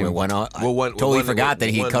also his fighting name. with one arm. Well, one- Totally one- forgot that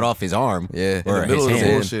he one- cut off his arm. Yeah, Or in the middle his of the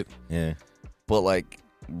hand. bullshit. Yeah. But like,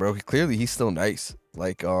 bro, clearly he's still nice.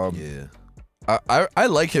 Like, Yeah, I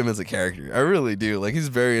like him as a character. I really do. Like, he's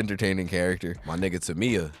a very entertaining character. my nigga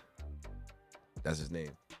Tamiya. That's his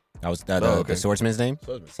name. That was okay. the swordsman's name?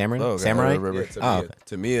 Swordsman. Samurai? Oh, okay. Samurai? Right. Yeah, Oh,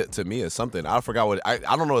 Tamiya, okay. Tamiya something. I forgot what I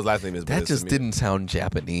don't know what his last name is. But That it's just Tamiya. didn't sound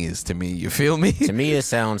Japanese to me. You feel me? To me, it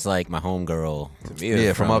sounds like my homegirl Tamiya.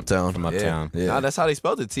 Yeah, from Uptown. from Yeah. Uptown. Yeah. Nah, that's how they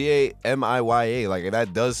spelled it. Tamiya. Like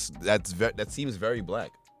that seems very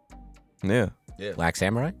black. Yeah. Black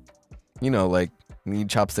Samurai? You know, like, need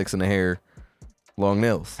chopsticks in the hair, long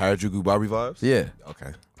nails. Harajuku Barbie vibes. Yeah.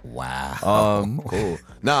 Okay. Wow. Cool.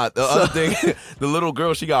 Nah, the other thing, the little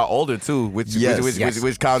girl, she got older too, which Yes.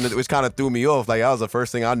 which kind of threw me off. Like that was the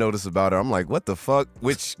first thing I noticed about her. I'm like, what the fuck?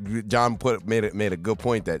 Which John made a good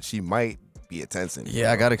point that she might be a Tencent.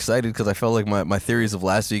 Yeah, I got excited because I felt like my theories of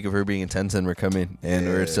last week of her being a Tencent were coming, and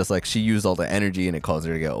where it's just like she used all the energy and it caused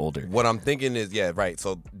her to get older. What I'm thinking is, yeah, right.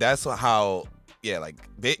 So that's how. Yeah, like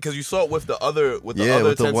because you saw it with the other with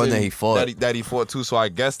the one that he fought. that he fought too. So I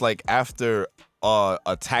guess like after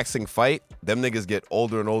a taxing fight, them niggas get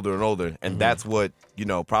older and older and older, and that's what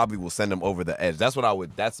probably will send them over the edge. That's what I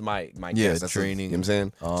would. That's my guess. That's training. You know what I'm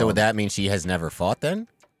saying? So would that mean she has never fought then?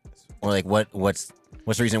 Or like what's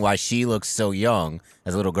the reason why she looks so young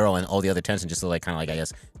as a little girl and all the other Tencent just look like kind of like, I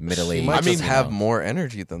guess, middle-aged? She might just you have know? more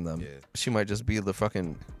energy than them. Yeah. She might just be the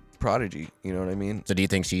fucking prodigy. You know what I mean? So do you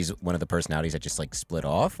think she's one of the personalities that just like split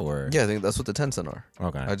off, or? Yeah, I think that's what the Tencent are.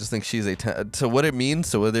 Okay. I just think she's so what it means,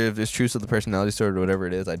 so whether it's true to the personality sort or whatever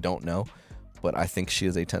it is, I don't know. But I think she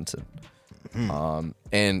is a Tencent.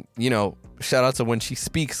 And shout out to when she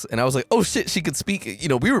speaks, and I was like, oh shit, she could speak.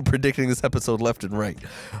 We were predicting this episode left and right.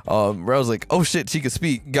 Where I was like, oh shit, she could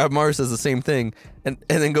speak. Gabmar says the same thing, and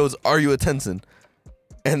then goes, are you a Tencent?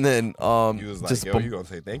 And then He was like, just yo, you gonna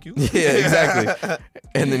say thank you? yeah, exactly.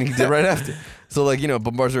 And then he did right after. So like,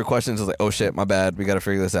 bombards her questions. I was like, oh shit, my bad. We got to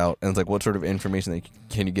figure this out. And it's like, what sort of information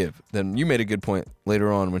can you give? Then you made a good point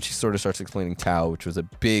later on when she sort of starts explaining Tao, which was a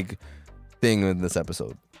big thing in this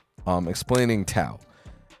episode. Explaining Tao.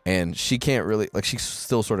 And she can't really, like, she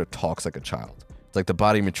still sort of talks like a child. It's like the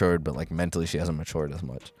body matured, but like mentally she hasn't matured as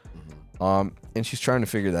much. And she's trying to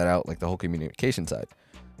figure that out, like the whole communication side.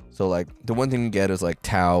 So like the one thing you get is like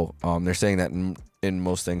Tao. They're saying that in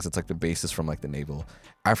most things it's like the basis from like the naval.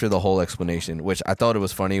 After the whole explanation, which I thought it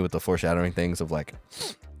was funny with the foreshadowing things of like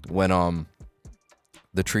when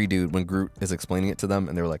the tree dude when Groot is explaining it to them,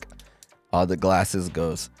 and they were like, the glasses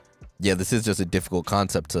goes, yeah, this is just a difficult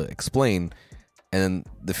concept to explain. And then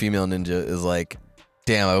the female ninja is like,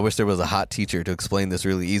 damn, I wish there was a hot teacher to explain this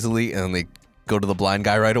really easily. And then they go to the blind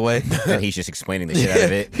guy right away. And he's just explaining the shit out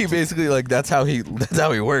of it. He basically like that's how he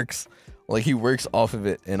works. Like he works off of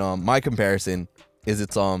it. And my comparison is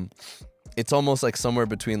it's almost like somewhere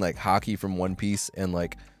between like Haki from One Piece and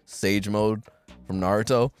like Sage Mode from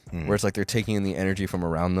Naruto, where it's like they're taking in the energy from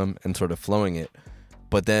around them and sort of flowing it.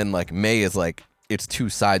 But then like Mei is like it's two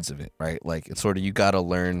sides of it, right? Like it's sort of you gotta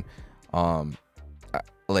learn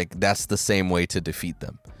like that's the same way to defeat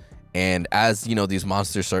them. And as you know, these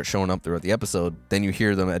monsters start showing up throughout the episode, then you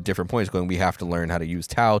hear them at different points going, we have to learn how to use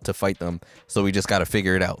Tao to fight them, so we just got to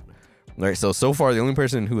figure it out. Right? So far, the only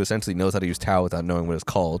person who essentially knows how to use Tao without knowing what it's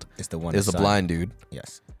called is the blind dude.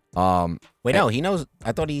 Yes. Wait, no, he knows.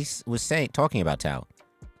 I thought he was talking about Tao.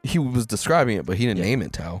 He was describing it, but he didn't name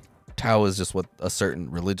it Tao. Tao is just what a certain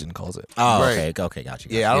religion calls it. Oh, Right. okay, got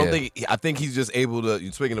you. Yeah, I think he's just able to.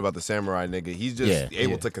 You're speaking about the samurai nigga. He's just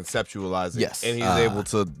able to conceptualize it. Yes. and he's able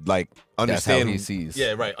to like understand. That's how he sees.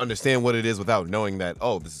 Yeah, right. Understand what it is without knowing that.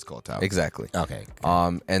 Oh, this is called Tao. Exactly. Okay.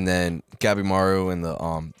 And then Gabimaru and the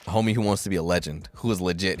homie who wants to be a legend, who is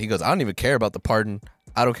legit. He goes, I don't even care about the pardon.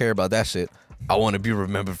 I don't care about that shit. I want to be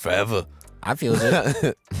remembered forever. I feel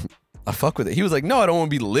it. I fuck with it. He was like, no, I don't want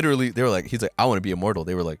to be literally. They were like, he's like, I want to be immortal.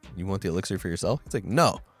 They were like, you want the elixir for yourself? He's like,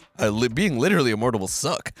 no, being literally immortal will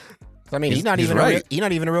suck. I mean, he's not even right. he's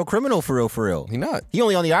not even a real criminal for real. He not. He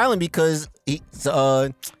only on the island because he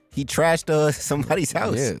trashed somebody's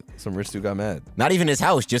house. Yeah, some rich dude got mad. Not even his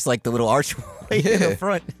house, just like the little archway in the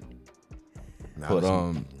front. But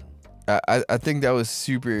I think that was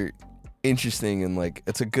super interesting, and like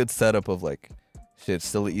it's a good setup of like shit. It's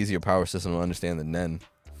still an easier power system to understand than Nen.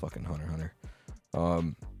 Fucking Hunter.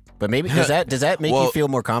 But maybe does that make you feel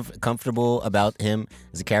more comfortable about him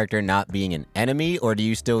as a character not being an enemy, or do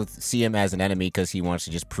you still see him as an enemy because he wants to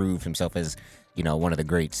just prove himself as one of the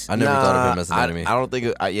greats? I never thought of him as an enemy. I don't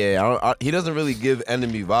think. He doesn't really give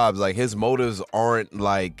enemy vibes. Like his motives aren't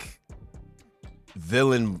like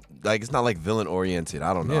villain. Like it's not like villain oriented.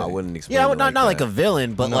 I don't know. I wouldn't explain. Yeah, it not that. like a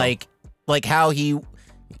villain, but like how he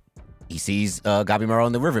sees Gabimaru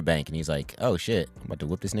on the riverbank and he's like, oh shit, I'm about to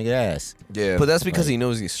whoop this nigga ass. Yeah, but that's because he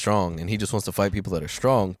knows he's strong and he just wants to fight people that are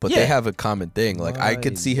strong. But they have a common thing. Like I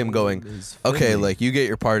could see him going, okay, like you get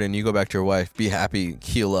your pardon, you go back to your wife, be happy,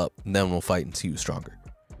 heal up, and then we'll fight and see you stronger.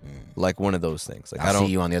 Like one of those things. Like I don't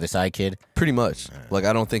see you on the other side, kid. Pretty much. Like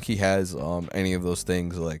I don't think he has any of those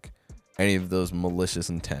things, like any of those malicious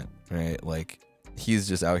intent, right? Like he's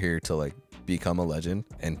just out here to like become a legend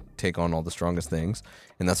and take on all the strongest things.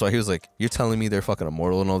 And that's why he was like, you're telling me they're fucking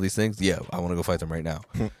immortal and all these things? Yeah, I want to go fight them right now.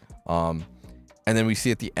 And then we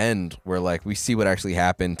see at the end where like we see what actually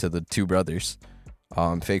happened to the two brothers,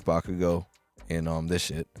 fake Bakugo and this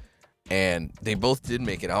shit. And they both did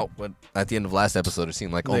make it out, but at the end of last episode it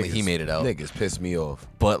seemed like only he made it out. Niggas pissed me off.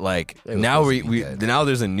 But like now now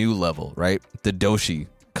there's a new level, right? The Doshi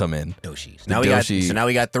come in. Doshis. Now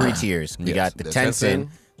we got three tiers. We got the Tenzin,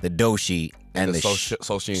 the Doshi, and the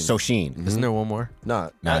Soshin. Soshin. Isn't there one more? Nah,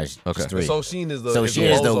 it's okay. three. Soshin is the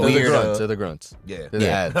weird. Grunts. They're the grunts. Yeah, They're the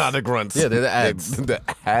ads. Nah, the grunts. Yeah, they're the ads. The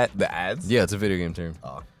ads. Yeah, it's a video game term.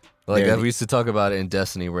 Like that, we used to talk about it in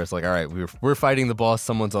Destiny, where it's like, all right, we're fighting the boss.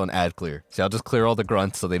 Someone's on ad clear, so I'll just clear all the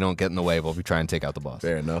grunts so they don't get in the way while we try and take out the boss.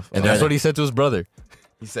 Fair enough. And that's what he said to his brother.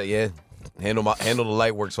 He said, "Yeah, handle the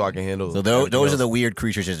light work so I can handle." So those are the weird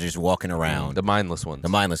creatures that are just walking around. The mindless ones. The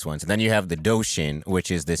mindless ones. And then you have the Doshin,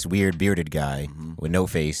 which is this weird bearded guy with no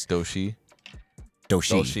face. Doshi.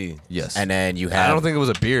 Yes. And then you have... I don't think it was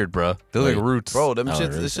a beard, bro. They're like roots. Bro,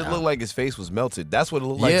 this shit looked like his face was melted. That's what it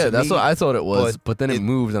looked like. Yeah, to that's me. what I thought it was. But then it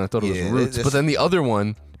moved, and I thought it was roots. But then the other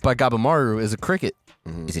one by Gabimaru is a cricket.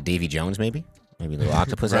 Is it Davy Jones, maybe? Maybe a little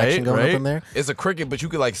octopus action going up in there? It's a cricket, but you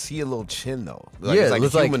could like see a little chin though. Like, yeah, it's like it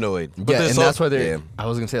looks a humanoid. Like, yeah, and that's why they're... Yeah. I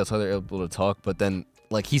was going to say that's why they're able to talk, but then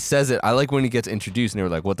like he says it. I like when he gets introduced, and they were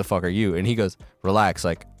like, what the fuck are you? And he goes, relax,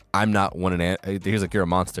 like, I'm not one an. He's like, you're a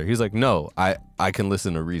monster. He's like, no, I can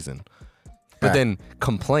listen to reason. But then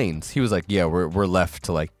complains. He was like, yeah, we're left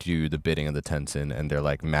to like do the bidding of the Tenzin, and they're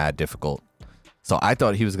like mad difficult. So I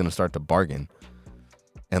thought he was gonna start to bargain,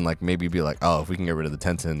 and like maybe be like, oh, if we can get rid of the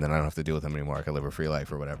Tenzin, then I don't have to deal with him anymore. I can live a free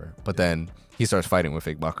life or whatever. But then he starts fighting with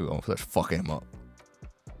fake Bakugo and starts fucking him up.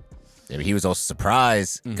 Yeah, but he was also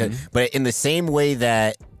surprised. But in the same way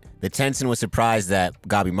that the Tenzin was surprised that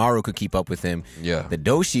Gabimaru could keep up with him. Yeah. The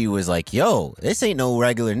Doshi was like, yo, this ain't no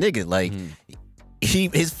regular nigga. Like,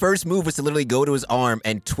 his first move was to literally go to his arm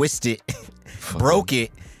and twist it, broke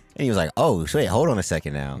it, And he was like, oh, wait, hold on a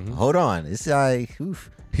second now. Hold on. This guy,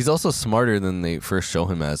 oof. He's also smarter than they first show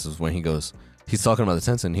him as, is when he's talking about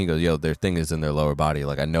the Tensen. He goes, yo, their thing is in their lower body.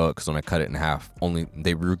 Like, I know it because when I cut it in half, only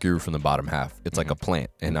they grew from the bottom half. It's like a plant.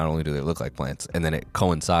 And not only do they look like plants, and then it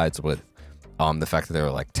coincides with the fact that they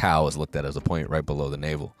were like Tau is looked at as a point right below the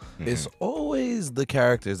navel. It's always the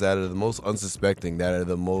characters that are the most unsuspecting, that are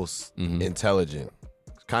the most intelligent.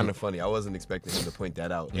 It's kind of funny. I wasn't expecting him to point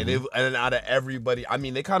that out. And out of everybody, I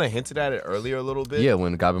mean, they kind of hinted at it earlier a little bit. Yeah,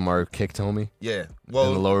 when Gabimaru kicked Homie Yeah. in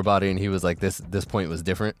the lower body, and he was like, this point was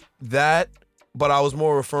different. That, but I was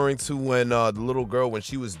more referring to when the little girl, when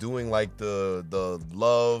she was doing like the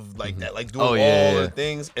love, like that, like doing all the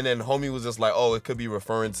things, and then Homie was just like, oh, it could be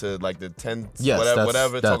referring to like the 10,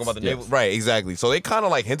 whatever, talking about the navel. Right, exactly. So they kind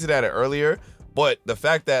of like hinted at it earlier, but the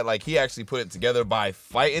fact that like he actually put it together by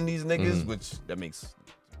fighting these niggas, which that makes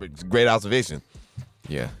great observation.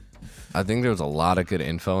 Yeah. I think there was a lot of good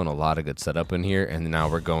info and a lot of good setup in here, and now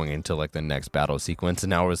we're going into like the next battle sequence, and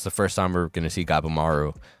now it's the first time we're going to see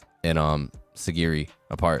Gabimaru and Sagiri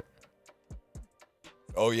apart.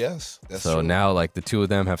 Oh yes, that's so true. now like the two of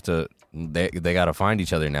them have to they got to find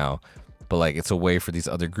each other now, but like it's a way for these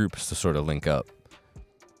other groups to sort of link up.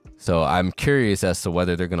 So I'm curious as to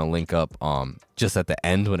whether they're going to link up just at the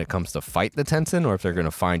end when it comes to fight the Tensen, or if they're going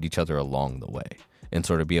to find each other along the way and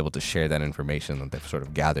sort of be able to share that information that they've sort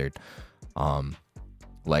of gathered.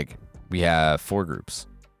 Like we have 4 groups.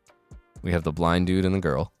 We have the blind dude and the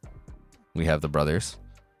girl. We have the brothers.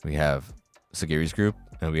 We have Sagiri's group,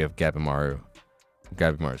 and we have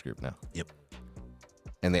Gabimaru's group now. Yep.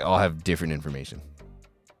 And they all have different information.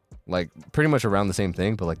 Like, pretty much around the same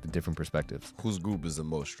thing, but like the different perspectives. Whose group is the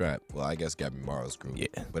most strapped? Well, I guess Gabimaru's group. Yeah.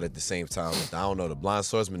 But at the same time, I don't know, the blind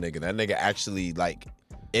swordsman nigga, that nigga actually, like,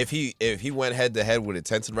 if he went head to head with a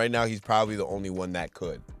Tensen right now, he's probably the only one that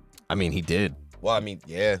could. I mean, he did. Well, I mean,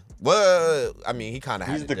 yeah. Well, I mean, he kind of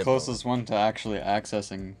had He's the closest one to actually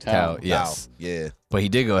accessing Tau, Tau. yes. Yeah. But he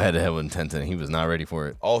did go head to head with Tensen. He was not ready for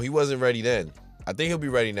it. Oh, he wasn't ready then. I think he'll be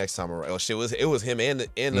ready next time around. Oh shit, it was him and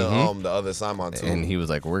the other Simon too. And he was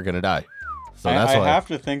like, "We're gonna die." So I that's why have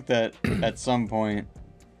to think that at some point,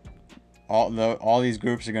 all these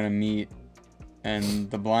groups are gonna meet, and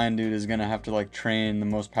the blind dude is gonna have to like train the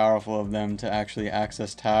most powerful of them to actually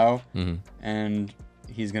access Tau, and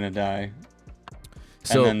he's gonna die.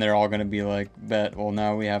 So, and then they're all gonna be like, "Bet, well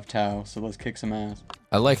now we have Tau, so let's kick some ass."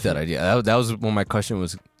 I like that idea. That was when my question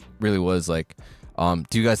was like,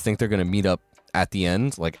 do you guys think they're gonna meet up at the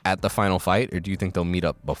end, like at the final fight, or do you think they'll meet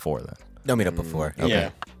up before then? They'll meet up before. Okay. Yeah.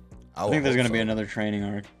 I think there's gonna so. be another training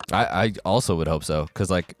arc. I also would hope so, because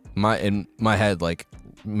like in my head, like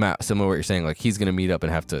Matt, similar to what you're saying, like he's gonna meet up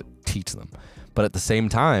and have to teach them, but at the same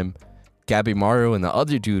time, Gabimaru and the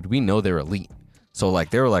other dude, we know they're elite, so like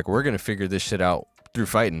they were like, we're gonna figure this shit out through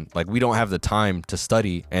fighting. Like we don't have the time to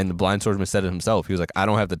study, and the blind swordsman said it himself. He was like, I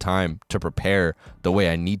don't have the time to prepare the way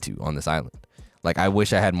I need to on this island. Like I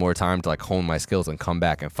wish I had more time to like hone my skills and come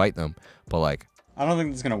back and fight them, but like I don't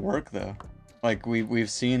think it's gonna work though. Like we've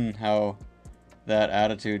seen how that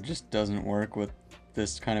attitude just doesn't work with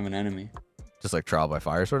this kind of an enemy. Just like trial by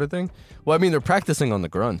fire sort of thing. Well, I mean, they're practicing on the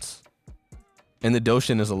grunts, and the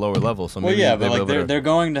Doshin is a lower level, so maybe yeah, but like they're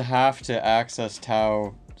going to have to access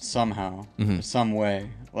Tau somehow, some way.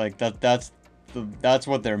 Like that's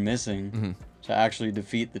what they're missing to actually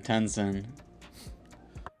defeat the Tensen.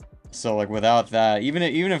 So like without that, even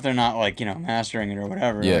if they're not like mastering it or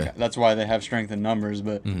whatever, like, that's why they have strength in numbers.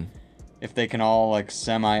 But if they can all like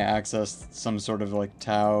semi-access some sort of like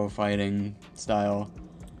Tau fighting style,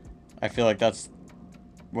 I feel like that's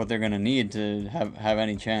what they're gonna need to have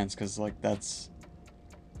any chance. Because like that's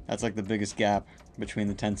like the biggest gap between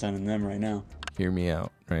the Tensen and them right now. Hear me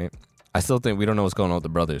out, right? I still think we don't know what's going on with the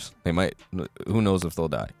brothers. They might. Who knows if they'll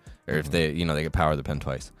die, or if they they get power of the pen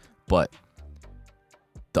twice. But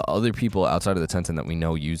the other people outside of the Tensen that we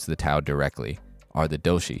know use the Tau directly are the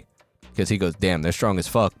Doshi. Because he goes, damn, they're strong as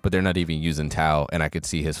fuck, but they're not even using Tau, and I could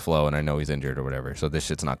see his flow, and I know he's injured or whatever, so this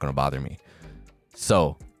shit's not going to bother me.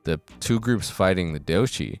 So the two groups fighting the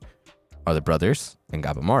Doshi are the brothers and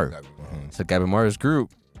Gabimaru. So Gabimaru's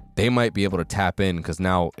group, they might be able to tap in because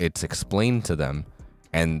now it's explained to them,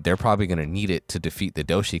 and they're probably going to need it to defeat the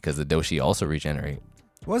Doshi because the Doshi also regenerate.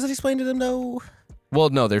 Was it explained to them though? Well,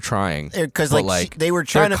 no, they're trying. Because like they were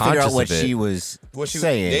trying to figure out what she was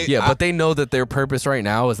saying. But they know that their purpose right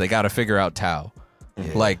now is they got to figure out Tau.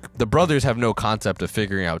 Yeah. Like the brothers have no concept of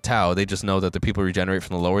figuring out Tau. They just know that the people regenerate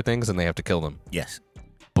from the lower things and they have to kill them. Yes.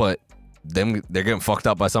 But they're getting fucked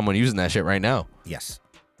up by someone using that shit right now. Yes.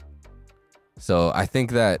 So I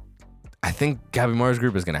think Gabimaru's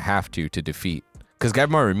group is going to have to defeat Because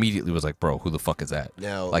Gabimaru immediately was like, bro, who the fuck is that?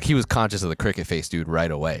 Now, Like, he was conscious of the cricket face dude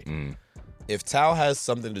right away. if Tao has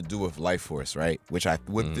something to do with life force, right? Which I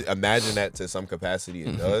would imagine that to some capacity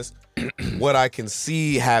it does. What I can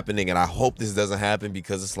see happening, and I hope this doesn't happen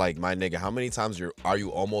because it's like, my nigga, how many times are you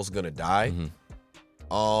almost gonna die?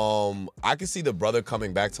 I can see the brother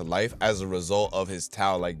coming back to life as a result of his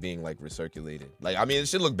Tao like being like recirculated. Like, I mean, it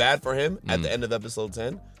should look bad for him at the end of episode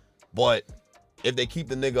 10, but if they keep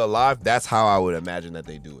the nigga alive, that's how I would imagine that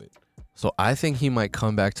they do it. So I think he might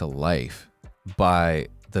come back to life by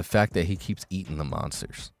the fact that he keeps eating the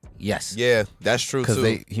monsters. Yes. Yeah, that's true too.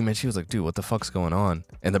 Because he mentioned, he was like, dude, what the fuck's going on?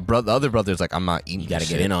 And the other brother's like, I'm not eating. You got to this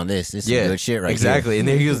get shit. in on this. This is some good shit right exactly. here. And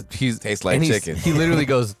then he's Tastes like and chicken. He literally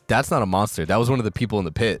goes, that's not a monster. That was one of the people in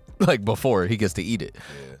the pit. Like, before he gets to eat it.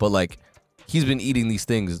 Yeah. But like, he's been eating these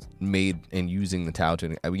things made and using the Tao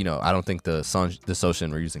to, you know, I don't think the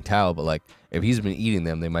Soshin were using Tao, but like, if he's been eating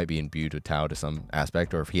them, they might be imbued with Tao to some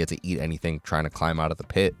aspect, or if he had to eat anything trying to climb out of the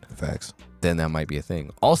pit, Facts. then that might be a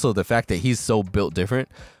thing. Also, the fact that he's so built different,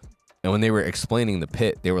 and when they were explaining the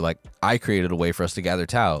pit, they were like, I created a way for us to gather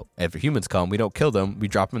Tao. If humans come, we don't kill them, we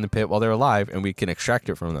drop them in the pit while they're alive, and we can extract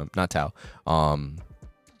it from them. Not Tao.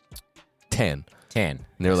 Tan. And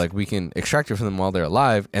they're like, we can extract it from them while they're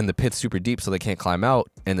alive, and the pit's super deep, so they can't climb out.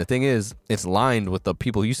 And the thing is, it's lined with the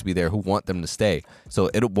people who used to be there who want them to stay, so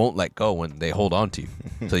it won't let go when they hold on to you.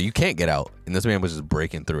 So you can't get out. And this man was just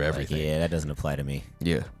breaking through everything. Like, yeah, that doesn't apply to me.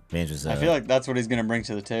 Yeah. Man just, I feel like that's what he's gonna bring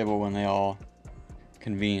to the table when they all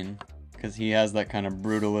convene, because he has that kind of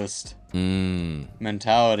brutalist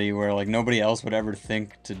mentality where like nobody else would ever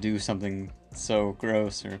think to do something so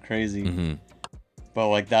gross or crazy. But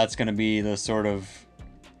like that's gonna be the sort of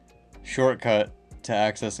shortcut to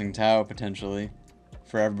accessing Tao potentially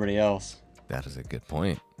for everybody else. That is a good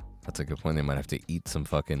point. That's a good point. They might have to eat some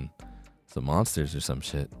monsters or some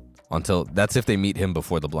shit. That's if they meet him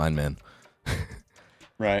before the blind man.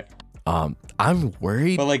 Right. I'm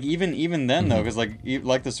worried. But like even then though, because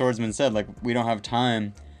like the swordsman said, like we don't have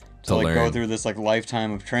time to like go through this like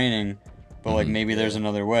lifetime of training. But like maybe there's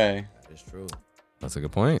another way. It's true. That's a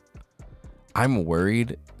good point. I'm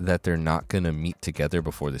worried that they're not going to meet together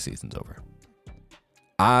before the season's over.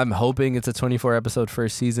 I'm hoping it's a 24 episode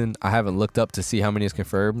first season. I haven't looked up to see how many is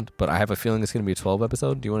confirmed, but I have a feeling it's going to be a 12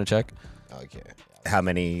 episode. Do you want to check? Okay. How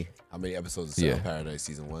many episodes is Paradise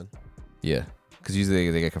season 1? Yeah. Because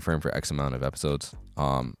usually they get confirmed for X amount of episodes.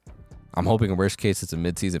 I'm hoping in worst case it's a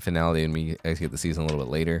mid-season finale and we exit the season a little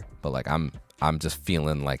bit later. But like I'm just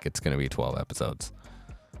feeling like it's going to be 12 episodes.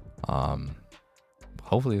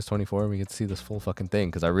 Hopefully it's 24 and we get to see this full fucking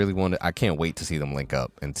thing, because I can't wait to see them link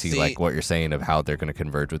up and see like what you're saying of how they're going to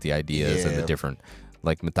converge with the ideas and the different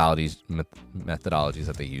like methodologies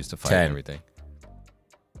that they use to fight and everything.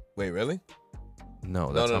 Wait, really?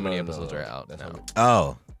 No, that's how many episodes are out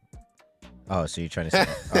now. Oh, so you're trying to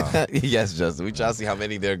say Yes, Justin. We try to see how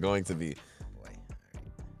many there are going to be.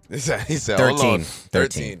 He said 13.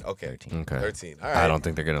 13. Okay. 13. All right. I don't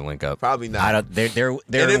think they're gonna link up. Probably not. They're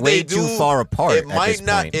way too far apart. It might at this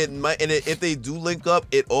not. point. It might. And if they do link up,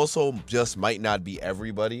 it also just might not be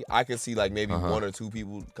everybody. I can see like maybe one or two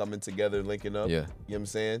people coming together, linking up. Yeah. You know what I'm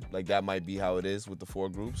saying? Like that might be how it is with the 4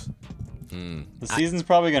 groups. The season's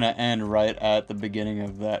probably gonna end right at the beginning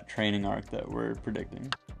of that training arc that we're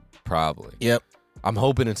predicting. Probably. Yep. I'm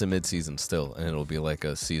hoping it's a mid-season still, and it'll be like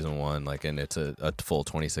a season 1, like, and it's a full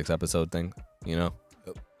 26 episode thing. You know,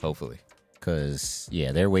 hopefully. Because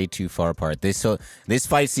they're way too far apart. This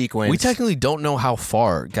fight sequence. We technically don't know how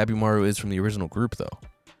far Gabimaru is from the original group, though.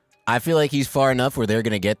 I feel like he's far enough where they're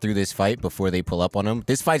gonna get through this fight before they pull up on him.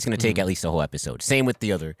 This fight's gonna take at least a whole episode. Same with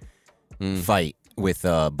the other fight with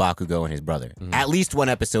Bakugo and his brother. At least one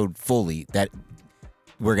episode fully that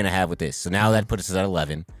we're gonna have with this. So now that puts us at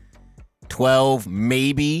 11. 12,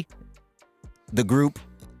 maybe the group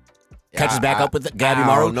catches back up with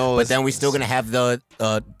Gabimaru, but then we're still gonna have the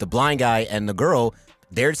blind guy and the girl.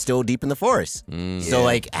 They're still deep in the forest. So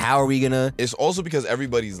like, how are we gonna? It's also because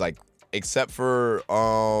everybody's like, except for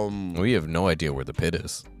we have no idea where the pit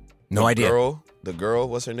is. No idea. The girl,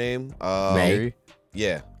 what's her name? May.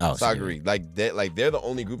 Yeah. Oh, Sagari. They're the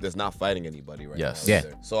only group that's not fighting anybody right now. Yeah.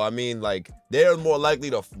 So I mean, like, they're more likely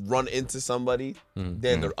to run into somebody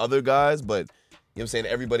than the other guys, but you know what I'm saying?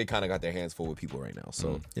 Everybody kind of got their hands full with people right now.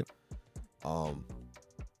 So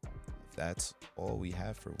that's all we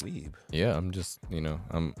have for Weeb. Yeah, I'm just,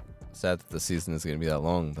 I'm sad that the season is gonna be that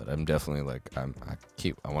long, but I'm definitely like I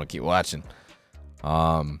want to keep watching.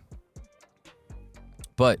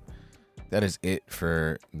 But that is it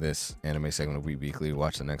for this anime segment of Weeb Weekly.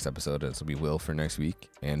 Watch the next episode as we will for next week.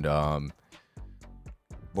 And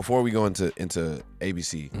before we go into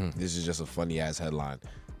ABC, this is just a funny ass headline.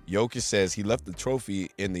 Jokic says he left the trophy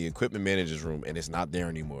in the equipment manager's room and it's not there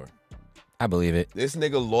anymore. I believe it. This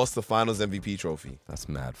nigga lost the Finals MVP trophy. That's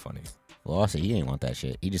mad funny. Well, also, he didn't want that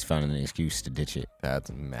shit. He just found an excuse to ditch it.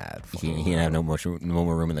 That's mad He funny. didn't have no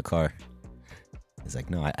more room in the car. He's like,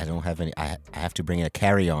 no, I don't have any. I have to bring in a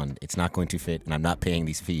carry-on. It's not going to fit, and I'm not paying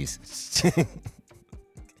these fees.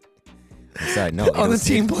 Sorry, no. On the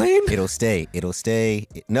team plane? It'll stay.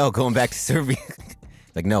 No, going back to Serbia.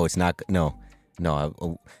 Like, no, it's not. No.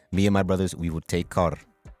 Me and my brothers, we will take car.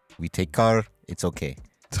 We take car. It's okay.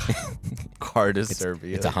 Car to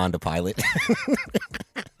Serbia. It's a Honda Pilot.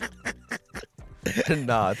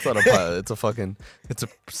 Nah, it's not a Pilot. It's a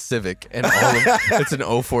Civic, and it's an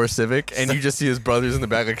 04 Civic, and you just see his brothers in the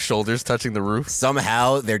back, like shoulders touching the roof.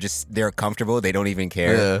 Somehow they're comfortable. They don't even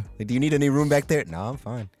care. Yeah. Like, do you need any room back there? No, I'm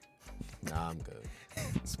fine. Nah, I'm good.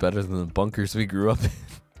 It's better than the bunkers we grew up in.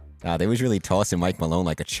 Nah, they was really tossing Mike Malone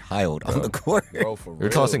like a child on the court. Bro, for real. They're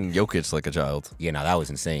tossing Jokic like a child. Yeah, no, that was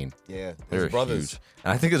insane. Yeah, They're his brothers. huge.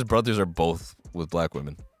 And I think his brothers are both with black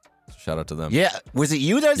women. So shout out to them. Yeah, was it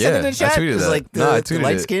you that said it in the I chat? tweeted It was that. like the, No, I the tweeted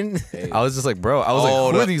light it. skin. Hey. I was just like, bro,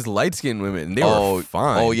 who are these light-skinned women? And they were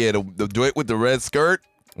fine. Oh yeah, the joint with the red skirt.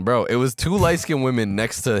 Bro, it was two light-skinned women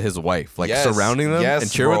next to his wife, like Yes, surrounding them yes, and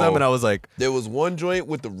cheering with bro. them. And I was like, There was one joint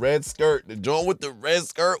with the red skirt. The joint with the red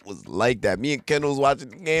skirt was like that. Me and Kendall was watching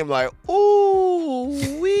the game like, ooh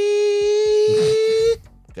wee.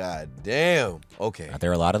 God damn. Okay. Are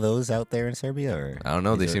there a lot of those out there in Serbia? Or I don't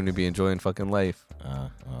know. They seem to be enjoying fucking life.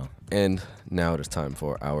 well. And now it is time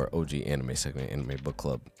for our OG anime segment, Anime Book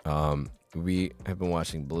Club. We have been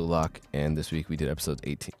watching Blue Lock, and this week we did episodes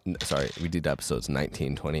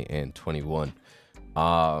 19, 20, and 21.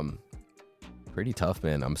 Pretty tough,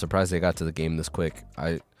 man. I'm surprised they got to the game this quick.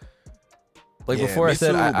 Before I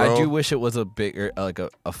said, too, I do bro. wish it was a bigger, like a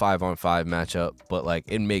 5-on-5 matchup, but like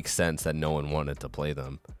it makes sense that no one wanted to play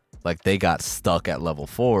them. Like they got stuck at level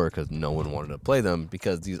 4 because no one wanted to play them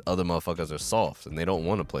because these other motherfuckers are soft and they don't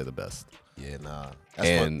want to play the best. Yeah, nah. That's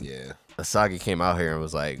And- fun. Yeah. Asagi came out here and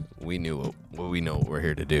was like, we know what we're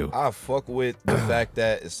here to do. I fuck with the fact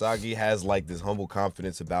that Isagi has like this humble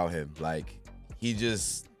confidence about him. Like he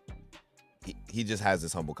just has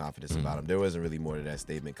this humble confidence about him. There wasn't really more to that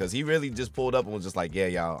statement because he really just pulled up and was just like, yeah,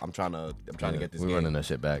 y'all, I'm trying to get this We're game. running that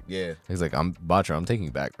shit back. Yeah. He's like, Batra, I'm taking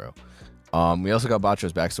you back, bro. We also got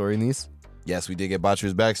Batra's backstory in these. Yes, we did get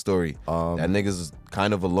Bachu's backstory. That nigga's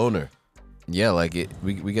kind of a loner. Yeah, like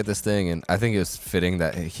we get this thing, and I think it's fitting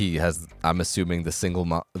that he has. I'm assuming the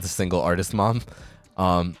single artist mom,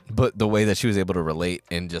 but the way that she was able to relate,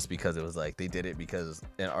 and just because it was like they did it because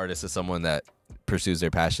an artist is someone that pursues their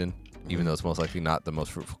passion, even though it's most likely not the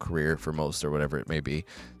most fruitful career for most or whatever it may be.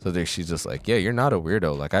 So she's just like, yeah, you're not a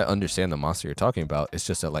weirdo. Like I understand the monster you're talking about. It's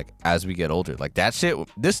just that like as we get older, like that shit.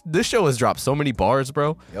 This show has dropped so many bars,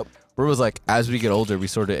 bro. Yep. Where it was like, as we get older, we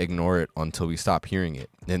sort of ignore it until we stop hearing it.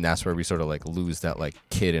 And that's where we sort of like lose that like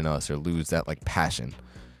kid in us or lose that like passion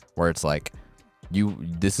where it's like,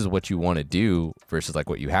 this is what you want to do versus like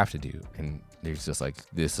what you have to do. And there's just like,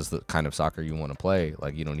 this is the kind of soccer you want to play.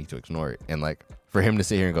 Like, you don't need to ignore it. And like, for him to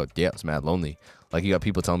sit here and go, yeah, it's mad lonely. Like, you got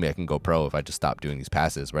people telling me I can go pro if I just stop doing these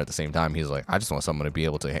passes. Where at the same time, he's like, I just want someone to be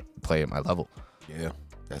able to play at my level. Yeah,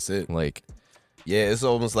 that's it. Like, Yeah, it's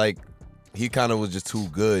almost like he kind of was just too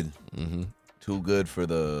good. mm-hmm. Too good for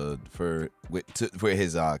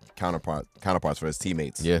his counterparts for his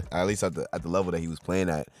teammates. Yeah. At least at the level that he was playing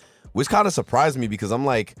at, which kind of surprised me because I'm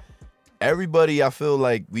like, everybody I feel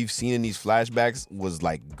like we've seen in these flashbacks was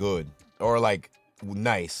like good or like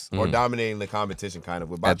nice or dominating the competition kind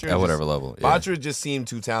of. With at whatever level. Yeah. Batra just seemed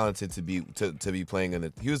too talented to be playing in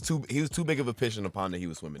the. He was too big of a fish in the pond that he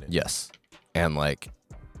was swimming in. Yes, and like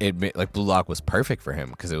like Blue Lock was perfect for him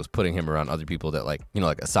because it was putting him around other people that like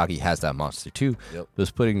like Asagi has that monster too. Yep. It was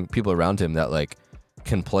putting people around him that like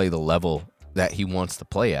can play the level that he wants to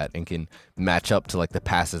play at and can match up to like the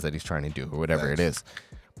passes that he's trying to do or whatever it is.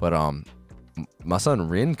 But my son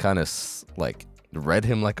Rin kind of like read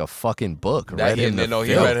him like a fucking book. He read him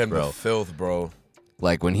the filth, bro.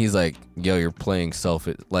 Like when he's like, yo, you're playing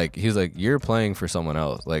like he's like, you're playing for someone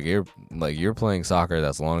else. Like you're playing soccer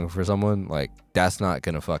that's longing for someone. Like that's not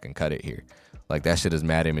gonna fucking cut it here. Like that shit is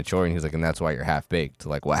mad immature. And he's like, and that's why you're half baked.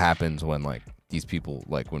 Like what happens when like these people,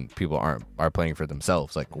 like when people are playing for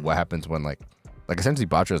themselves? Like what happens when like essentially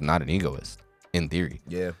Batra is not an egoist in theory.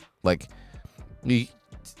 Yeah. Like he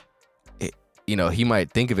might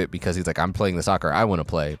think of it because he's like, I'm playing the soccer I want to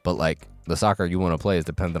play, but like the soccer you want to play is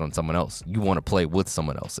dependent on someone else. You want to play with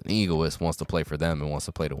someone else. An egoist wants to play for them and wants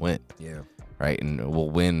to play to win. Yeah. Right. And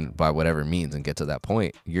will win by whatever means and get to that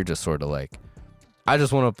point. You're just sort of like, I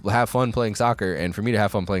just want to have fun playing soccer, and for me to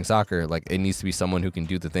have fun playing soccer, like it needs to be someone who can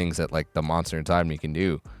do the things that like the monster inside me can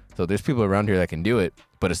do. So there's people around here that can do it,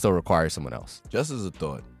 but it still requires someone else. Just as a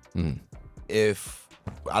thought, if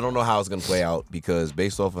I don't know how it's gonna play out because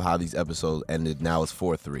based off of how these episodes ended, now it's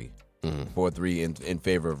 4-3. 4-3 in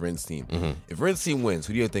favor of Rin's team. If Rin's team wins,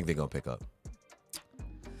 who do you think they're gonna pick up?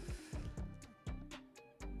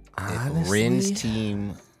 If Rin's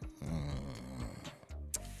team.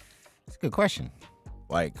 It's a good question.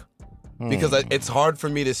 Like, because it's hard for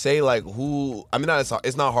me to say like who. I mean,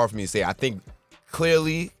 it's not hard for me to say. I think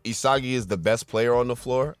clearly Isagi is the best player on the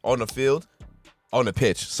floor, on the field, on the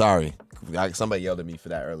pitch. Sorry, somebody yelled at me for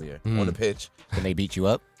that earlier. On the pitch. Can they beat you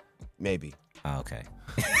up? Maybe. Oh, okay.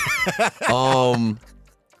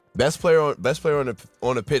 Best player on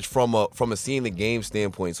the pitch from a seeing the game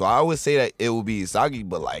standpoint. So I would say that it will be Isagi,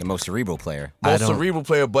 but like The most cerebral player. most cerebral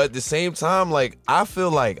player. But at the same time, like I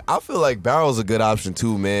feel like Barrow's a good option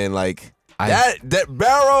too, man. Like that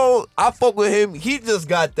Barrow, I fuck with him. He just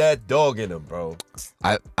got that dog in him, bro.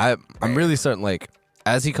 I'm really starting like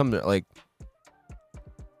as he comes like.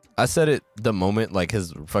 I said it the moment like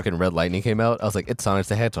his fucking Red Lightning came out. I was like, it's Sonic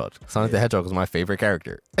the Hedgehog. Sonic the Hedgehog is my favorite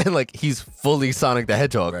character, and like he's fully Sonic the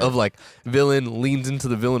Hedgehog of like villain leans into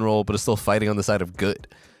the villain role, but is still fighting on the side of good.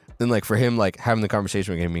 And like for him, like having the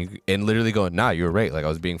conversation with him and literally going, "Nah, you were right. Like I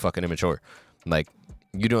was being fucking immature. Like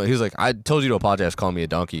you know." He was like, "I told you to apologize, calling me a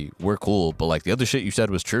donkey. We're cool, but like the other shit you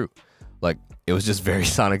said was true. Like it was just very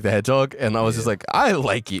Sonic the Hedgehog." And I was just like, "I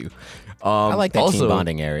like you." I like that also, team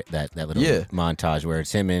bonding area, that little montage where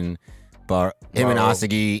it's him and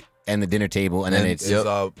Asagi and the dinner table, and then it's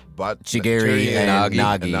Shigeru and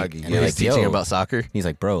Nagi. And he's teaching about soccer. He's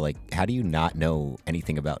like, bro, like, how do you not know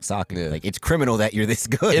anything about soccer? Yeah. Like, it's criminal that you're this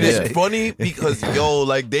good. It is funny because,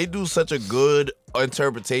 like, they do such a good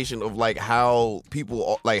interpretation of, like, how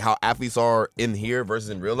people, like, how athletes are in here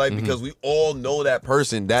versus in real life because we all know that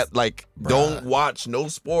person that, like, don't watch no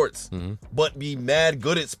sports but be mad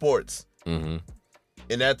good at sports. And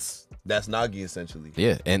that's Nagi, essentially.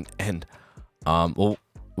 Yeah, and well,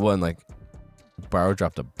 one like Barrow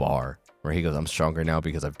dropped a bar where he goes, "I'm stronger now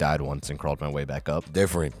because I've died once and crawled my way back up."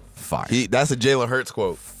 Different. Fire. That's a Jalen Hurts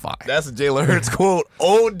quote. Fire. That's a Jalen Hurts quote.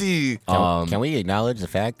 OD. Can we acknowledge the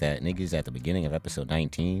fact that niggas at the beginning of episode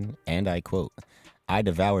 19, and I quote, "I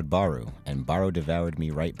devoured Baru, and Baru devoured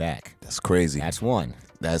me right back." That's crazy. That's one.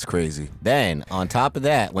 That's crazy. Then, on top of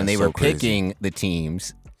that, when they were picking the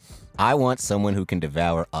teams, I want someone who can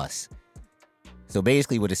devour us. So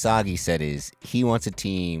basically what Isagi said is he wants a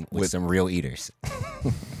team with some real eaters.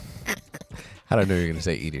 How did I know you were going to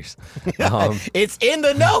say eaters? It's in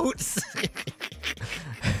the notes.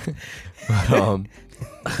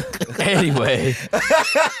 Anyway.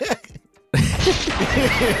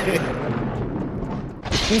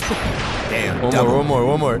 Damn.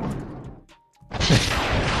 One more.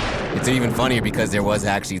 It's even funnier because there was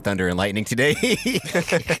actually thunder and lightning today.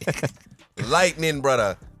 Lightning,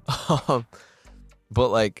 brother. But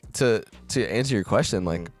like to answer your question,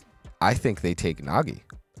 like I think they take Nagi.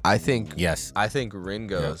 I think Rin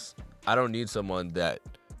goes, I don't need someone that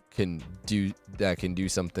can do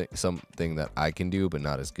something that I can do, but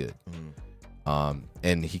not as good.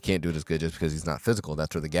 And he can't do it as good just because he's not physical.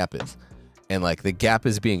 That's where the gap is. And like the gap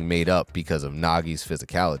is being made up because of Nagi's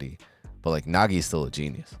physicality. But like Nagi's still a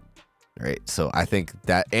genius. Right? So I think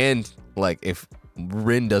that, and like if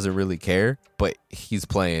Rin doesn't really care, but he's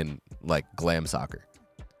playing like glam soccer.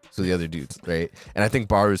 So the other dudes, right? And I think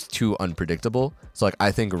Baru's too unpredictable. So like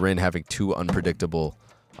I think Rin having two unpredictable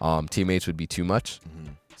teammates would be too much.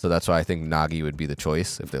 So that's why I think Nagi would be the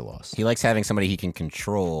choice if they lost. He likes having somebody he can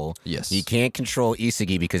control. Yes. He can't control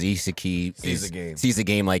Isagi because Isagi sees the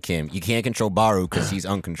game like him. You can't control Baru because he's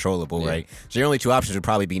uncontrollable, right? So your only two options would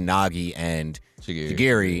probably be Nagi and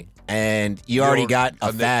Shigeru. And you already got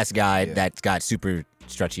a fast guy that's got super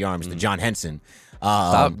stretchy arms, the John Henson.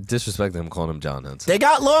 Stop disrespecting him, calling him John Henson. They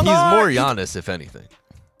got long arms. He's more Giannis, if anything.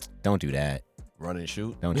 Don't do that. Run and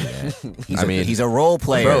shoot. Don't do that. He's a role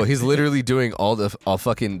player. Bro, he's literally doing all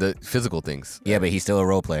fucking the physical things. Yeah, but he's still a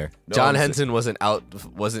role player. John Henson wasn't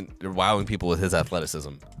wowing people with his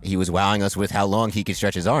athleticism. He was wowing us with how long he could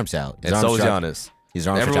stretch his arms out. And so was Giannis. His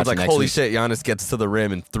arms Everyone's like, holy shit, Giannis gets to the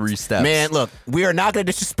rim in 3 steps. Man, look, we are not going to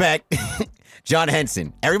disrespect John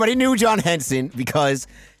Henson. Everybody knew John Henson because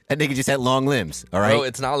that nigga just had long limbs, all right? Bro,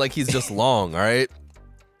 it's not like he's just long, all right?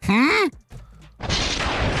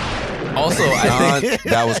 Also, I think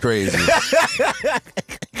that was crazy.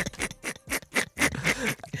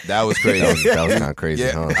 That was crazy. That was kind of crazy,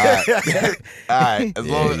 huh? All right. As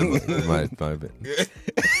long as my bit.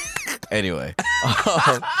 Anyway,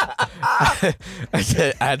 I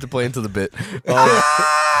had to play into the bit.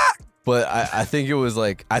 But I think it was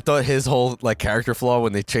like, I thought his whole like character flaw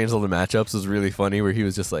when they changed all the matchups was really funny, where he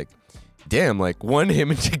was just like, damn, like him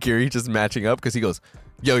and Shaqiri just matching up, because he goes,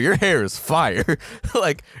 yo, your hair is fire.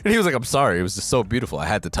 Like, and he was like, I'm sorry, it was just so beautiful, I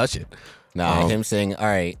had to touch it. Nah, him saying, all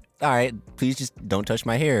right, please just don't touch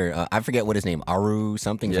my hair. I forget what his name, Aru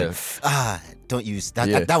something. Yeah. Like, don't use that.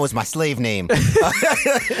 Yeah. That was my slave name.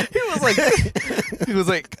 He was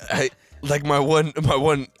like, like my one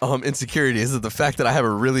insecurity is the fact that I have a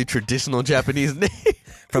really traditional Japanese name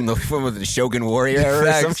from the Shogun Warrior era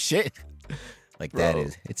or some Facts. shit. Like Bro.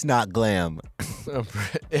 it's not glam.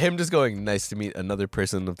 Him just going, nice to meet another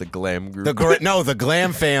person of the glam group. The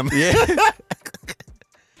glam fam. Yeah.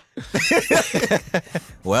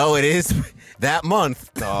 Well, it is that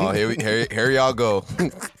month. Oh, here y'all go.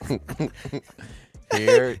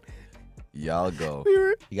 Here y'all go.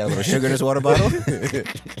 You got a little sugar in this water bottle? A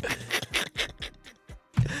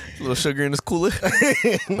little sugar in his cooler.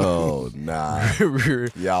 Oh nah,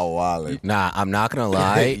 y'all wildin'. Nah, I'm not gonna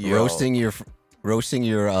lie. Yo. roasting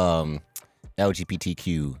your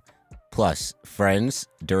LGBTQ plus friends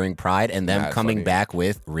during Pride and them Nah, coming funny. back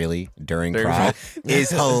with really during During Pride is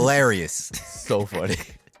hilarious. So funny.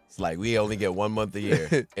 It's like we only get 1 month a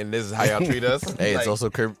year, and this is how y'all treat us. Hey, it's Like, also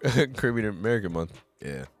Caribbean American month,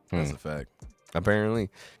 yeah, that's a fact. apparently.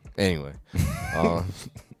 Anyway,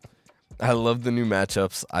 I love the new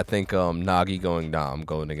matchups. I think Nagi going, I'm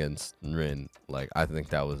going against Rin. Like, I think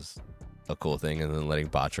that was a cool thing. And then letting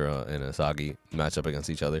Batra and Asagi match up against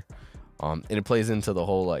each other. And it plays into the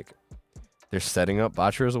whole, like, they're setting up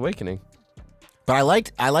Batra's awakening. But I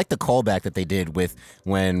liked the callback that they did with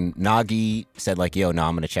when Nagi said like, "Yo, no,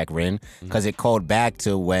 I'm gonna check Rin," because it called back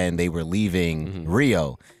to when they were leaving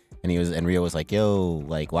Rio, and Rio was like, "Yo,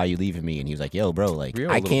 like, why are you leaving me?" And he was like, "Yo, bro, like, Rio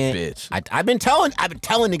a I little can't. bitch. I've been telling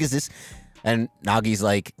niggas this," and Nagi's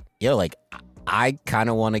like, "Yo, like, I kind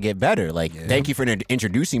of want to get better. Like, thank you for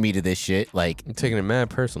introducing me to this shit. Like, I'm taking it mad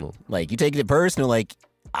personal. you taking it personal. Like,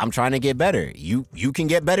 I'm trying to get better. You can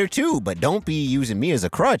get better too, but don't be using me as a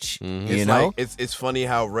crutch. You It's know." like, it's funny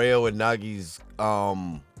how Rayo and Nagi's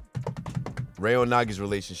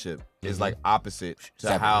relationship is like opposite to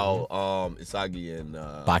Separate. how Isagi and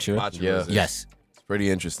Bachira? is. Yes. It's pretty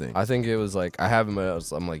interesting. I think it was like, I have him,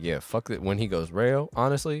 I'm like, yeah, fuck it. When he goes, Rayo,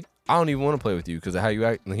 honestly, I don't even want to play with you because of how you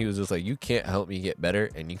act. And he was just like, you can't help me get better,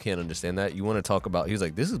 and you can't understand that. You want to talk about, he was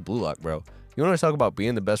like, this is Blue Lock, bro. You want to talk about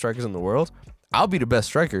being the best strikers in the world? I'll be the best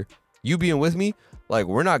striker. You being with me, like,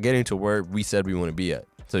 we're not getting to where we said we want to be at.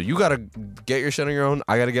 So you got to get your shit on your own.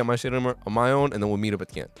 I got to get my shit on my own, and then we'll meet up at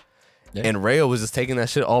the end. Yeah. And Rayo was just taking that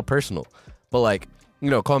shit all personal. But, like, you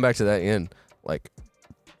know, calling back to that end, like,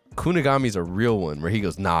 Kunigami's a real one where he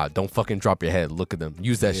goes, nah, don't fucking drop your head. Look at them.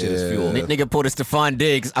 Use that shit as fuel. Nigga pulled a Stephon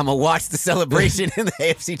Diggs. I'm gonna watch the celebration in the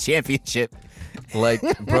AFC Championship. Like,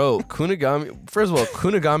 bro, Kunigami, first of all,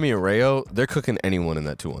 Kunigami and Rayo, they're cooking anyone in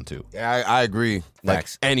that 2-on-2. Yeah, I agree. Like,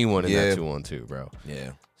 Facts. anyone in Yeah. that 2-on-2, bro.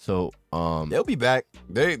 Yeah, So, they'll be back.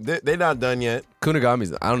 They're not done yet.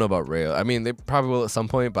 Kunigami's, I don't know about Rayo. I mean, they probably will at some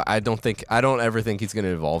point, but I don't ever think he's going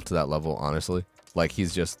to evolve to that level, honestly. Like,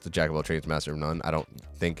 he's just the jack of all trades, master of none. I don't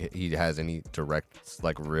think he has any direct,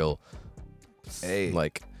 like, real, Hey,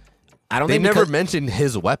 like, I don't they think never because- mentioned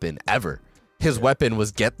his weapon, ever. His weapon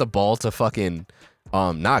was get the ball to fucking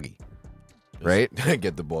Nagi, right?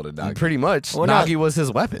 get the ball to Nagi. Pretty much, Well, no. Nagi was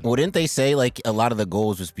his weapon. Well, didn't they say like a lot of the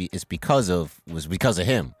goals was because of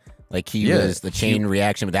him? Like he Yeah. was the chain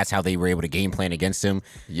reaction, but that's how they were able to game plan against him.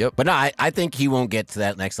 Yep. But no, I think he won't get to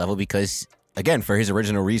that next level because, again, for his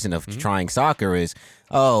original reason of trying soccer is,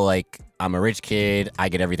 oh, like I'm a rich kid, I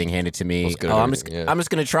get everything handed to me. Let's get Oh, everything, yeah. I'm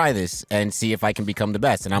just gonna try this and see if I can become the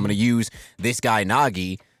best, and I'm gonna use this guy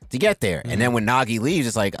Nagi to get there. And then when Nagi leaves,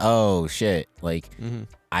 it's like, oh shit, like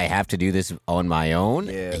I have to do this on my own.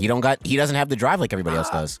 Yeah. He doesn't have the drive like everybody else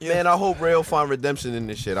does. Man, I hope Rayo find redemption in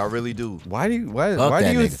this shit. I really do. Why do you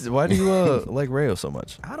that why do you like Rayo so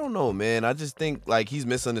much? I don't know, man. I just think like he's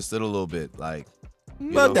misunderstood a little bit. Like,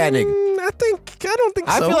 Fuck that nigga. I don't think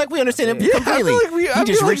so. I feel like we understand him Yeah, I completely. feel like He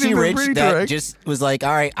just we've Richie been Rich pretty that direct. just was like, all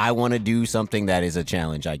right, I want to do something that is a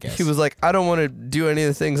challenge, I guess. He was like, I don't want to do any of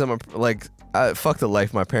the things fuck the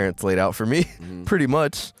life my parents laid out for me, pretty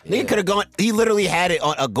much. Nigga could have gone. He literally had it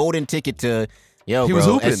on a golden ticket to, yo, He bro. was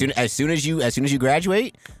hooping. As soon as you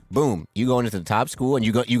graduate, boom, you go into the top school and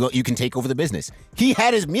you can take over the business. He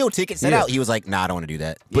had his meal ticket set Yeah. out. He was like, nah, I don't want to do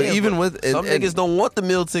that. But yeah, even with some niggas don't want the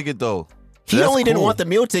meal ticket though. He That's only didn't cool. want the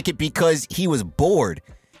meal ticket because he was bored.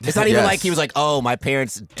 It's not even Yes. like he was like, oh, my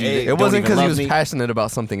parents It wasn't because because he was passionate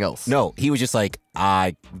about something else. No, he was just like,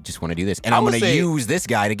 I just want to do this. And I I'm would going to say- use this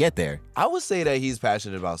guy to get there. I would say that he's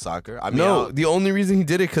passionate about soccer. I mean, No, the only reason he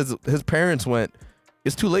did it because his parents went,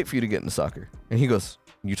 it's too late for you to get into soccer. And he goes,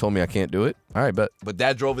 you told me I can't do it? All right, but but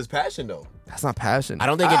that drove his passion though. that's not passion. I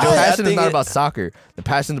don't think it The drove passion is think not it- about soccer. The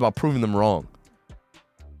passion is about proving them wrong.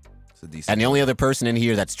 It's a decent. And the only other person in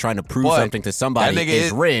here that's trying to prove But something to somebody that nigga is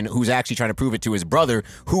is- Rin, who's actually trying to prove it to his brother,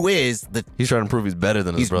 who is He's trying to prove he's better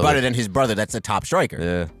than his he's brother. better than his brother. That's a top striker,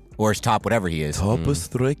 Yeah. or his top whatever he is.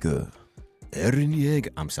 striker. Aaron Yeager.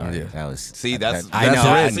 I'm sorry, Yeah. that was. See, that's I That's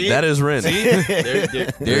know. Rin. See? That is Rin.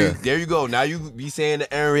 There you go. Now you be saying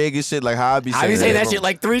the Aaron Yeager shit like how I be saying. I be saying that bro. shit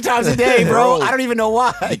like 3 times a day, bro. I don't even know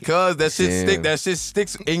why. Because that shit Damn. that shit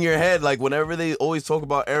sticks in your head. Like whenever they always talk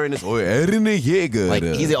about Aaron, it's Aaron Yeager. Like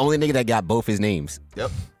he's the only nigga that got both his names,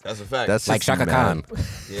 Yep, that's a fact. That's like just Chaka mad. Khan.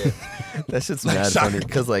 yeah. That shit's Like mad Chaka- funny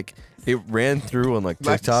because like it ran through on like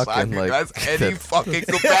Like TikTok and soccer, like that's any fucking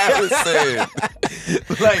comparison.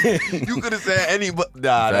 Like you could have said any, but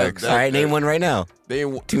nah. Facts. All right, name one right now. They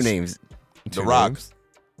ain't 2 names. The Rock.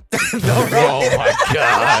 Oh my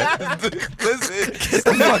god! Listen, Get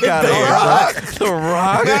the fuck out of The here! Rock. The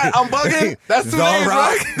Rock. God, I'm bugging. That's 2 The names,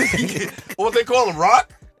 Rock. right? What they call him,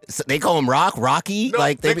 Rock? So they call him Rocky. No,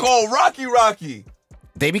 like they call him Rocky.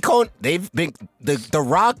 they be calling. They've been the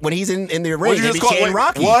Rock when he's in the What ring. you They just be call chanting wait,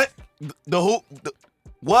 Rocky. What? The who?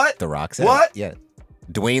 What? The Rock said. What? Yeah.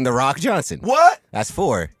 Dwayne the Rock Johnson. What? That's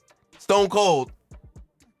 4. Stone Cold.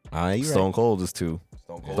 You Stone Cold is 2.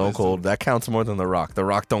 Stone is Cold. That counts more than The Rock. The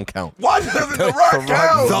Rock don't count. Why doesn't The Rock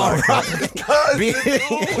count? The Rock. Because Be-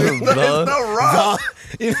 it's The Rock.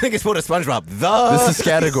 You think it's for the SpongeBob? The. This is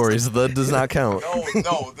categories. The does not count.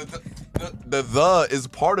 No. The is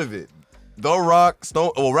part of it. The Rock,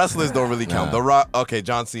 Stone. Well, wrestlers don't really count. Nah. The Rock. Okay,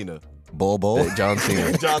 John Cena. Bull. John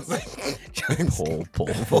Cena. John Cena.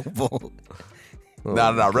 Bull.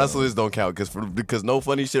 Nah. Wrestlers don't count because no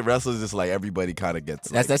funny shit. Wrestlers is like everybody kind of gets.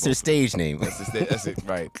 That's their stage name. That's it.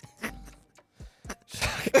 Right.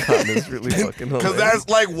 God, that's really fucking Because hilarious. that's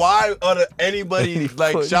like why anybody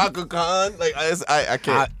like Anybody. Chaka Khan. Like I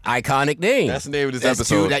can't. Iconic name. That's the name of this That's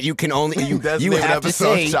episode. 2 that you can only you, That's the you name of the have to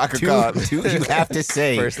episode, say Chaka 2, Khan. 2 you have to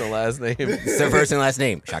say First and last name. it's their first and last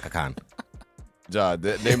name. Shaka Khan. John,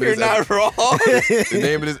 the name of You're this not wrong. the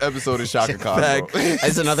name of this episode is Chaka Khan. Fact. Bro.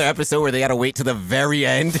 It's another episode where they gotta wait to the very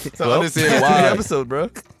end. To understand Back to why. the episode, bro.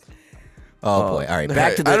 Oh boy! All right,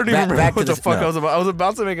 back to the. I don't even back, remember back what to the fuck no. I was about. I was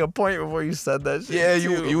about to make a point before you said that shit. Yeah,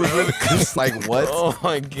 too. you was really just like what? Oh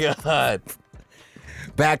my god.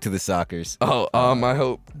 Back to the Sockers. Oh, I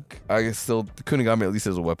hope I still Kunigami at least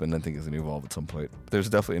as a weapon. I think is gonna evolve at some point. There's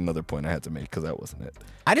definitely another point I had to make because that wasn't it.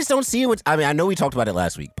 I just don't see it with. I mean, I know we talked about it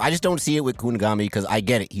last week. But I just don't see it with Kunigami because I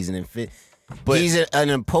get it. He's an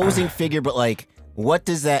imposing figure, but like, what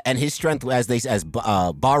does that and his strength as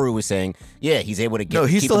Baru was saying? Yeah, he's able to get. No,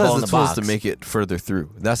 he keep still the ball has in the tools box. to make it further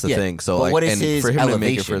through. That's the Yeah, thing. So but like, what is and his for him to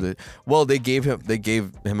make it elevation? further, well, they gave him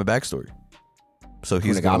a backstory. So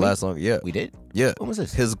he's gonna Kunigami? last long. Yeah, We did. yeah. What was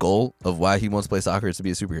this? His goal of why he wants to play soccer is to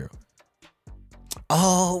be a superhero.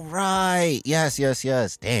 Oh right, yes.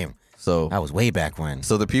 Damn, So that was way back when.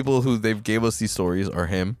 So the people who they've gave us these stories are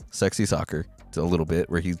him, Sexy Soccer, it's a little bit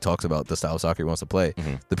where he talks about the style of soccer he wants to play.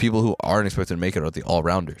 Mm-hmm. The people who aren't expected to make it are the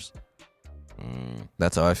all-rounders.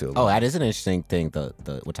 That's how I feel. Oh, about it. that is an interesting thing.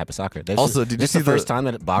 The what type of soccer? Also, did you this see the first time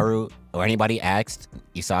that Baru or anybody asked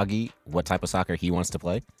Isagi what type of soccer he wants to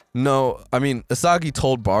play? No, I mean Asagi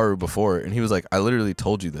told Baru before, and he was like, "I literally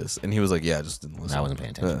told you this," and he was like, "Yeah, I just didn't listen." I wasn't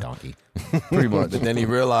paying attention, Yeah. donkey. Pretty much. But then he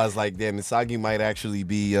realized like, damn, Misagi might actually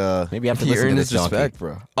be. Maybe I have to He listen to earned this his donkey. respect,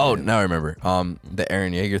 bro. Oh, now I remember. The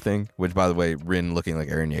Aaron Yeager thing, which by the way, Rin looking like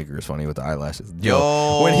Aaron Yeager is funny with the eyelashes.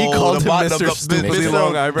 Yo, when he called the him bot- Mr. the- Stupidly Mr.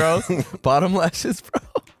 Long Eyebrows, bottom lashes, bro.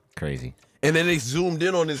 Crazy. And then they zoomed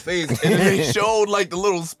in on his face, and then they showed like the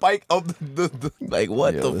little spike of the like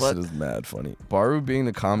what Yo, the this fuck? shit is mad funny. Baru being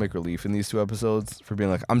the comic relief in these 2 episodes for being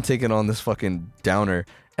like, I'm taking on this fucking downer,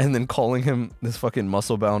 and then calling him this fucking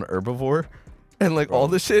muscle-bound herbivore, and like all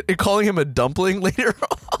this shit, and calling him a dumpling later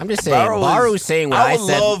on. I'm just saying, Baru's saying what I would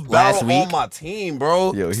said love last Baru week. on my team,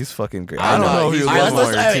 bro. Yo, he's fucking great. I I don't know if he was All right, on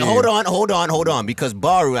let's- your hey, team. hold on, because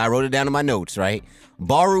Baru, I wrote it down in my notes, right?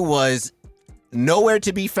 Baru was nowhere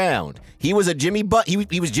to be found. He was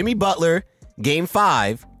he was Jimmy Butler, game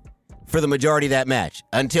 5, for the majority of that match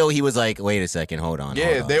until he was like, wait a second, hold on.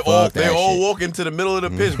 Yeah, hold on. they Fuck all that shit. walk into the middle of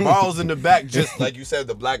the pitch. Baru's in the back, just like you said,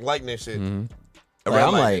 the Black Lightning shit. Like, Red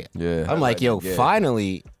I'm Lightning. like, Yeah. I'm like, yo, Yeah.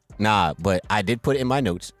 finally, nah. But I did put it in my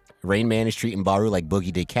notes. Rain Man is treating Baru like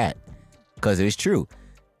Boogie did Cat, because it is true.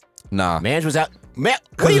 Nah, Mans was out. Man,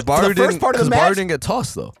 Because the first part of the Baru match, didn't get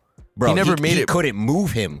tossed though. bro, he never made he it. couldn't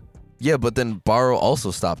move him. Yeah, but then Baru also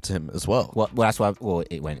stopped him as well. Well, that's why. Well,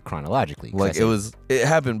 it went chronologically. 'cause Like it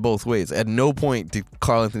happened both ways. At no point did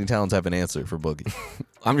Karl Anthony Towns have an answer for Boogie.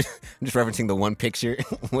 I'm just referencing the one picture.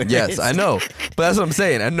 where Yes, it's- I know, but that's what I'm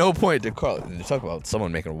saying. At no point did Karl. Talk about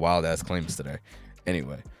someone making wild ass claims today.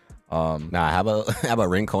 Anyway, Nah, how about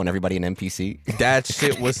Ring calling everybody an NPC? that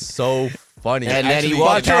shit was so funny. And then he Actually,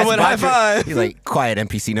 walked Bachar past went high Bachar. five. He's like, quiet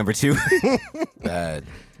NPC number 2. Bad.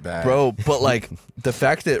 Bro, but like the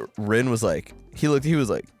fact that Rin was like, he was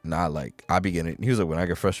like, nah, like I be getting. He was like, when I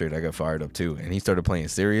get frustrated, I get fired up too, and he started playing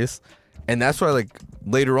serious, and that's why like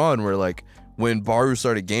later on, where like when Baru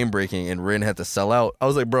started game breaking and Rin had to sell out, I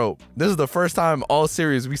was like, bro, this is the first time all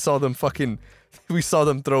series we saw them throw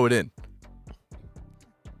it in.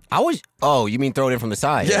 Oh, you mean throw it in from the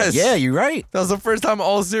side? Yes. Yeah, you're right. That was the first time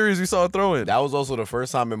all series we saw it throw in. That was also the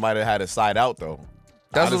first time it might have had a side out though.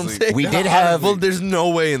 That's Honestly. what I'm saying. We did have- Well, there's no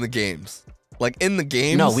way in the games. Like in the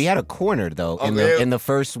games. No, we had a corner though Okay. in the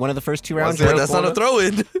first one of the first 2 rounds. But there a that's not a corner? throw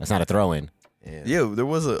in. That's not a throw in. Yeah, there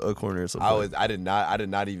was a corner or something.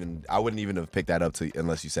 I wouldn't even have picked that up to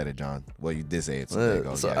unless you said it, John. Well, you did say it. So there you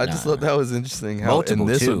go. So Yeah. I just thought that was interesting how Multiple,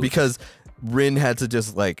 in this too. one, because Rin had to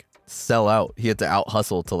just like sell out. He had to out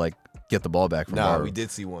hustle to like get the ball back from Nah, Baru. we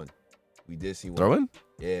did see one. We did see one. Throw in?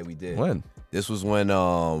 Yeah, we did. When? This was when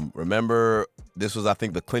remember this was I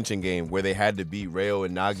think the clinching game where they had to beat Rayo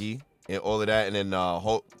and Nagi and all of that, and then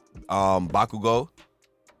Bakugo,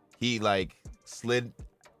 he like slid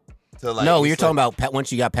to like. No, he you're slid- talking about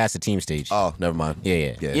once you got past the team stage. Oh, never mind.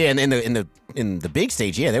 Yeah. Yeah. And in the big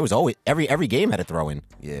stage, yeah, there was always every game had a throw in.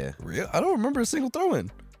 Yeah. Real? I don't remember a single throw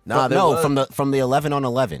in. Nah, there no, was. from the 11 on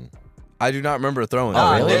 11. I do not remember a throw in.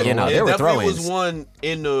 Oh, really? There, Yeah, no, there were definitely throw-ins. was one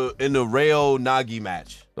in the Rayo Nagi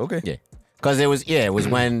match. Okay. Yeah. Because it was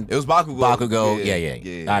when It was Bakugo. Bakugo.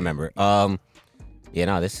 Yeah. I remember. Yeah,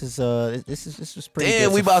 no, this was pretty Damn,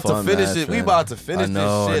 good. we about to fun finish match, it. We man. about to finish I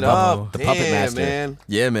know, this shit I know. up. The Puppet Damn, Master. man.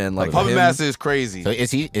 Yeah, man. Like Puppet him- Master is crazy. So is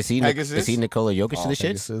he Pegasus? Nikola Jokic to Oh, the shits?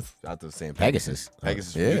 Pegasus. Not the same. Pegasus.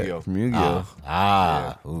 Pegasus from Yeah, Yu-Gi-Oh. from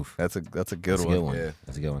Yu-Gi-Oh. Oof. That's a good That's a one. good one. Yeah.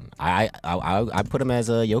 That's a good one. I put him as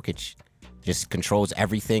a Jokic. Just controls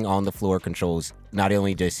everything on the floor. Controls not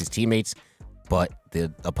only just his teammates, but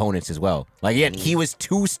the opponents as well. Like he was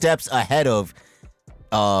 2 steps ahead of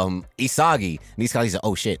Isagi. And Isagi's like,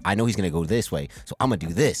 oh shit, I know he's gonna go this way, so I'm gonna do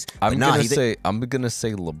this. But I'm nah, gonna he say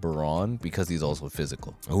LeBron because he's also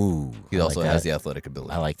physical. ooh, He I also like has that. the athletic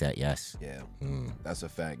ability. I like that. Yes. Yeah, Mm. that's a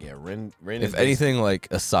fact. Yeah, Ren If is anything, like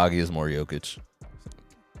Asagi is more Jokic.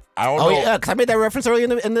 I don't Oh know. yeah, because I made that reference earlier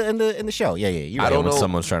in the show. Yeah. You're I right. don't When know.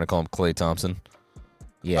 someone's trying to call him Klay Thompson.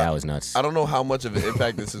 Yeah, that was nuts. I don't know how much of an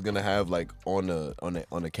impact this is gonna have, like on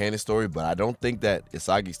the canon story, but I don't think that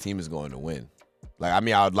Isagi's team is going to win. Like, I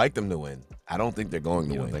mean, I would like them to win. I don't think they're going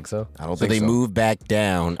to You win. don't think so? I don't So think they so. move back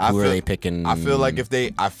down. I Who are feel- they picking? I feel like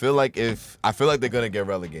I feel like they're gonna get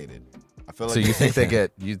relegated. I feel like So you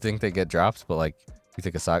think they get drops, but like you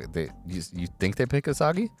think Asagi? You think they pick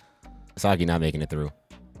Asagi? Sagi not making it through?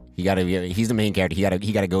 He's the main character. He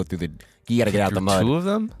gotta go through the. He gotta get out the Through mud. 2 of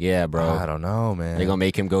them? Yeah, bro. I don't know, man. They're gonna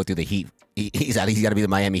make him go through the heat. He's got to be the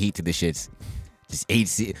Miami Heat to the shits. Just 8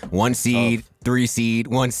 seed, 1 seed, 3 seed,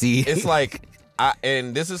 1 seed. it's like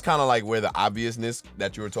and this is kind of like where the obviousness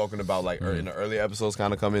that you were talking about, like in the earlier episodes,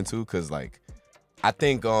 kind of come into, because like I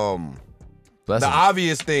think That's the a-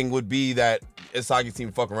 obvious thing would be that Isagi's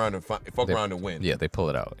team fuck around and win. yeah, they pull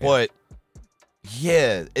it out. Yeah. But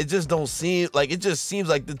yeah, it just don't seem like, it just seems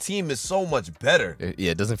like the team is so much better.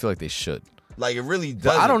 It doesn't feel like they should. Like, it really does.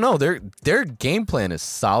 But I don't know. Their game plan is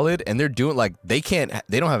solid, and they're doing like they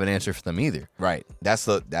don't have an answer for them either. Right. That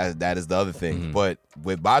is the other thing. Mm-hmm. But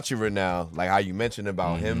with Bachira now, like how you mentioned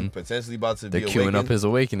about him potentially about to They're be queuing up awakened, his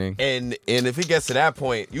awakening. and if it gets to that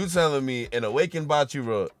point, you telling me an awakened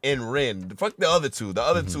Bachira and Ren, fuck the other two. The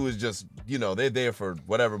other two is just, they're there for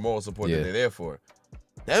whatever moral support that Yeah. they're there for.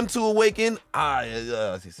 Them two awaken,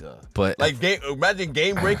 But like imagine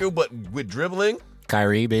game breaker, but with dribbling.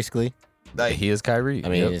 Kyrie, basically. Like, he is Kyrie. I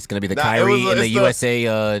mean, Yep. it's gonna be the Nah, Kyrie it's in the the-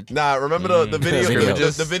 USA. nah, remember the video, Video.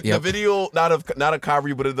 the video, not of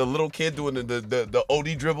Kyrie, but of the little kid doing the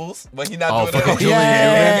OD dribbles, but he not Oh, doing fucking it. Julian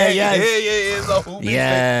Yeah, yeah, yes. So who makes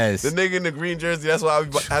Yes. the nigga in the green jersey? That's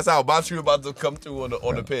how Bachira about to come through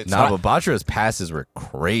on the pitch. Nah, but Bachira's passes were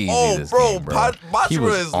crazy. oh, this bro, game, bro. Bachira he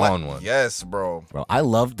was is on like, one. yes, bro. Bro, I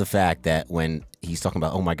love the fact that when he's talking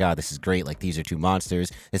about, oh my God, this is great. Like, these are 2 monsters.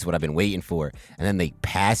 This is what I've been waiting for. And then they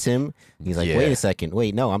pass him. And he's like, Yeah. wait a second.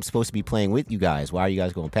 Wait, no, I'm supposed to be playing with you guys. Why are you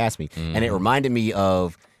guys going past me? And it reminded me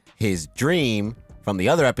of his dream from the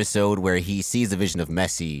other episode where he sees the vision of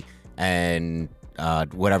Messi and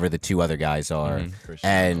whatever the two other guys are,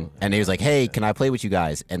 and he was like, "Hey, can I play with you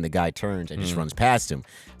guys?" And the guy turns and just runs past him.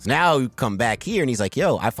 So now you come back here and he's like,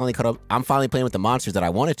 "Yo, I finally caught up. I'm finally playing with the monsters that I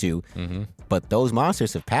wanted to, but those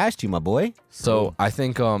monsters have passed you, my boy." So I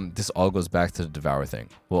think this all goes back to the Devour thing.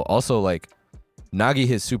 Well, also like Nagi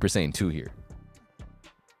hit Super Saiyan 2 here.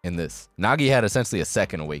 In this, Nagi had essentially a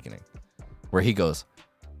second awakening, where he goes,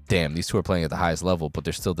 "Damn, these two are playing at the highest level, but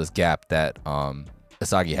there's still this gap that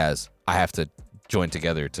Asagi has. I have to join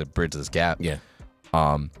together to bridge this gap." Yeah.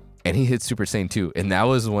 And he hit Super Saiyan 2, and that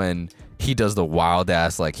was when he does the wild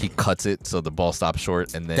ass, like he cuts it so the ball stops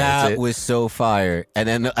short, and then That was so fire. And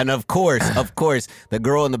then, and of course, the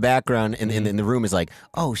girl in the background in the room is like,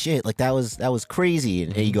 "Oh shit, like that was crazy."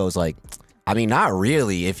 And he goes like, "I mean, not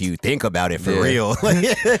really if you think about it for real."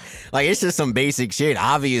 Like it's just some basic shit.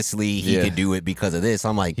 Obviously, he could do it because of this.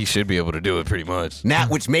 I'm like, he should be able to do it pretty much. now,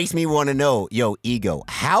 which makes me want to know, yo, Ego,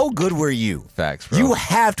 how good were you? Facts, bro. You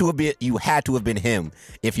had to have been him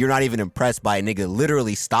if you're not even impressed by a nigga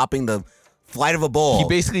literally stopping the flight of a ball. He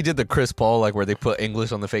basically did the Chris Paul, like where they put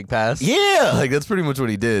English on the fake pass. Yeah. Like that's pretty much what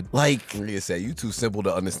he did. Like, Nigga said, "You too simple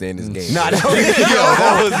to understand this game." nah, Yo,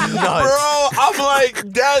 that was nuts. Bro, I'm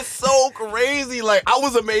like, that's so crazy. Like, I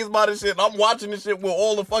was amazed by this shit. I'm watching this shit with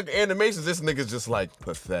all the fucking animations. This nigga's just like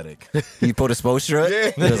pathetic. he put a poster.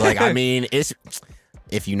 Yeah. He was like, I mean, it's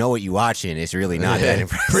if you know what you're watching, it's really not that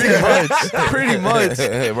impressive. Pretty much.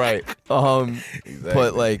 Right.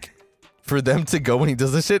 But like for them to go when he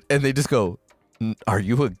does this shit and they just go, "Are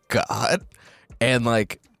you a god?" And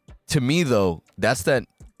like to me though, that's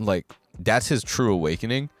his true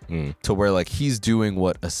awakening to where like he's doing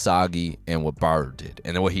what Asagi and what Baru did,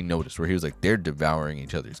 and then what he noticed where he was like, they're devouring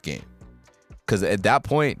each other's game. Because at that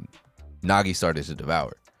point, Nagi started to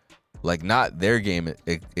devour. Like not their game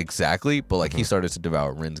exactly, but like he started to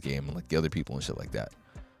devour Rin's game and like the other people and shit like that.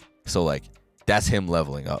 So like that's him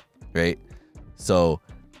leveling up, right? So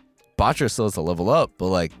Batra still has to level up, but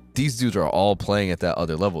like these dudes are all playing at that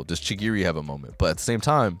other level. Does Chigiri have a moment? But at the same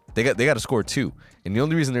time, they got to score 2, and the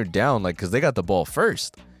only reason they're down, like, because they got the ball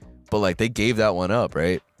first, but like they gave that one up,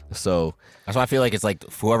 right? So That's why I feel like it's like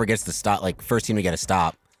whoever gets the stop, like first team to get a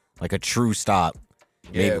stop, like a true stop,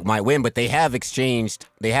 maybe might win. But they have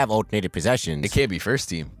alternated possessions. it can't be first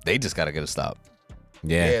team. They just got to get a stop.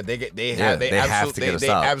 Yeah. They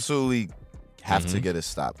absolutely have to get a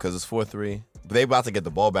stop because it's 4-3. But they about to get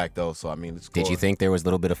the ball back though, so I mean, it's Did you think there was a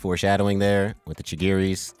little bit of foreshadowing there with the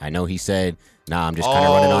Chigiris? I know he said, "Nah, I'm just kind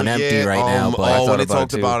of running on empty right now." But when they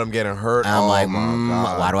talked about him getting hurt, I'm like, my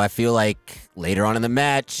God. why do I feel like later on in the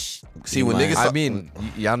match? See, when niggas- I mean,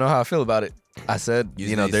 y'all know how I feel about it. I said, they're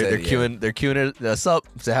queuing us up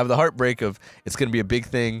to have the heartbreak of it's gonna be a big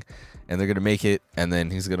thing, and they're gonna make it, and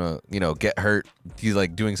then he's gonna, get hurt. He's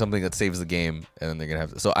like doing something that saves the game, and then they're gonna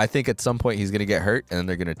have. So I think at some point he's gonna get hurt, and then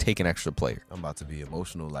they're gonna take an extra player. I'm about to be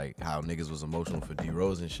emotional, like how niggas was emotional for D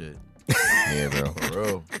Rose and shit. Yeah, bro.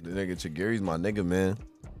 Bro, the nigga Chigiri's my nigga, man.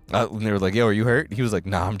 And they were like, "Yo, are you hurt?" He was like,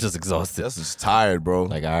 "Nah, I'm just exhausted." That's just tired, bro.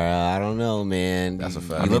 Like, I don't know, man. That's a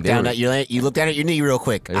fact. You look down at your knee real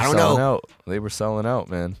quick. They were I don't selling know. out. They were selling out,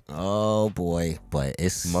 man. Oh boy, but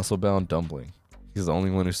it's Muscle bound dumpling. He's the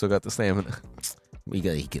only one who still got the stamina.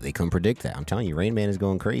 they couldn't predict that. I'm telling you, Rain Man is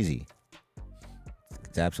going crazy.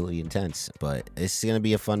 It's absolutely intense, but it's gonna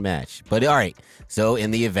be a fun match. But all right, so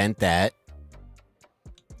in the event that,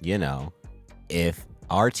 if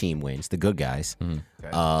our team wins, the good guys,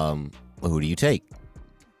 who do you take?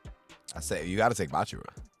 I say you got to take Bachira.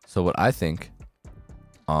 So what I think,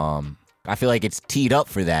 I feel like it's teed up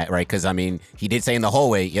for that, right? Because I mean, he did say in the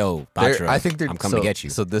hallway, "Yo, Batra, I think I'm coming to get you."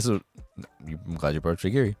 So this is. I'm glad you brought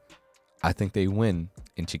Chigiri. I think they win,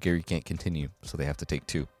 and Chigiri can't continue, so they have to take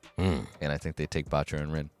 2. And I think they take Batra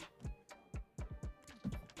and Rin.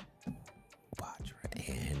 Batra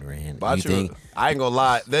and Rin. Bachira, You think? I ain't gonna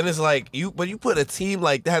lie. Then it's like you put a team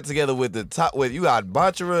like that together with the top. With you got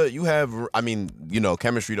Bachira, you have. I mean,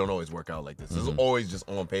 chemistry don't always work out like this. It's always just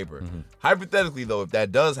on paper. Hypothetically, though, if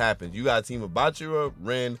that does happen, you got a team of Bachira,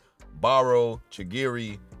 Rin, Baro,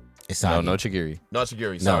 Chigiri. Isagi. No Chigiri. Not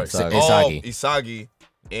Chigiri. No, Sorry, Isagi. Isagi,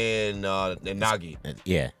 and Nagi.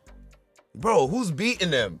 Yeah. Bro, who's beating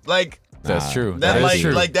them? Like That's true. that. That is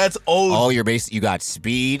true. Like that's old. All your base, you got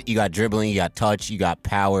speed, you got dribbling, you got touch, you got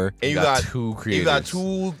power. and you got 2 creators. You got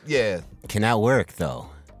 2. Yeah. Can that work though?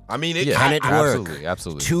 I mean, Can it work?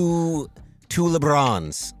 Absolutely. Two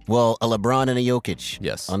LeBrons. Well, a LeBron and a Jokic.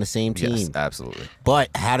 Yes. On the same team. Yes, absolutely.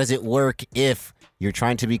 But how does it work if you're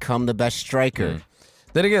trying to become the best striker?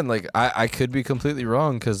 Then again, like I could be completely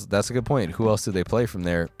wrong because that's a good point. Who else did they play from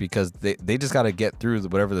there? Because they just got to get through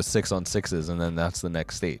whatever the 6-on-6 is, and then that's the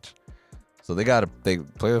next stage. So they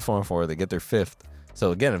play the 4-on-4. They get their 5th.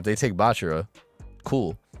 So again, if they take Bachara,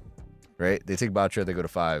 cool, right? They take Bachara, they go to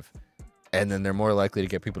 5. And then they're more likely to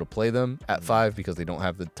get people to play them at 5 because they don't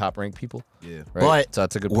have the top ranked people. Yeah. Right? But so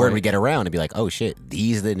that's a good where point. we get around and be like, oh shit,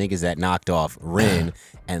 these are the niggas that knocked off Rin,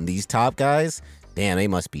 and these top guys, damn, they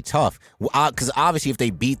must be tough. Because obviously, if they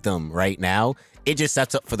beat them right now, it just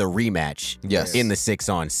sets up for the rematch. Yes. In the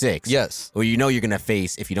 6-on-6. Yes. Well, you know you're gonna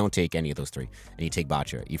face, if you don't take any of those 3 and you take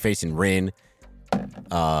Bachara, you're facing Rin,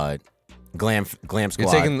 Glam Squad. You're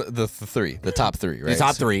taking the 3, the top 3, right? The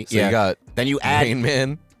top 3. So yeah. you got then you add Rain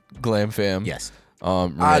Man, Glam Fam. Yes.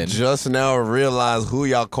 I Rin. just now realized who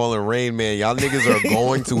y'all calling Rain Man. Y'all niggas are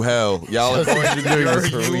going to hell. Y'all are going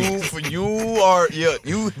to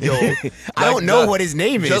I don't know what his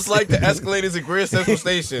name is. Just like the escalators at Grand Central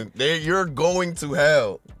Station, you're going to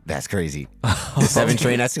hell. That's crazy. The 7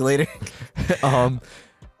 train escalator.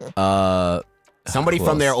 Somebody who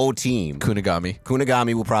from their else? old team.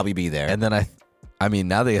 Kunigami. will probably be there. And then I mean,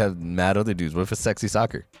 now they have mad other dudes. What if it's Sexy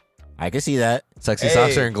Soccer? I can see that. Sexy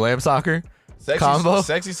Soccer and Glam Soccer? Combo?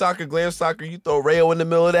 Sexy soccer, glam soccer. You throw Rayo in the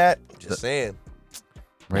middle of that. Just saying.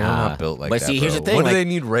 Rayo not built like but that. see, here's bro. the thing, What like- do they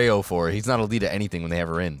need Rayo for? He's not a lead at anything when they have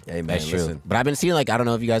her in. Hey man, That's true. listen. But I've been seeing, like, I don't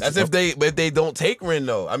know if you guys. That's if they don't take Rin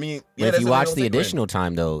though. I mean, But if you watch the additional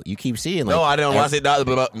time, though, you keep seeing, like. No, I didn't watch it. They're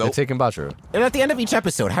Nope. taking Bachara. And at the end of each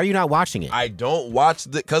episode, how are you not watching it? I don't watch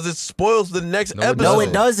because it spoils the next No, it episode. No,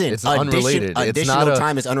 it doesn't. It's unrelated. It's Additional not a-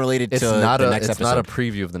 time is unrelated It's to not the a. next It's episode. not a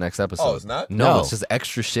preview of the next episode. Oh, it's not? No, No. it's just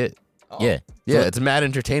extra shit. Yeah. Yeah, it's mad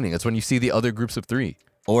entertaining. It's when you see the other groups of 3.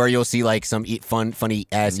 Or you'll see, like, some funny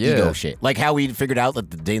ass Yeah. ego shit. Like how we figured out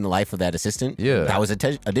that the day in the life of that assistant. Yeah. That was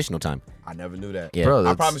additional time. I never knew that. Yeah. Bro, I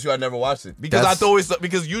that's- promise you, I never watched it because I That's- thought it's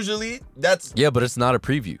because usually that's. Yeah, but it's not a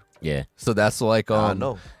preview. Yeah. So that's like I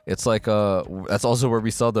know. It's like that's also where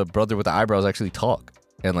we saw the brother with the eyebrows actually talk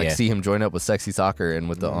and like Yeah. see him join up with Sexy Soccer and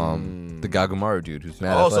with the Gagumaru dude who's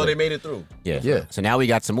mad. Oh, so athletic. they made it through. Yeah. Yeah. So now we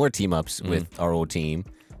got some more team ups with our old team.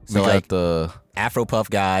 we So, got like, the Afro Puff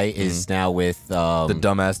guy is now with the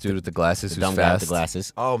dumbass dude with the glasses the who's dumb guy with fast. the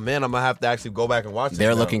glasses. Oh man, I'm gonna have to actually go back and watch. They're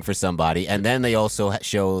this now. looking for somebody, and then they also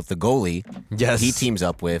show the goalie. Yes. He teams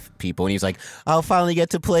up with people, and he's like, "I'll finally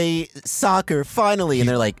get to play soccer, finally." And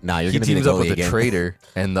they're like, "Nah, you're He gonna be the teams up goalie with again." the traitor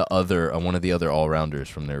and the other one of the other all rounders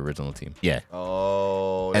from their original team. Yeah,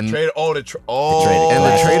 Oh, And- the trader. Oh, the traitor. And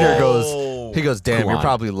the Oh. trader goes, he goes, "Damn, you're Kwan.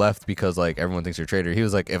 probably left because like everyone thinks you're a traitor." He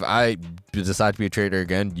was like, "If I decide to be a traitor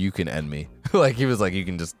again, you can end me." Like he was like, "You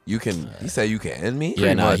can just." You can. He said you can end me.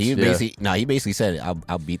 yeah. No, much, he yeah. basically said,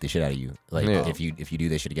 "I'll beat the shit out of you, like Yeah. if you do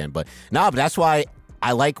this shit again." But but that's why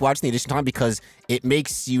I like watching the additional time because it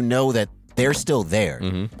makes you know that they're still there.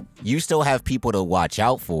 You still have people to watch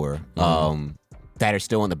out for. That are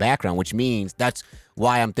still in the background, which means that's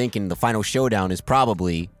why I'm thinking the final showdown is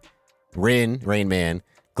probably Rain Man,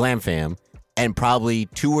 Glam Fam, and probably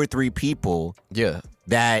 2 or 3 people Yeah.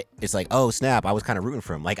 that it's like, oh snap, I was kind of rooting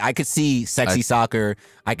for him. Like I could see Sexy Soccer,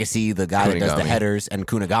 I could see the guy that does the Kunigami. headers, and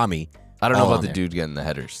Kunigami. I don't know all about on the there. dude getting the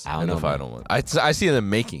headers I don't in the know, man. final one. I see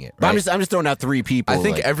them making it. But Right? I'm just throwing out 3 people. I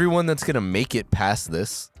think like, everyone that's gonna make it past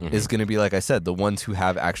this is gonna be like I said, the ones who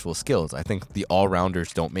have actual skills. I think the all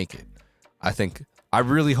rounders don't make it. I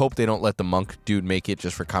really hope they don't let the monk dude make it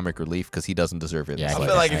just for comic relief because he doesn't deserve it. in Yeah, the I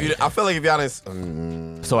slightest. I feel like if you're honest,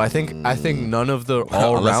 So I think none of the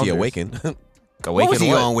all unless rounders he awakened. what was he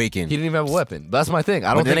what? on Awaken? He didn't even have a weapon. That's my thing.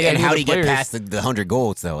 I But don't then think again, any how of did the he get players- past the 100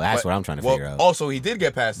 golds though? That's what I'm trying to figure out. Also, he did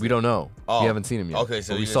get past. We don't know. Oh. We haven't seen him yet. Okay,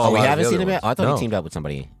 so But we you saw. didn't- a we lot of haven't the seen other him yet. ones. Oh, I thought No, he teamed up with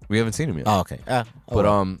somebody. We haven't seen him yet. Oh, okay. But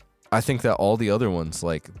I think that all the other ones,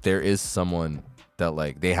 like there is someone that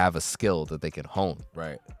like they have a skill that they can hone.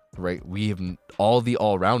 Right. Right. We have all the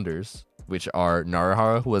all rounders, which are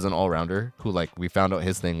Narahara, who was an all rounder, who like we found out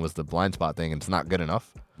his thing was the blind spot thing, and it's not good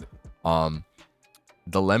enough.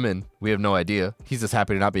 The lemon, we have no idea. He's just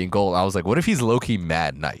happy to not be in goal. I was like, what if he's low key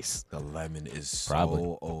mad nice? The lemon is Probably.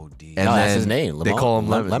 so OD. And No, that's then his name. they Lemon. call him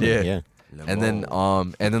Lemon. Yeah. yeah. And then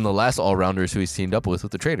the last all rounders who he's teamed up with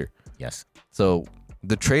the trader. Yes. So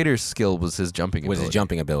the trader's skill was his jumping Was ability. his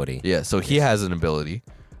jumping ability. Yeah, so he has an ability.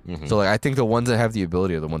 So like I think the ones that have the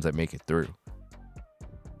ability are the ones that make it through.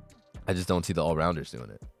 I just don't see the all rounders doing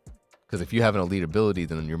it. Because if you have an elite ability,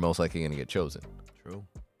 then you're most likely going to get chosen. True.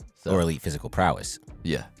 So, Or elite physical prowess.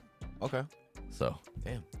 yeah. Okay. So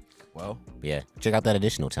Damn. Well, Yeah. Check out that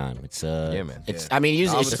additional time. It's Yeah, man. It's Yeah. I mean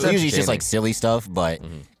usually It's it's usually just entertaining. like silly stuff, but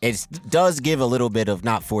it does give a little bit of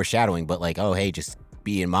not foreshadowing, but like, oh hey, just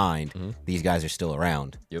be in mind these guys are still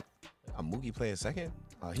around. a Moogie playing second.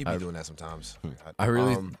 He be doing that sometimes. I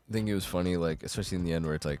really think it was funny, like especially in the end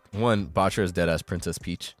where it's like one, Batra is dead ass Princess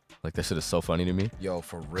Peach. Like that shit is so funny to me. Yo,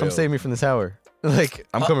 for real. Come save me from the tower. Like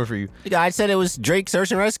I'm coming for you. The guy said it was Drake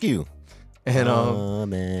Search and Rescue. And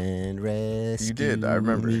Come and rescue you did. I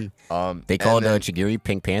remember. me. They called Chigiri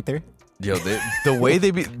Pink Panther. Yo, the way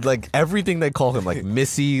they be like everything they call him, like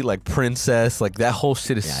Missy, like Princess, like that whole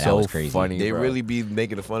shit is so funny. They bro. really be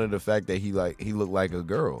making fun of the fact that he looked like a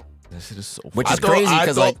girl. That shit is so funny. Which is crazy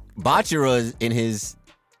because like Bachira in his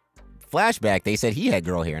flashback, they said he had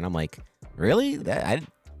girl hair, and I'm like, really? That I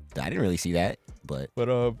didn't really see that, but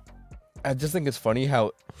I just think it's funny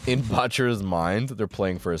how in Bachira's mind they're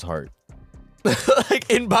playing for his heart. Like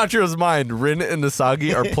in Bachira's mind, Rin and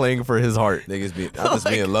Nasagi are playing for his heart. Niggas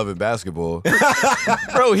being in love with basketball.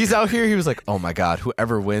 Bro, he's out here. He was like, oh my God,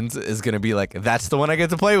 whoever wins is going to be like, that's the one I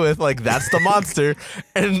get to play with. Like, that's the monster.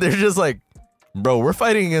 And they're just like, bro, we're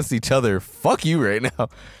fighting against each other. Fuck you right now.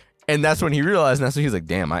 And that's when he realized, and that's when he's like,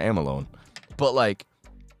 damn, I am alone. But like,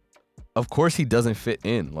 of course he doesn't fit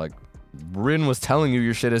in. Like, Rin was telling you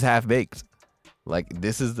your shit is half baked. Like,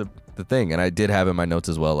 this is the thing. And I did have in my notes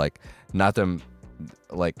as well, like, not them,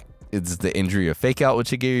 like, is the injury a fake out with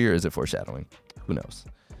Chigiri or is it foreshadowing? Who knows?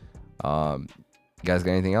 You guys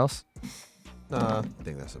got anything else? Nah, I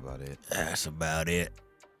think that's about it. that's about it.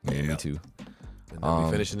 Yeah, me too. And then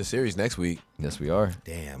we finishing the series next week. Yes, we are.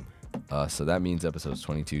 Damn. So that means episodes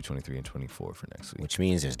 22, 23, and 24 for next week. Which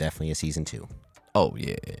means there's definitely a season 2. Oh,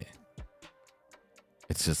 yeah.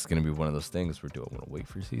 It's just going to be one of those things where do I want to wait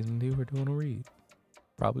for season 2 or do I want to read?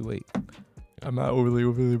 Probably wait. I'm not overly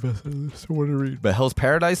invested in this. I want to read. But Hell's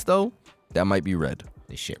Paradise, though, that might be read.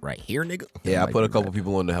 This shit right here, nigga. Yeah, I put a couple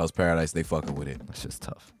people on the Hell's Paradise. They fucking with it. That's just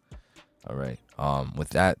tough. All right. With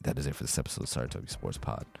that is it for this episode of Saratoga Sports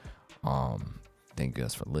Pod. Thank you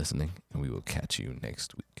guys for listening, and we will catch you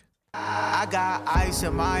next week. I got ice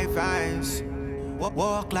in my veins.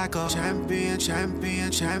 Walk like a champion,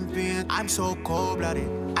 champion, champion. I'm so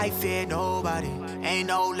cold-blooded, I fear nobody. Ain't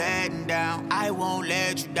no letting down, I won't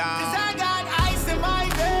let you down.